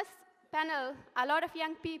our first panel, a lot of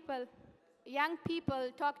young people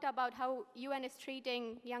talked about how UN is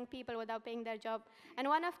treating young people without paying their job. And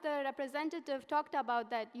one of the representatives talked about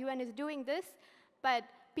that UN is doing this, but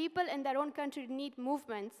people in their own country need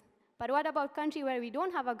movements. But what about country where we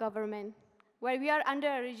don't have a government, where we are under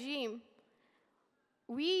a regime?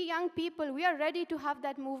 We young people, we are ready to have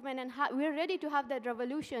that movement and we're ready to have that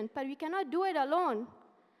revolution, but we cannot do it alone.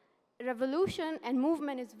 Revolution and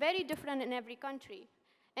movement is very different in every country.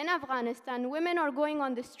 In Afghanistan, women are going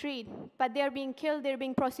on the street, but they're being killed, they're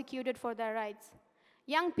being prosecuted for their rights.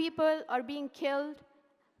 Young people are being killed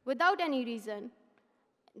without any reason.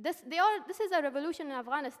 This is a revolution in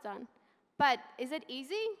Afghanistan. But is it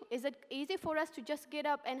easy? Is it easy for us to just get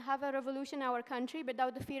up and have a revolution in our country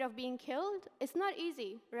without the fear of being killed? It's not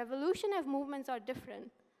easy. Revolution and movements are different.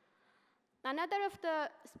 Another of the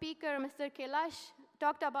speaker, Mr. Kailash,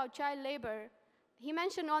 talked about child labor. He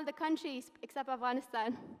mentioned all the countries except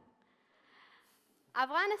Afghanistan.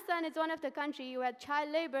 Afghanistan is one of the countries where child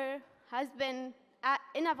labor has been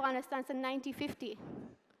in Afghanistan since 1950.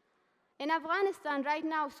 In Afghanistan, right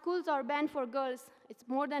now, schools are banned for girls. It's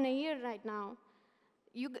more than a year right now.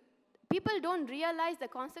 People don't realize the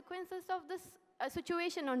consequences of this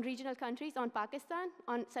situation on regional countries, on Pakistan,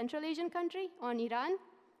 on Central Asian country, on Iran.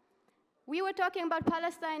 We were talking about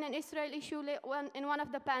Palestine and Israel issue in one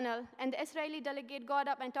of the panel, and the Israeli delegate got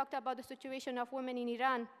up and talked about the situation of women in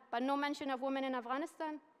Iran, but no mention of women in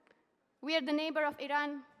Afghanistan. We are the neighbor of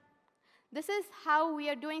Iran. This is how we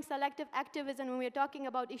are doing selective activism when we are talking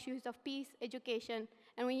about issues of peace, education.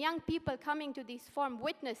 And when young people coming to these forums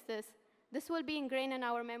witness this will be ingrained in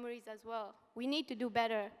our memories as well. We need to do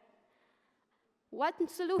better. What the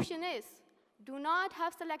solution is? Do not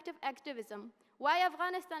have selective activism. Why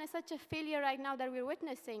Afghanistan is such a failure right now that we're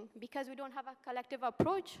witnessing? Because we don't have a collective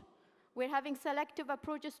approach. We're having selective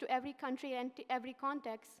approaches to every country and to every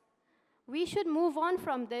context. We should move on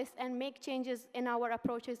from this and make changes in our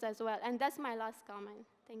approaches as well. And that's my last comment.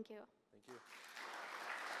 Thank you. Thank you.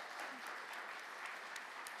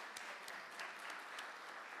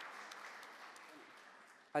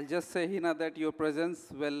 I'll just say, Hina, that your presence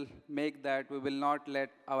will make that we will not let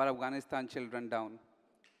our Afghanistan children down.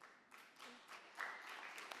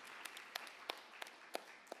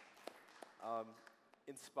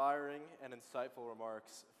 Inspiring and insightful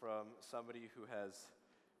remarks from somebody who has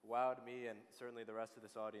wowed me and certainly the rest of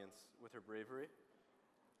this audience with her bravery.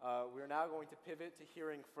 We're now going to pivot to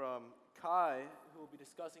hearing from Kai, who will be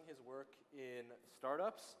discussing his work in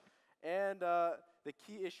startups and the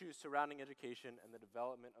key issues surrounding education and the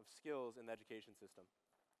development of skills in the education system.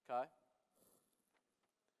 Kai?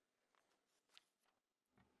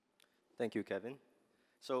 Thank you, Kevin.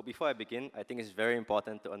 So before I begin, I think it's very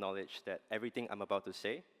important to acknowledge that everything I'm about to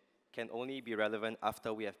say can only be relevant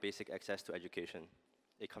after we have basic access to education.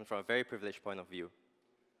 It comes from a very privileged point of view.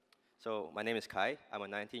 So my name is Kai. I'm a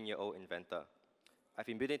 19-year-old inventor. I've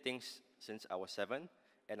been building things since I was 7,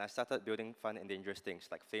 and I started building fun and dangerous things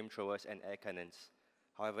like flamethrowers and air cannons.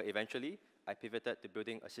 However, eventually, I pivoted to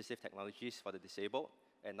building assistive technologies for the disabled,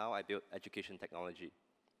 and now I build education technology.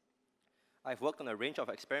 I've worked on a range of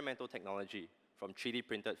experimental technology, from 3D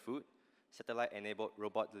printed food, satellite-enabled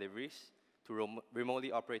robot deliveries, to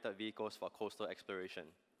remotely operated vehicles for coastal exploration.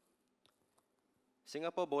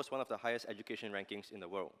 Singapore boasts one of the highest education rankings in the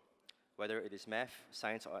world. Whether it is math,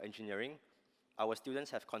 science, or engineering, our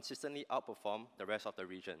students have consistently outperformed the rest of the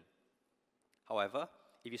region. However,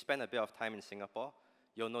 if you spend a bit of time in Singapore,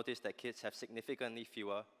 you'll notice that kids have significantly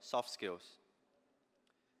fewer soft skills.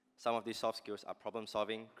 Some of these soft skills are problem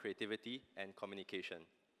solving, creativity, and communication.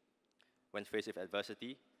 When faced with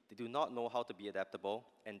adversity, they do not know how to be adaptable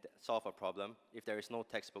and solve a problem if there is no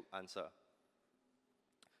textbook answer.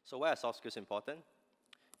 So why are soft skills important?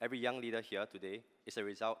 Every young leader here today is a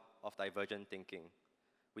result of divergent thinking.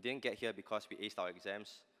 We didn't get here because we aced our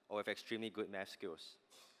exams or with extremely good math skills.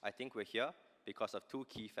 I think we're here because of 2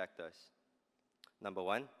 key factors. Number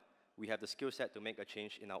 1, we have the skill set to make a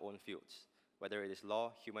change in our own fields, whether it is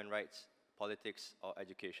law, human rights, politics, or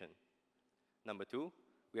education. Number 2,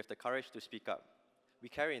 we have the courage to speak up. We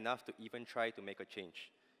care enough to even try to make a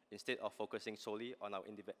change, instead of focusing solely on our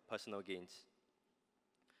personal gains.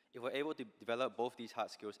 If we're able to develop both these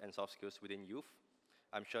hard skills and soft skills within youth,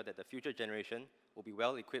 I'm sure that the future generation will be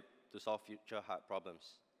well equipped to solve future hard problems.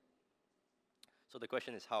 So the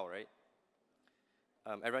question is how, right?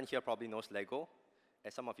 Everyone here probably knows Lego.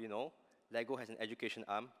 As some of you know, Lego has an education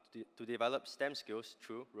arm to develop STEM skills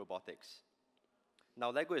through robotics.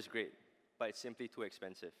 Now, Lego is great, but it's simply too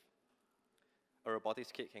expensive. A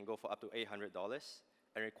robotics kit can go for up to $800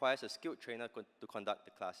 and requires a skilled trainer to conduct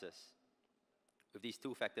the classes. With these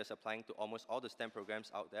 2 factors applying to almost all the STEM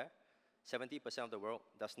programs out there, 70% of the world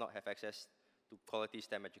does not have access to quality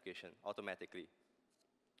STEM education automatically.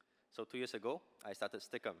 So 2 years ago, I started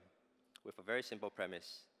Stickum with a very simple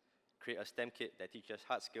premise: create a STEM kit that teaches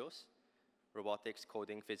hard skills, robotics,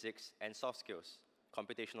 coding, physics, and soft skills,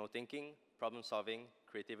 computational thinking, problem solving,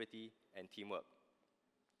 creativity, and teamwork.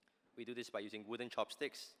 We do this by using wooden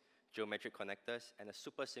chopsticks, geometric connectors, and a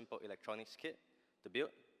super simple electronics kit to build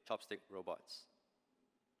chopstick robots.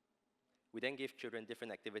 We then give children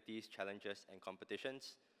different activities, challenges, and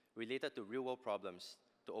competitions related to real-world problems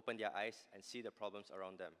to open their eyes and see the problems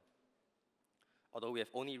around them. Although we have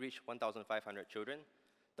only reached 1,500 children,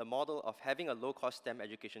 the model of having a low-cost STEM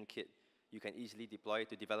education kit you can easily deploy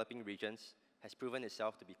to developing regions has proven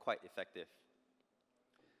itself to be quite effective.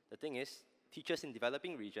 The thing is, teachers in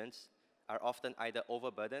developing regions are often either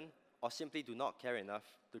overburdened or simply do not care enough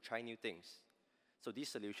to try new things. So these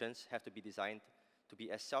solutions have to be designed to be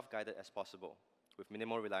as self-guided as possible, with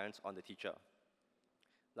minimal reliance on the teacher.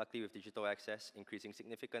 Luckily, with digital access increasing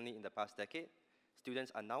significantly in the past decade, students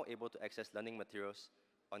are now able to access learning materials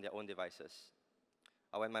on their own devices.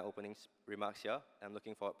 I'll end my opening remarks here, and I'm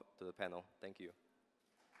looking forward to the panel. Thank you.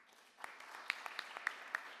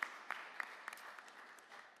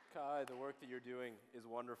 Kai, the work that you're doing is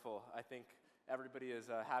wonderful. I think everybody is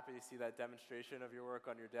happy to see that demonstration of your work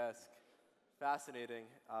on your desk. Fascinating,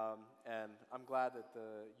 and I'm glad that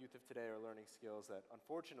the youth of today are learning skills that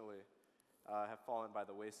unfortunately have fallen by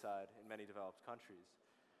the wayside in many developed countries.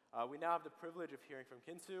 We now have the privilege of hearing from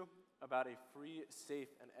Kinsu about a free, safe,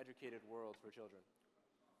 and educated world for children.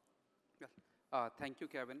 Thank you,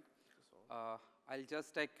 Kevin. I'll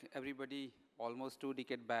just take everybody almost 2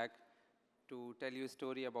 decades back to tell you a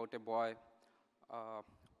story about a boy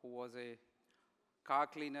who was a car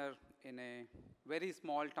cleaner in a very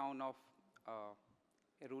small town of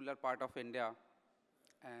a rural part of India,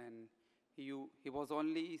 and he was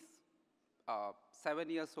only 7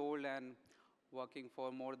 years old and working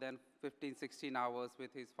for more than 15, 16 hours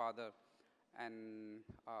with his father, and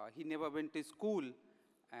he never went to school,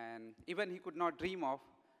 and even he could not dream of,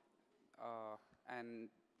 and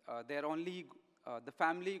the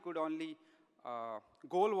family could only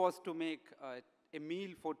goal was to make a meal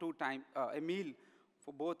for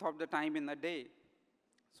both of the time in the day,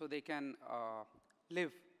 so they can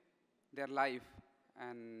live their life,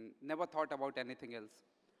 and never thought about anything else.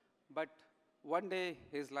 But one day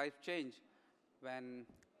his life changed when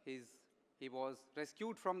he was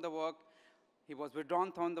rescued from the work, he was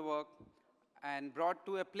withdrawn from the work and brought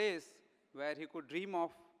to a place where he could dream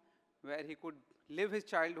of, where he could live his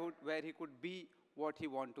childhood, where he could be what he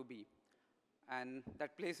wanted to be. And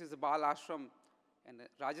that place is a Bal Ashram in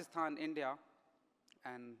Rajasthan, India.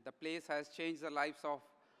 And the place has changed the lives of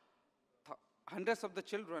hundreds of the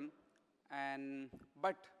children.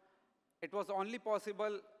 But it was only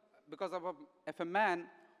possible because of a man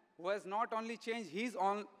who has not only changed his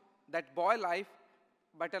own, that boy life,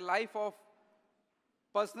 but a life of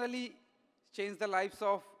personally changed the lives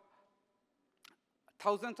of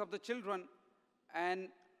thousands of the children, and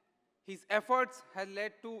his efforts has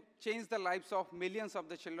led to change the lives of millions of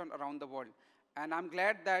the children around the world. And I'm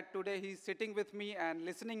glad that today he's sitting with me and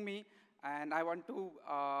listening me, and I want to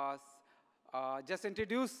just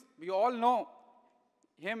introduce, we all know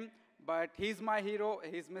him, but he's my hero.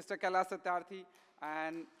 He's Mr. Kailash Satyarthi,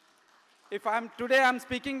 and if today I'm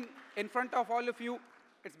speaking in front of all of you,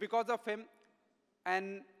 it's because of him,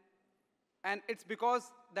 and it's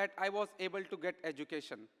because that I was able to get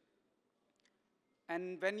education.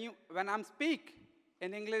 And when I'm speak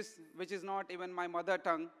in English, which is not even my mother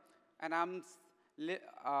tongue, and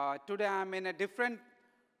today I'm in a different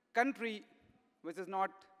country, which is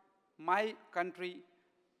not my country,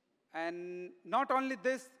 and not only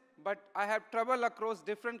this, but I have traveled across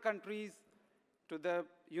different countries, to the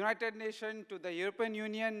United Nations, to the European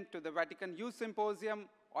Union, to the Vatican Youth Symposium,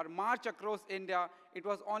 or march across India. It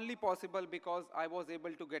was only possible because I was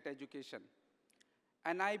able to get education.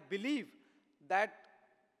 And I believe that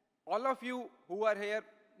all of you who are here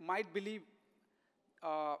might be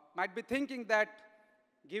thinking that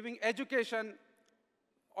giving education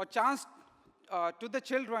or chance to the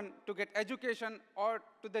children to get education or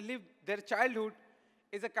to live their childhood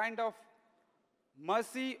is a kind of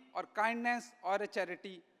mercy or kindness or a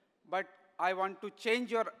charity. But I want to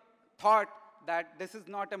change your thought that this is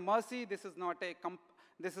not a mercy, this is not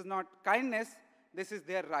kindness, this is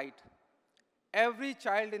their right. Every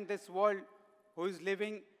child in this world who is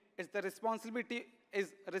living is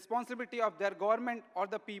responsibility of their government or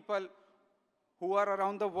the people who are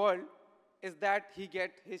around the world, is that he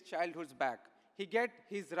get his childhoods back. He get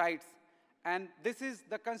his rights. And this is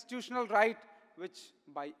the constitutional right which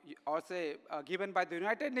given by the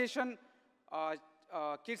United Nations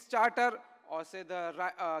Kids Charter, or say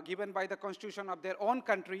given by the constitution of their own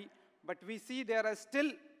country. But we see there are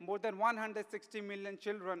still more than 160 million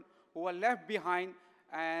children who are left behind,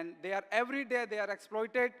 and every day they are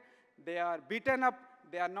exploited, they are beaten up,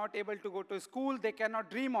 they are not able to go to school, they cannot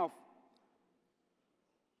dream of.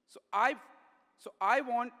 So I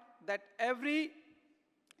want that every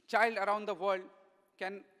child around the world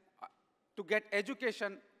can to get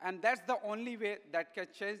education, and that's the only way that can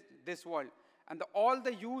change this world. And all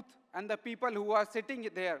the youth and the people who are sitting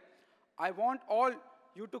there, I want all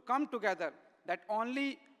you to come together, that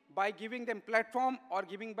only by giving them platform or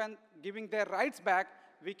giving their rights back,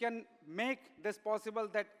 we can make this possible,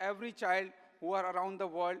 that every child who are around the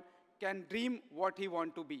world can dream what he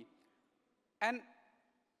wants to be. And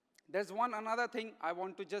there's another thing I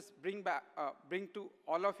want to just bring to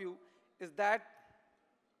all of you, is that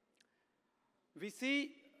we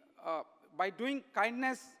see by doing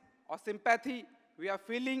kindness or sympathy, we are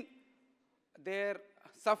feeling their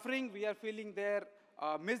suffering, we are feeling their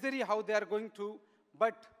misery, how they are going through,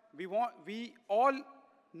 but we all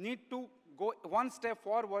need to go one step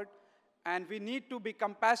forward, and we need to be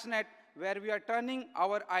compassionate, where we are turning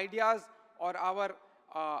our ideas or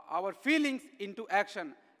our feelings into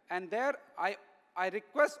action. And there, I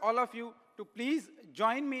request all of you to please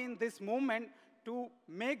join me in this movement to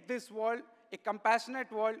make this world a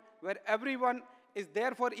compassionate world, where everyone is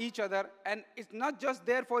there for each other, and it's not just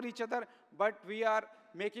there for each other, but we are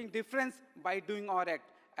making difference by doing our act.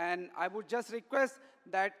 And I would just request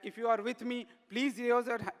that if you are with me, please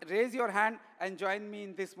raise your hand and join me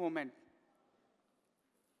in this movement.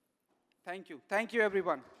 Thank you. Thank you,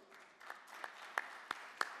 everyone.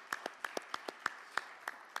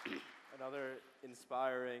 Another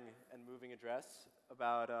inspiring and moving address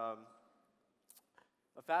about a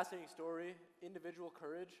fascinating story, individual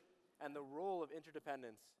courage, and the role of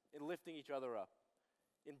interdependence in lifting each other up,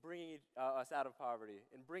 in bringing us out of poverty,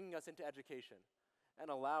 in bringing us into education,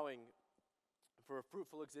 and allowing for a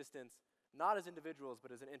fruitful existence, not as individuals,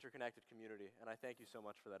 but as an interconnected community. And I thank you so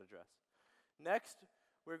much for that address. Next,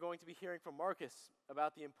 we're going to be hearing from Marcus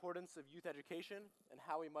about the importance of youth education and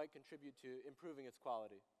how we might contribute to improving its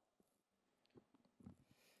quality.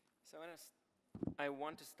 So I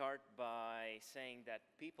want to start by saying that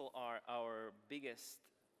people are our biggest,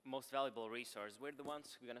 most valuable resource. We're the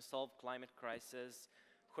ones who are going to solve climate crisis,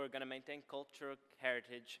 who are going to maintain culture,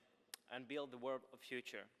 heritage, and build the world of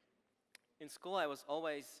future. In school, I was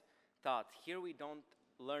always taught, here we don't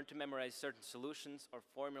learn to memorize certain solutions or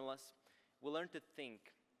formulas, we learn to think.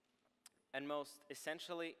 And most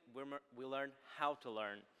essentially, we learn how to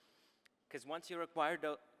learn. Because once you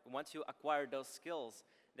acquire those skills,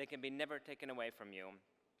 they can be never taken away from you.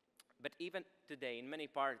 But even today, in many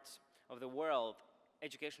parts of the world,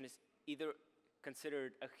 education is either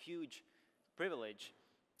considered a huge privilege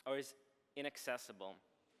or is inaccessible,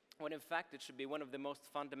 when in fact it should be one of the most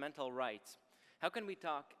fundamental rights? How can we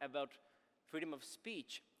talk about freedom of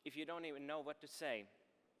speech if you don't even know what to say?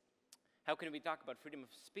 How can we talk about freedom of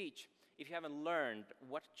speech if you haven't learned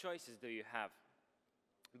what choices do you have?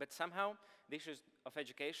 But somehow, the issues of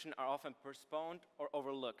education are often postponed or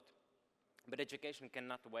overlooked. But education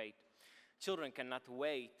cannot wait. Children cannot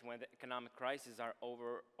wait when the economic crises are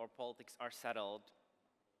over or politics are settled.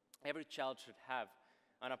 Every child should have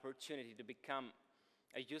an opportunity to become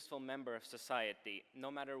a useful member of society,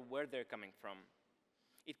 no matter where they're coming from.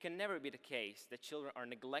 It can never be the case that children are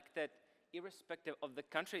neglected irrespective of the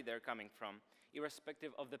country they're coming from,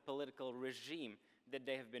 irrespective of the political regime that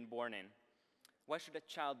they have been born in. Why should a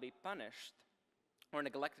child be punished or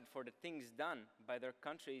neglected for the things done by their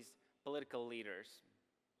country's political leaders?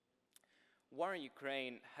 War in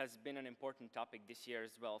Ukraine has been an important topic this year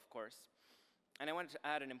as well, of course. And I wanted to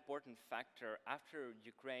add an important factor. After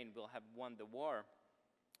Ukraine will have won the war,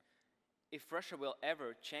 if Russia will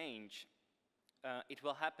ever change, it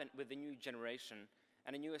will happen with a new generation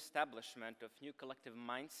and a new establishment of new collective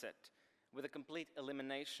mindset, with a complete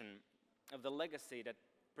elimination of the legacy that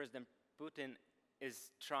President Putin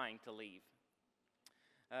is trying to leave.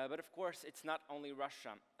 But of course, it's not only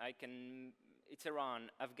Russia. It's Iran,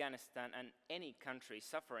 Afghanistan, and any country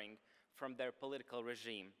suffering from their political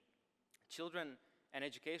regime. Children and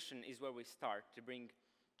education is where we start to bring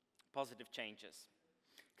positive changes.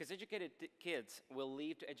 Because educated kids will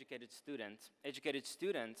lead to educated students. Educated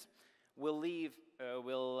students will lead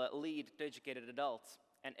to educated adults.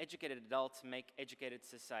 And educated adults make educated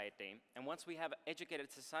society. And once we have educated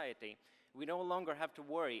society, we no longer have to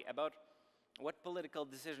worry about what political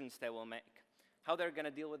decisions they will make, how they're going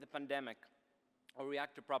to deal with the pandemic, or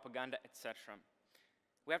react to propaganda, etc.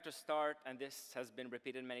 We have to start, and this has been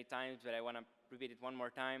repeated many times, but I want to repeat it one more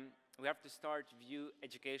time. We have to start to view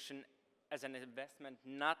education as an investment,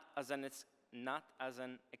 not as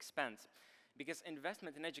an expense. Because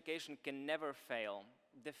investment in education can never fail.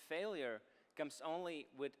 The failure comes only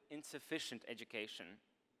with insufficient education.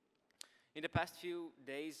 In the past few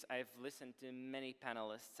days, I've listened to many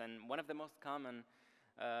panelists, and one of the most common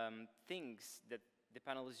things that the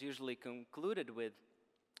panelists usually concluded with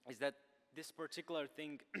is that this particular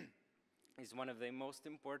thing is one of the most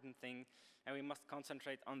important things, and we must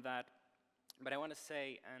concentrate on that. But I want to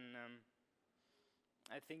say, and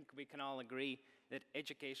I think we can all agree, that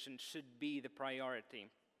education should be the priority.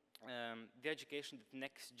 The education that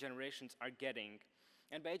next generations are getting.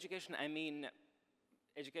 And by education, I mean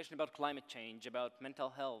education about climate change, about mental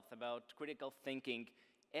health, about critical thinking,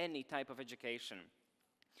 any type of education.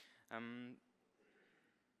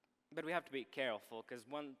 But we have to be careful, because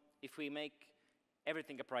if we make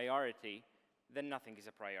everything a priority, then nothing is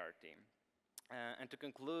a priority. And to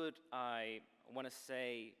conclude, I want to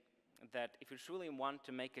say that if we truly want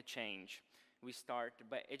to make a change, we start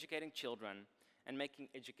by educating children and making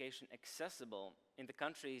education accessible in the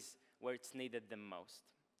countries where it's needed the most.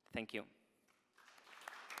 Thank you.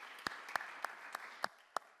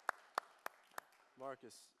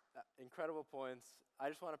 Marcus, incredible points. I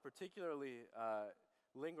just want to particularly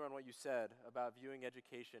linger on what you said about viewing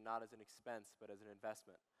education not as an expense, but as an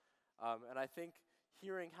investment. And I think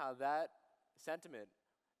hearing how that sentiment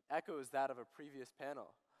echoes that of a previous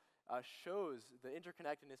panel shows the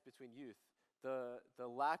interconnectedness between youth, the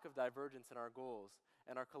lack of divergence in our goals,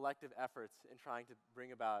 and our collective efforts in trying to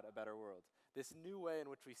bring about a better world. This new way in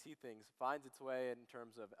which we see things finds its way in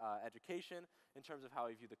terms of education, in terms of how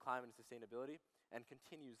we view the climate and sustainability, and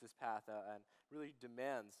continues this path and really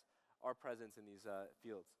demands our presence in these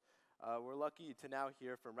fields. We're lucky to now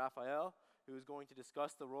hear from Raphael, who is going to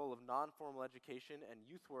discuss the role of non-formal education and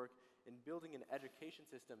youth work in building an education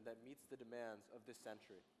system that meets the demands of this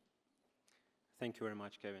century. Thank you very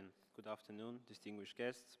much, Kevin. Good afternoon, distinguished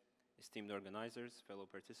guests, esteemed organizers, fellow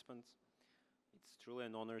participants. It's truly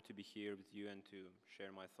an honor to be here with you and to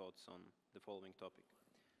share my thoughts on the following topic.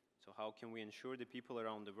 So how can we ensure the people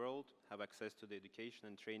around the world have access to the education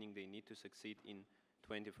and training they need to succeed in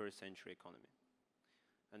 21st century economy?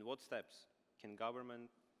 And what steps can government,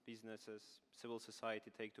 businesses, civil society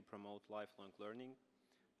take to promote lifelong learning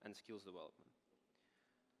and skills development?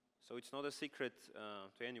 So it's not a secret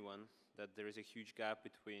to anyone that there is a huge gap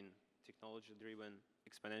between technology-driven,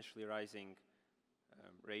 exponentially rising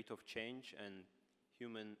rate of change and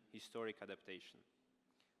human historic adaptation.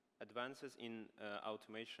 Advances in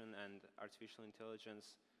automation and artificial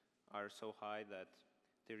intelligence are so high that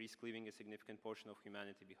they risk leaving a significant portion of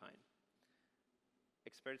humanity behind.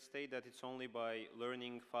 Experts state that it's only by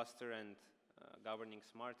learning faster and governing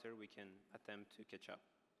smarter we can attempt to catch up.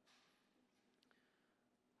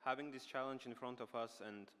 Having this challenge in front of us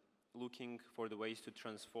and looking for the ways to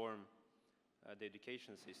transform the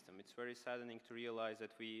education system, it's very saddening to realize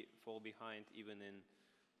that we fall behind even in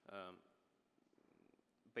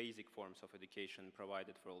basic forms of education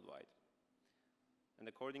provided worldwide. And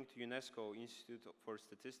according to UNESCO Institute for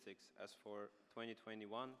Statistics, as for 2021,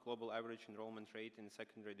 global average enrollment rate in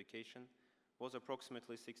secondary education was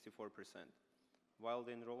approximately 64%, while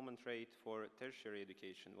the enrollment rate for tertiary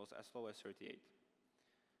education was as low as 38%.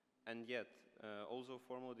 And yet, although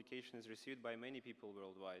formal education is received by many people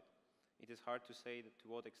worldwide, it is hard to say to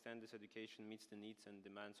what extent this education meets the needs and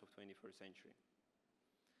demands of 21st century.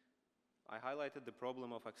 I highlighted the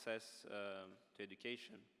problem of access to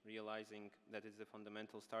education, realizing that it's the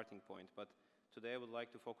fundamental starting point, but today I would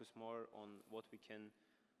like to focus more on what we can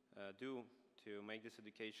do to make this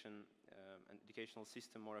education and educational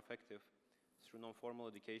system more effective through non-formal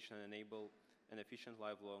education and enable an efficient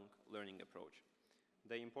lifelong learning approach.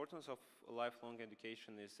 The importance of lifelong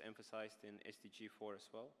education is emphasized in SDG 4 as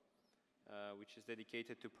well, which is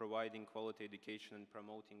dedicated to providing quality education and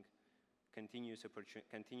promoting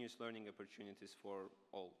continuous learning opportunities for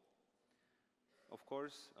all. Of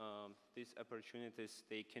course, these opportunities,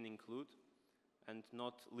 they can include and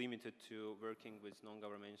not limited to working with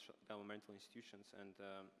non-governmental institutions and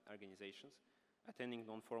organizations, attending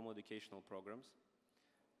non-formal educational programs.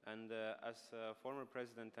 And as former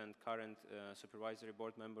president and current supervisory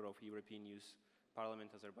board member of European Youth Parliament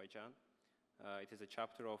Azerbaijan, it is a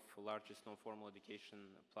chapter of the largest non-formal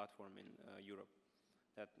education platform in Europe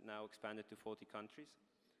that now expanded to 40 countries.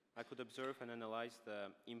 I could observe and analyze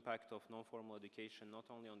the impact of non-formal education not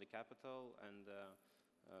only on the capital and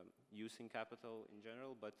youth in capital in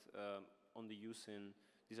general, but on the youth in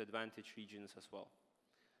disadvantaged regions as well.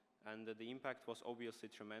 And the impact was obviously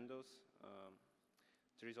tremendous.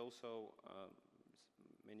 There is also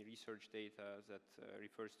many research data that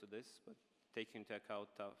refers to this, but taking into account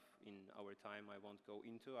in our time I won't go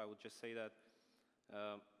into. I would just say that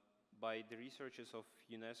by the researches of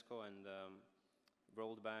UNESCO and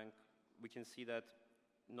World Bank, we can see that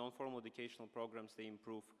non-formal educational programs, they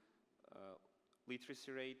improve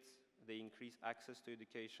literacy rates, they increase access to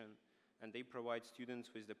education, and they provide students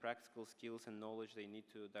with the practical skills and knowledge they need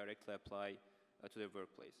to directly apply to their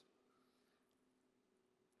workplace.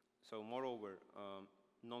 So moreover,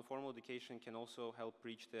 non-formal education can also help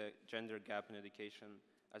bridge the gender gap in education,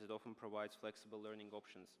 as it often provides flexible learning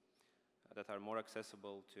options that are more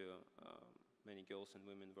accessible to many girls and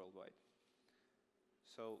women worldwide.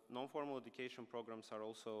 So non-formal education programs are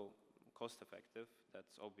also cost-effective.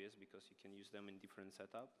 That's obvious because you can use them in different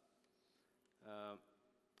setups.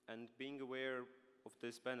 And being aware of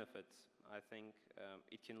these benefits, I think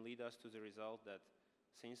it can lead us to the result that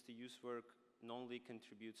since the youth work not only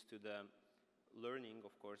contributes to the learning,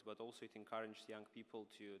 of course, but also it encourages young people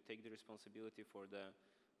to take the responsibility for the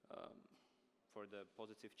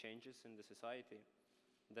positive changes in the society,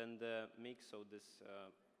 then the mix of this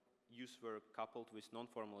youth work coupled with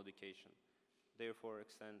non-formal education therefore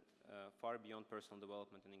extend far beyond personal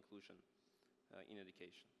development and inclusion in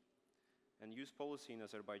education. And youth policy in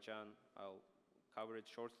Azerbaijan, I'll cover it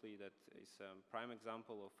shortly, that is a prime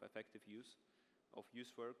example of effective use of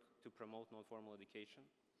youth work to promote non-formal education.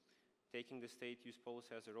 Taking the state youth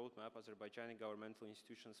policy as a roadmap, Azerbaijani governmental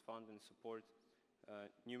institutions fund and support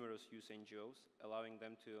numerous youth NGOs, allowing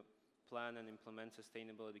them to plan and implement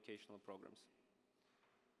sustainable educational programs.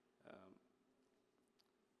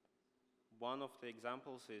 One of the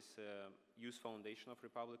examples is Youth Foundation of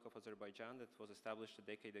Republic of Azerbaijan that was established a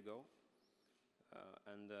decade ago.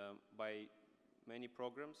 By many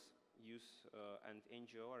programs, youth and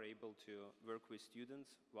NGO are able to work with students,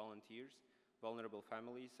 volunteers, vulnerable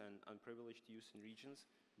families, and unprivileged youth in regions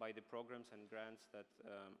by the programs and grants that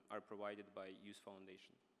are provided by Youth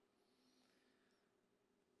Foundation.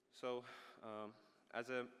 So,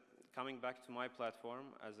 coming back to my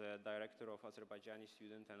platform as a director of Azerbaijani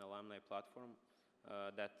student and alumni platform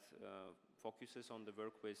that focuses on the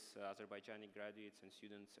work with Azerbaijani graduates and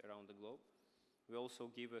students around the globe, we also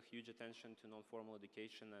give a huge attention to non-formal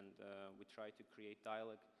education, and we try to create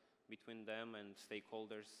dialogue between them and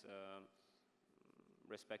stakeholders,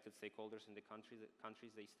 respected stakeholders in the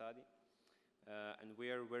countries they study. And we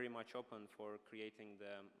are very much open for creating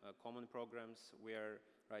the common programs. We are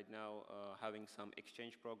right now having some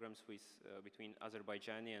exchange programs between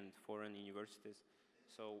Azerbaijani and foreign universities.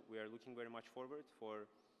 So we are looking very much forward for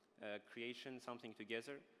creation something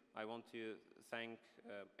together. I want to thank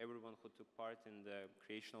everyone who took part in the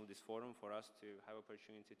creation of this forum for us to have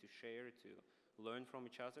opportunity to share, to learn from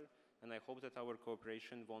each other. And I hope that our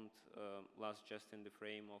cooperation won't last just in the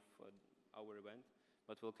frame of our event,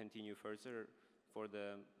 but will continue further for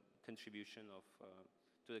the contribution of,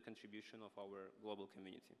 to the contribution of our global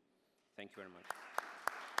community. Thank you very much.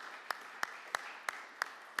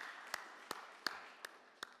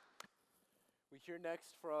 We hear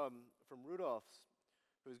next from Rudolfs,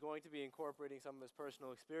 who's going to be incorporating some of his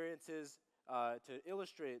personal experiences to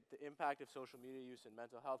illustrate the impact of social media use in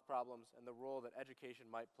mental health problems and the role that education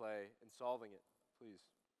might play in solving it. Please.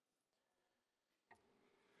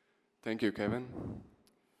 Thank you, Kevin.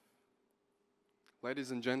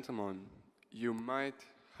 Ladies and gentlemen, you might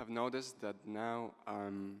have noticed that now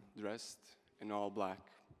I'm dressed in all black.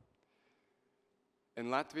 In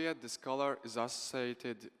Latvia, this color is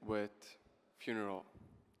associated with funeral.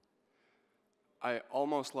 I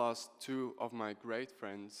almost lost two of my great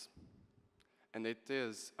friends, and it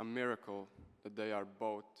is a miracle that they are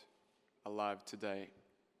both alive today.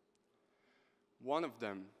 One of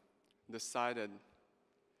them decided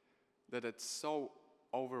that it's so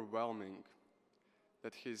overwhelming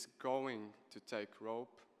that he's going to take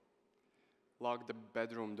rope, lock the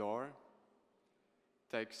bedroom door,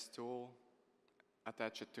 take stool,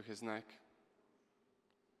 attach it to his neck.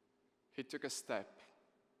 He took a step.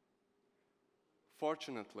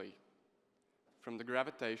 Fortunately, from the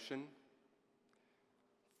gravitation,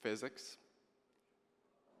 physics,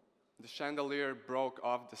 the chandelier broke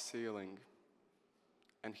off the ceiling,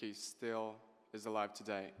 and he still is alive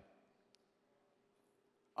today.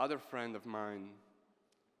 Other friend of mine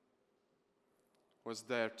was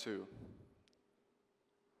there too.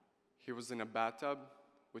 He was in a bathtub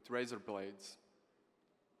with razor blades,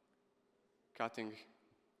 cutting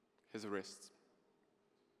his wrists.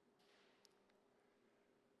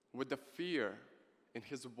 With the fear in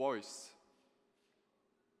his voice,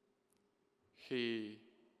 he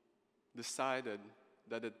decided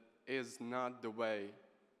that it is not the way,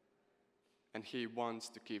 and he wants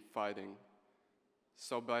to keep fighting.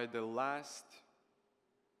 So by the last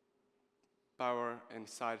power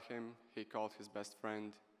inside him, he called his best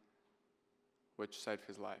friend, which saved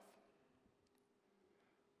his life.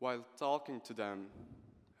 While talking to them,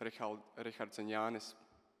 Richards and Jānis,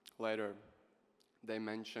 later, they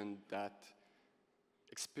mentioned that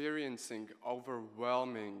experiencing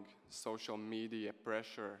overwhelming social media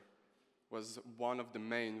pressure was one of the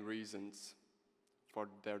main reasons for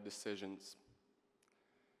their decisions.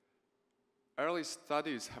 Early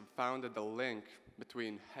studies have found that the link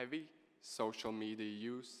between heavy social media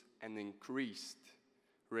use and increased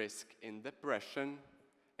risk in depression,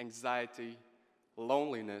 anxiety,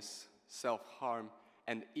 loneliness, self-harm,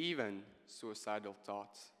 and even suicidal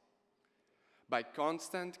thoughts. By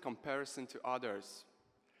constant comparison to others,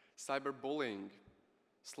 cyberbullying,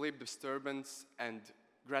 sleep disturbance, and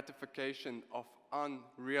gratification of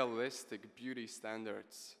unrealistic beauty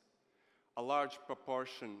standards, a large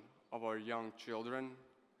proportion of our young children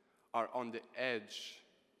are on the edge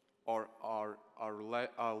or are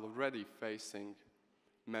already facing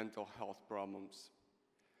mental health problems.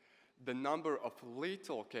 The number of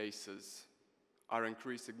lethal cases are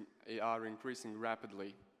increasing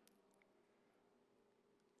rapidly.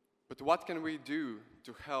 But what can we do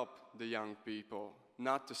to help the young people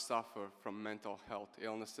not to suffer from mental health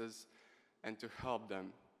illnesses and to help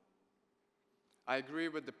them? I agree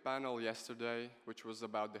with the panel yesterday, which was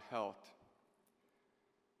about the health,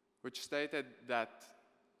 which stated that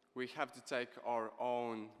we have to take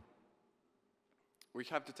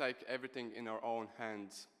everything in our own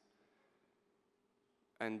hands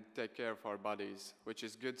and take care of our bodies, which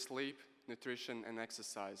is good sleep, nutrition, and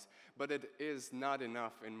exercise. But it is not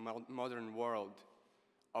enough in modern world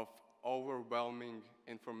of overwhelming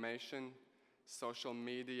information, social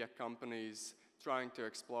media companies trying to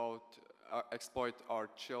exploit our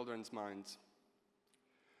children's minds.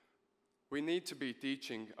 We need to be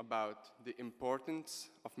teaching about the importance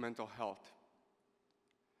of mental health.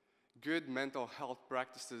 Good mental health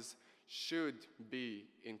practices should be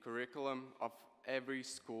in curriculum of every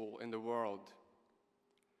school in the world.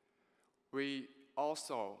 We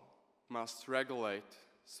also must regulate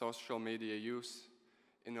social media use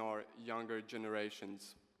in our younger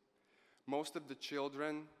generations. Most of the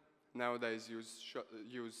children nowadays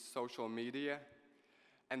use social media,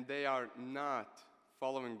 and they are not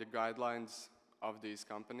following the guidelines of these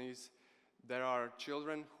companies. There are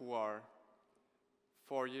children who are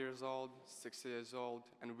 4 years old, 6 years old,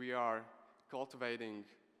 and we are cultivating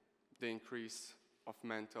the increase of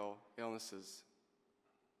mental illnesses.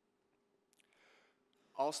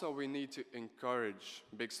 Also, we need to encourage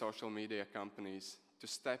big social media companies to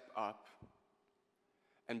step up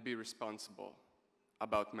and be responsible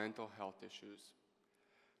about mental health issues.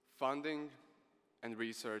 Funding and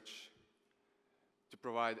research to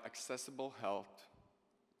provide accessible health,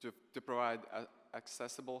 to provide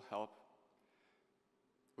accessible help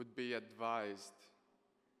would be advised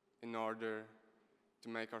in order to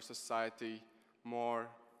make our society more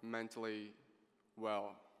mentally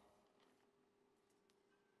well.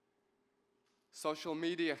 Social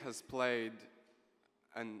media has played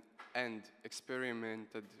and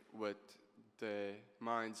experimented with the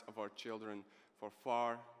minds of our children for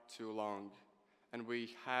far too long, and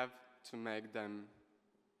we have to make them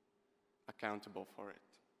accountable for it.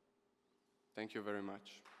 Thank you very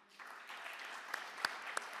much.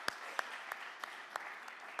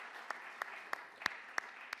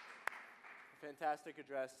 Fantastic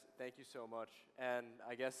address. Thank you so much. And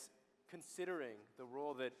I guess considering the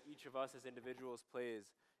role that each of us as individuals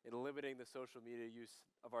plays in limiting the social media use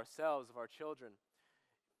of ourselves, of our children,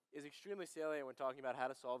 is extremely salient when talking about how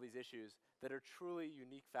to solve these issues that are truly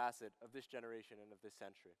unique facet of this generation and of this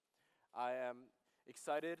century. I am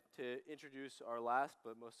excited to introduce our last,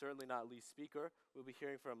 but most certainly not least speaker. We'll be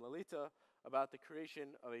hearing from Lolita about the creation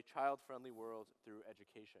of a child-friendly world through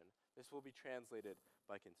education. This will be translated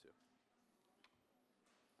by Kinsu.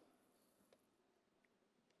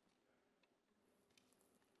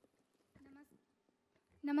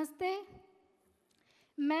 नमस्ते।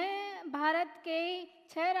 मैं भारत के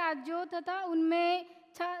 6 राज्यों तथा उनमें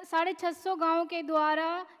 650 गाँव के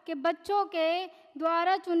द्वारा के बच्चों के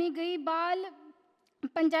द्वारा चुनी गई बाल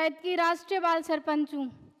पंचायत की राष्ट्रीय बाल सरपंच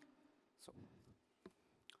हूँ।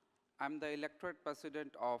 I'm the elected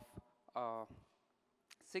president of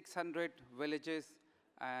 600 villages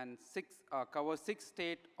and cover 6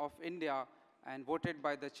 states of India and voted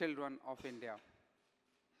by the children of India.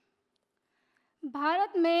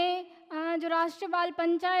 Bharat में जो राष्ट्रीय बाल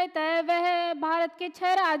पंचायत है वह भारत के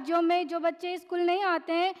 6 राज्यों में जो बच्चे स्कूल नहीं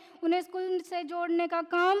आते हैं उन्हें स्कूल से जोड़ने का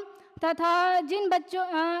काम तथा जिन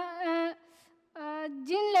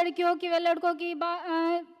लड़कियों की व लड़कों की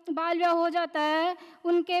बाल विवाह हो जाता है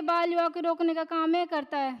उनके बाल विवाह को रोकने का काम ये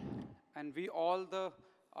करता है. And we all the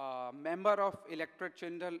member of elected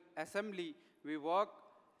children assembly, we work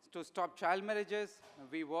to stop child marriages.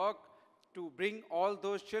 We work to bring all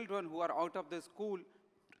those children who are out of the school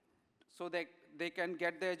so that they can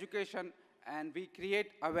get the education, and we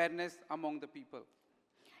create awareness among the people.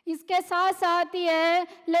 इसके साथ साथ ही है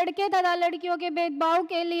लड़के तथा लड़कियों के भेदभाव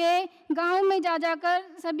के लिए गांव में जा जाकर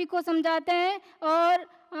सभी को समझाते हैं और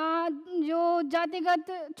जो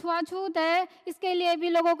जातिगत छुआछूत है इसके लिए भी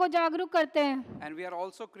लोगों को जागरूक करते हैं. And we are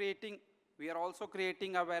also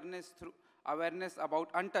creating awareness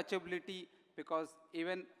about untouchability, because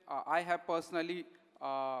even I have personally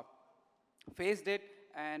faced it,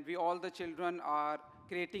 and we all the children are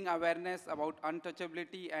creating awareness about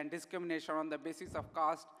untouchability and discrimination on the basis of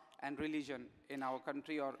caste and religion in our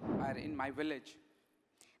country or in my village.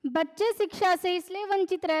 बच्चे शिक्षा से इसलिए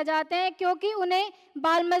वंचित रह जाते हैं क्योंकि उन्हें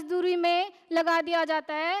बाल मजदूरी में लगा दिया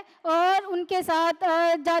जाता है और उनके साथ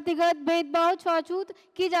जातिगत भेदभाव छुआछूत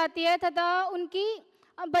की जाती है तथा उनकी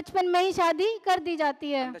बचपन में ही शादी कर दी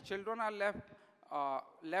जाती है. And the children are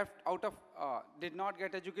left out of did not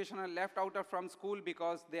get education and left out of from school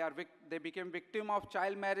because they became victim of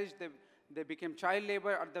child marriage. They became child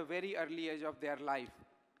labor at the very early age of their life.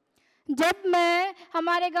 जब मैं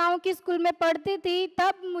हमारे गांव की school में पढ़ती थी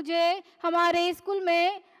तब मुझे हमारे स्कूल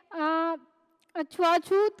में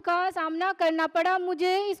छुआछूत का सामना करना पड़ा.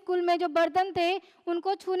 मुझे स्कूल में जो बर्तन थे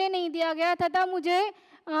उनको छूने नहीं दिया गया तथा मुझे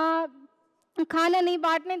खाना नहीं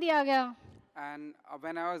बांटने दिया गया. And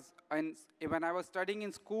when I was studying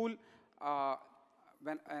in school,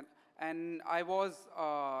 and I was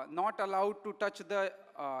not allowed to touch the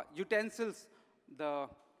utensils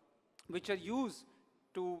which are used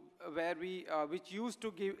to which used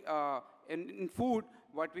to give in food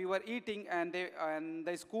what we were eating, and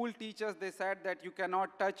the school teachers, they said that you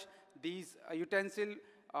cannot touch these utensils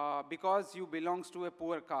because you belongs to a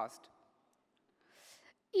poor caste.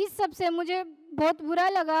 इस सब से मुझे बहुत बुरा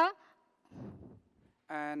लगा.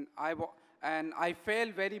 And I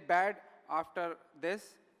felt very bad after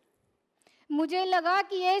this. मुझे लगा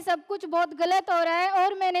कि ये सब कुछ बहुत गलत हो रहा है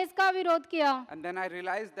और मैंने इसका विरोध किया. And then I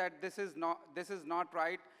realized that this is not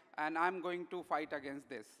right, and I'm going to fight against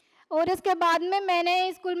this. और इसके बाद में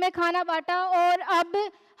मैंने स्कूल में खाना बांटा और अब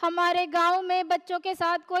हमारे गांव में बच्चों के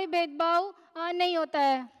साथ कोई भेदभाव नहीं होता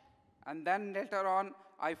है. And then later on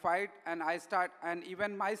I fight, and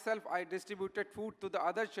even myself I distributed food to the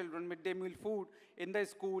other children, midday meal food in the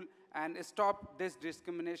school, and stopped this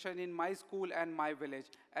discrimination in my school and my village.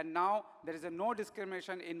 And now there is no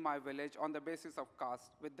discrimination in my village on the basis of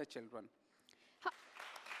caste with the children.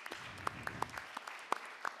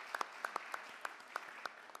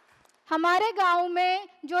 हमारे गांव में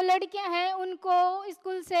जो लड़कियां हैं उनको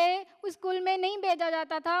school में नहीं भेजा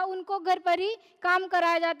जाता था, उनको घर पर ही काम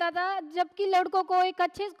कराया जाता था, जबकि लड़कों को एक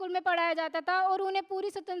अच्छे स्कूल में पढ़ाया जाता था और उन्हें पूरी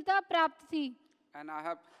स्वतंत्रता प्राप्त थी.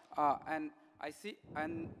 And I see,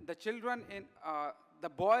 and the children the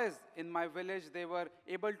boys in my village, they were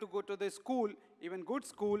able to go to the school, even good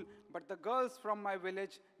school, but the girls from my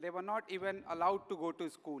village, they were not even allowed to go to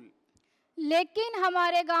school. लेकिन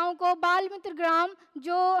हमारे गांव को बाल मित्र ग्राम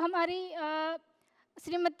जो हमारी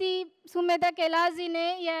श्रीमती सुमेधा कैलाश जी ने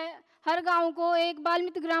यह हर गांव को एक बाल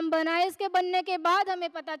मित्र ग्राम बनाया, इसके बनने के बाद हमें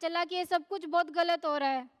पता चला कि ये सब कुछ बहुत गलत हो रहा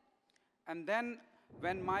है. And then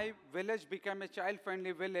when my village became a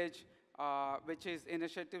child-friendly village, which is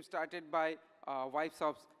initiative started by wives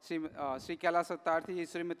of Sri Kailash Satarthi,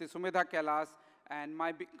 Srimati Sumedha Kailash, and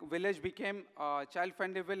my village became a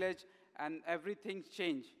child-friendly village, and everything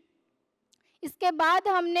changed. इसके बाद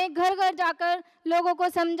हमने घर घर जाकर लोगों को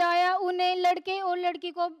समझाया, उन्हें लड़के और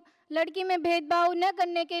लड़की में भेदभाव न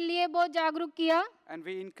करने के लिए बहुत जागरूक किया. And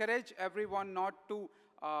we encourage everyone not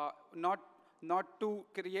to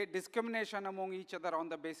create discrimination among each other on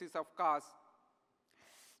the basis of caste.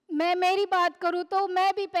 मैं मेरी बात करूं तो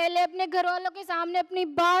मैं भी पहले अपने घर वालों के सामने अपनी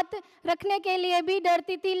बात रखने के लिए भी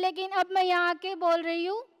डरती थी, लेकिन अब मैं यहाँ आके बोल रही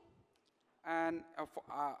हूँ. And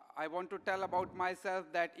I want to tell about myself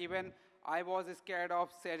that even I was scared of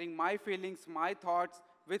sharing my feelings, my thoughts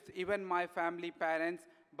with even my family, parents,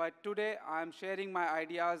 but today I am sharing my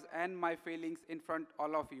ideas and my feelings in front of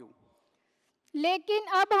all of you. लेकिन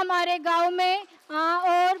अब हमारे गांव में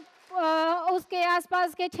और उसके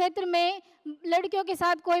आसपास के क्षेत्र में लड़कियों के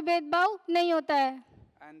साथ कोई भेदभाव नहीं होता है.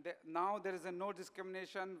 And now there is no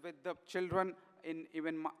discrimination with the children in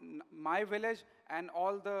even my village and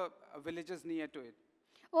all the villages near to it.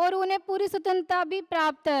 और उन्हें पूरी स्वतंत्रता भी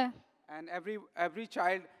प्राप्त है. And every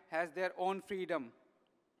child has their own freedom.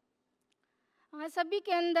 हाँ, सभी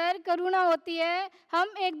के अंदर करुणा होती है,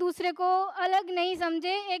 हम एक दूसरे को अलग नहीं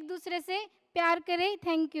समझे, एक दूसरे से प्यार करें.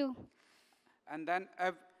 Thank you. And then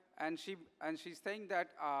she's saying that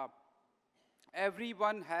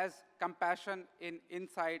everyone has compassion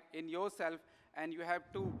inside in yourself, and you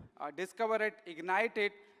have to discover it, ignite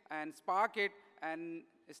it, and spark it, and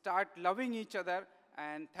start loving each other.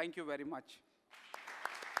 And thank you very much.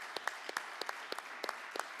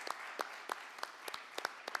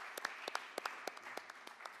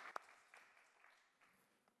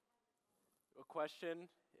 A question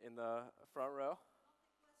in the front row.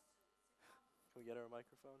 Can we get her a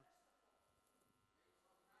microphone?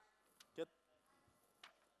 Can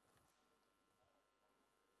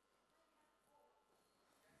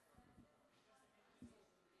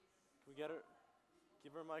we get her?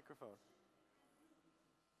 Give her a microphone.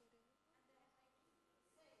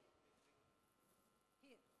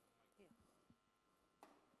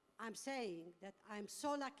 I'm saying that I'm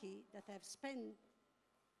so lucky that I've spent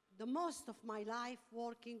the most of my life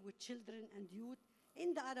working with children and youth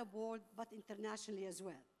in the Arab world, but internationally as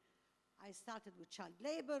well. I started with child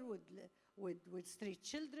labor, with street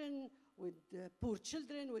children, with poor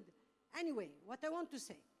children. Anyway, what I want to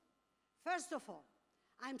say, first of all,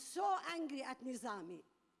 I'm so angry at Nizami,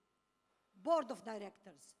 board of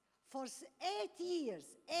directors. For 8 years,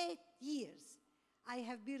 I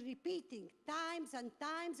have been repeating times and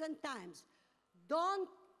times and times, don't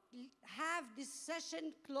have this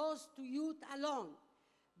session close to youth alone.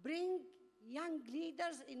 Bring young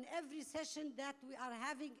leaders in every session that we are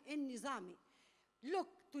having in Nizami. Look,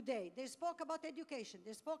 today, they spoke about education,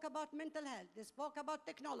 they spoke about mental health, they spoke about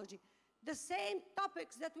technology, the same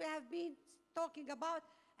topics that we have been talking about,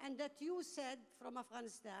 and that you said from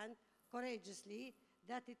Afghanistan, courageously,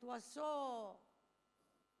 that it was so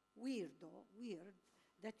weird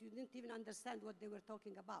that you didn't even understand what they were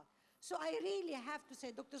talking about. So I really have to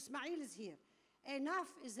say, Dr. Ismail is here. Enough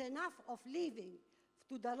is enough of leaving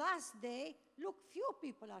to the last day. Look, few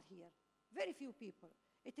people are here, very few people.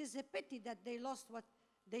 It is a pity that they lost what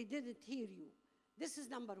they didn't hear you. This is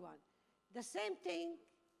number one. The same thing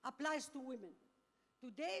applies to women.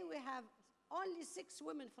 Today we have only 6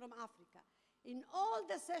 women from Africa. In all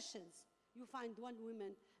the sessions, you find 1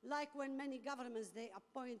 woman, like when many governments, they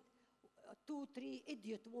appoint 2, 3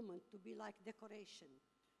 idiot women to be like decoration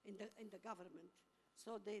in the government.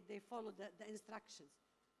 So they follow the instructions,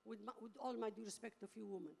 with all my due respect to few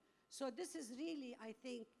women. So this is really, I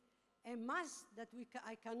think, a must that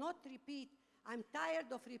I cannot repeat. I'm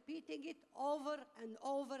tired of repeating it over and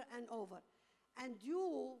over and over. And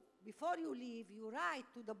you, before you leave, you write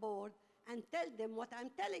to the board and tell them what I'm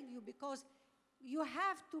telling you, because you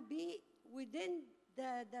have to be within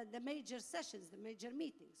the major sessions, the major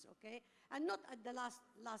meetings, okay? And not at the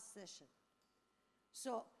last session.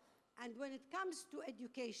 So And when it comes to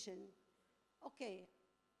education, okay,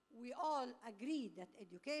 we all agree that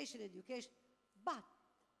education, but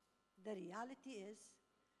the reality is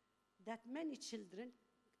that many children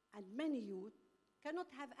and many youth cannot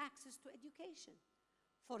have access to education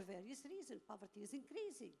for various reasons. Poverty is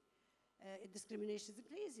increasing, discrimination is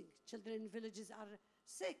increasing, children in villages are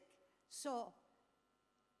sick. So,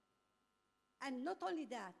 and not only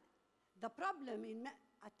that, the problem in,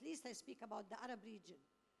 at least I speak about the Arab region,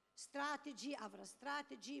 strategy after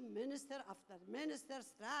strategy, minister after minister,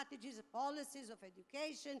 strategies, policies of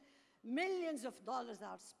education, millions of dollars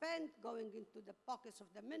are spent going into the pockets of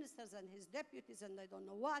the ministers and his deputies and I don't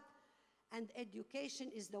know what, and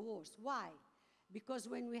education is the worst. Why? Because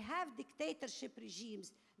when we have dictatorship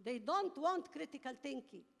regimes, they don't want critical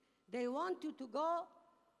thinking. They want you to go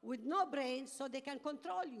with no brain so they can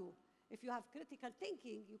control you. If you have critical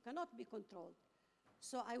thinking, you cannot be controlled.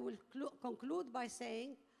 So I will conclude by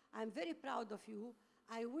saying, I'm very proud of you.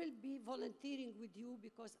 I will be volunteering with you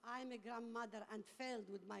because I'm a grandmother and failed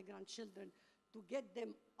with my grandchildren to get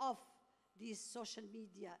them off this social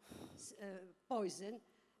media poison.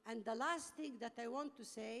 And the last thing that I want to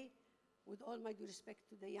say, with all my due respect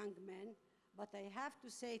to the young men, but I have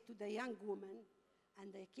to say to the young women,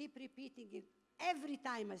 and I keep repeating it every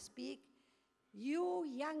time I speak, you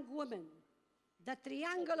young women, the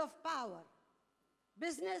triangle of power,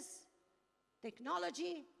 business,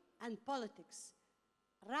 technology, and politics.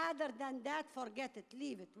 Rather than that, forget it,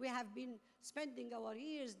 leave it. We have been spending our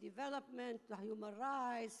years, development, human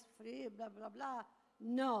rights, free, blah, blah, blah.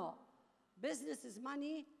 No. Business is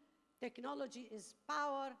money, technology is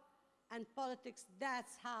power, and politics,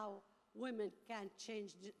 that's how women can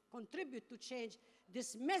change, contribute to change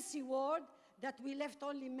this messy world that we left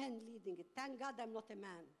only men leading it. Thank God I'm not a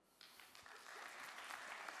man.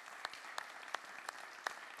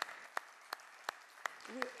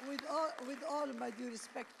 With all my due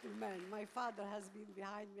respect to men, my father has been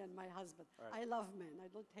behind me and my husband. Right. I love men, I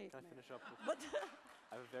don't hate Can I men. finish up? But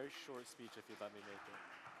I have a very short speech if you'd let me make it.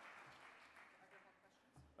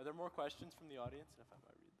 Are there more questions from the audience? If I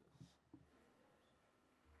might read this.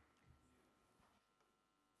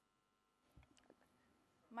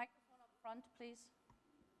 Microphone up front, please.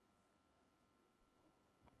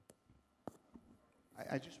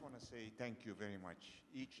 I just want to say thank you very much.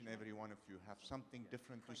 Each and every one of you have something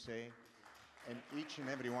different to say, and each and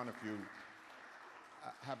every one of you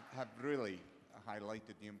have really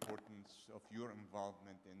highlighted the importance of your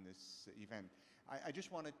involvement in this event. I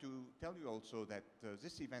just wanted to tell you also that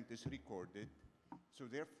this event is recorded, so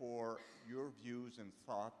therefore your views and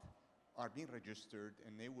thought are being registered,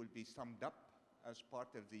 and they will be summed up as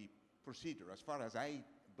part of the procedure, as far as I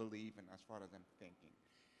believe and as far as I'm thinking.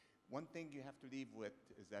 One thing you have to leave with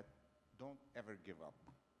is that don't ever give up.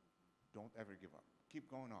 Don't ever give up. Keep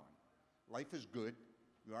going on. Life is good.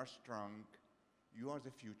 You are strong. You are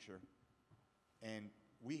the future. And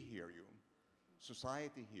we hear you.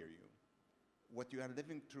 Society hear you. What you are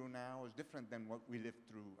living through now is different than what we lived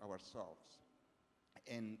through ourselves.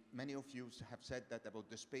 And many of you have said that about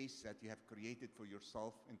the space that you have created for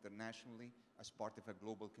yourself internationally as part of a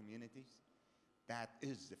global community. That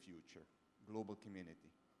is the future, global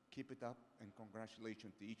community. Keep it up, and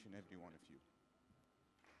congratulations to each and every one of you.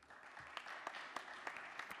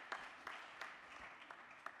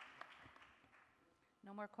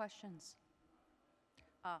 No more questions.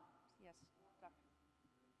 Yes, Doctor.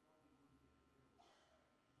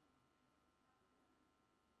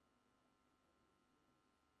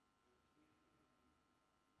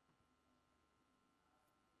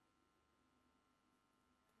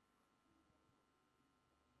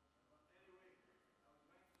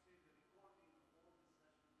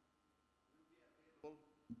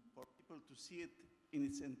 For people to see it in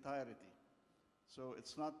its entirety. So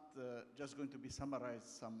it's not just going to be summarized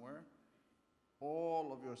somewhere.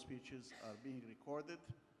 All of your speeches are being recorded.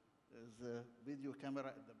 There's a video camera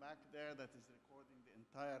at the back there that is recording the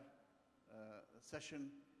entire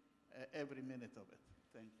session, every minute of it.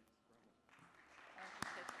 Thank you.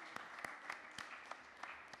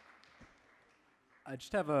 I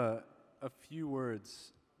just have a few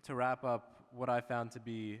words to wrap up what I found to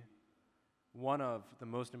be one of the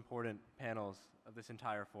most important panels of this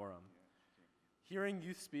entire forum. Hearing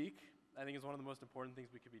youth speak, I think, is one of the most important things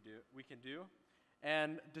we can do.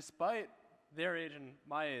 And despite their age and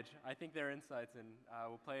my age, I think their insights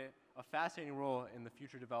will play a fascinating role in the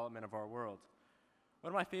future development of our world.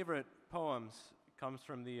 One of my favorite poems comes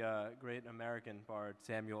from the great American bard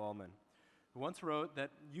Samuel Ullman, who once wrote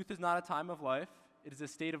that youth is not a time of life, it is a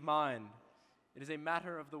state of mind. It is a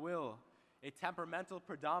matter of the will, a temperamental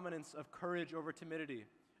predominance of courage over timidity,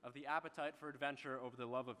 of the appetite for adventure over the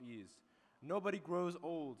love of ease. Nobody grows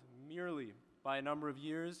old merely by a number of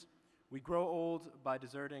years. We grow old by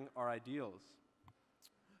deserting our ideals.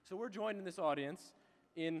 So we're joined in this audience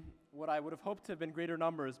in what I would have hoped to have been greater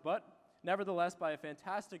numbers, but nevertheless by a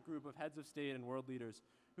fantastic group of heads of state and world leaders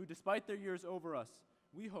who, despite their years over us,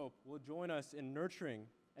 we hope will join us in nurturing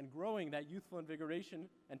and growing that youthful invigoration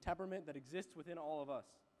and temperament that exists within all of us.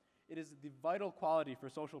 It is the vital quality for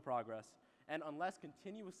social progress, and unless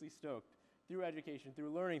continuously stoked through education, through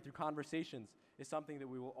learning, through conversations, is something that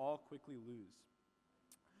we will all quickly lose.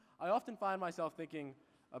 I often find myself thinking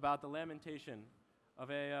about the lamentation of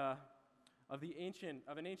an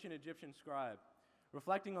ancient Egyptian scribe.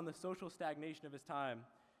 Reflecting on the social stagnation of his time,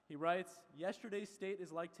 he writes, "Yesterday's state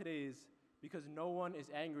is like today's because no one is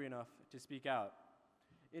angry enough to speak out."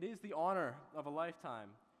 It is the honor of a lifetime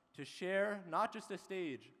to share not just a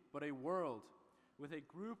stage, but a world with a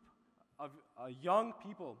group of young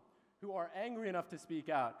people who are angry enough to speak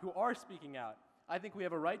out, who are speaking out. I think we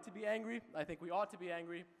have a right to be angry. I think we ought to be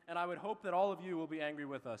angry, and I would hope that all of you will be angry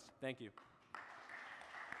with us. Thank you.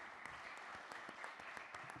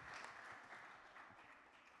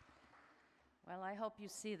 Well, I hope you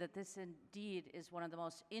see that this indeed is one of the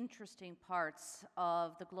most interesting parts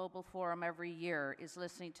of the Global Forum every year, is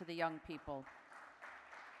listening to the young people.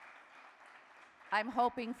 I'm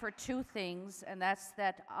hoping for two things, and that's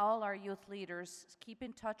that all our youth leaders keep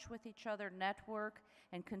in touch with each other, network,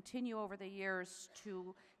 and continue over the years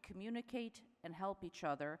to communicate and help each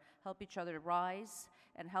other rise,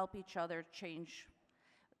 and help each other change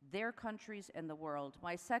their countries and the world.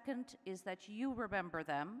 My second is that you remember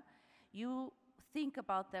them. You think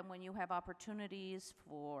about them when you have opportunities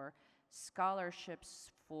for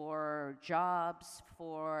scholarships, for jobs,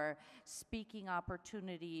 for speaking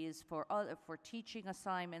opportunities, for teaching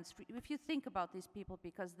assignments. If you think about these people,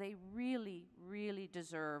 because they really, really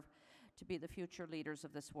deserve to be the future leaders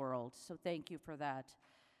of this world. So thank you for that.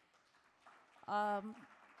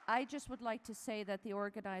 I just would like to say that the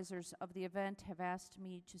organizers of the event have asked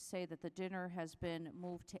me to say that the dinner has been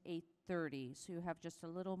moved to 8:30, so you have just a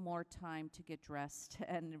little more time to get dressed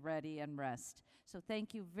and ready and rest. So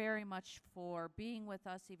thank you very much for being with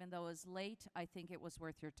us, even though it was late. I think it was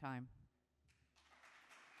worth your time.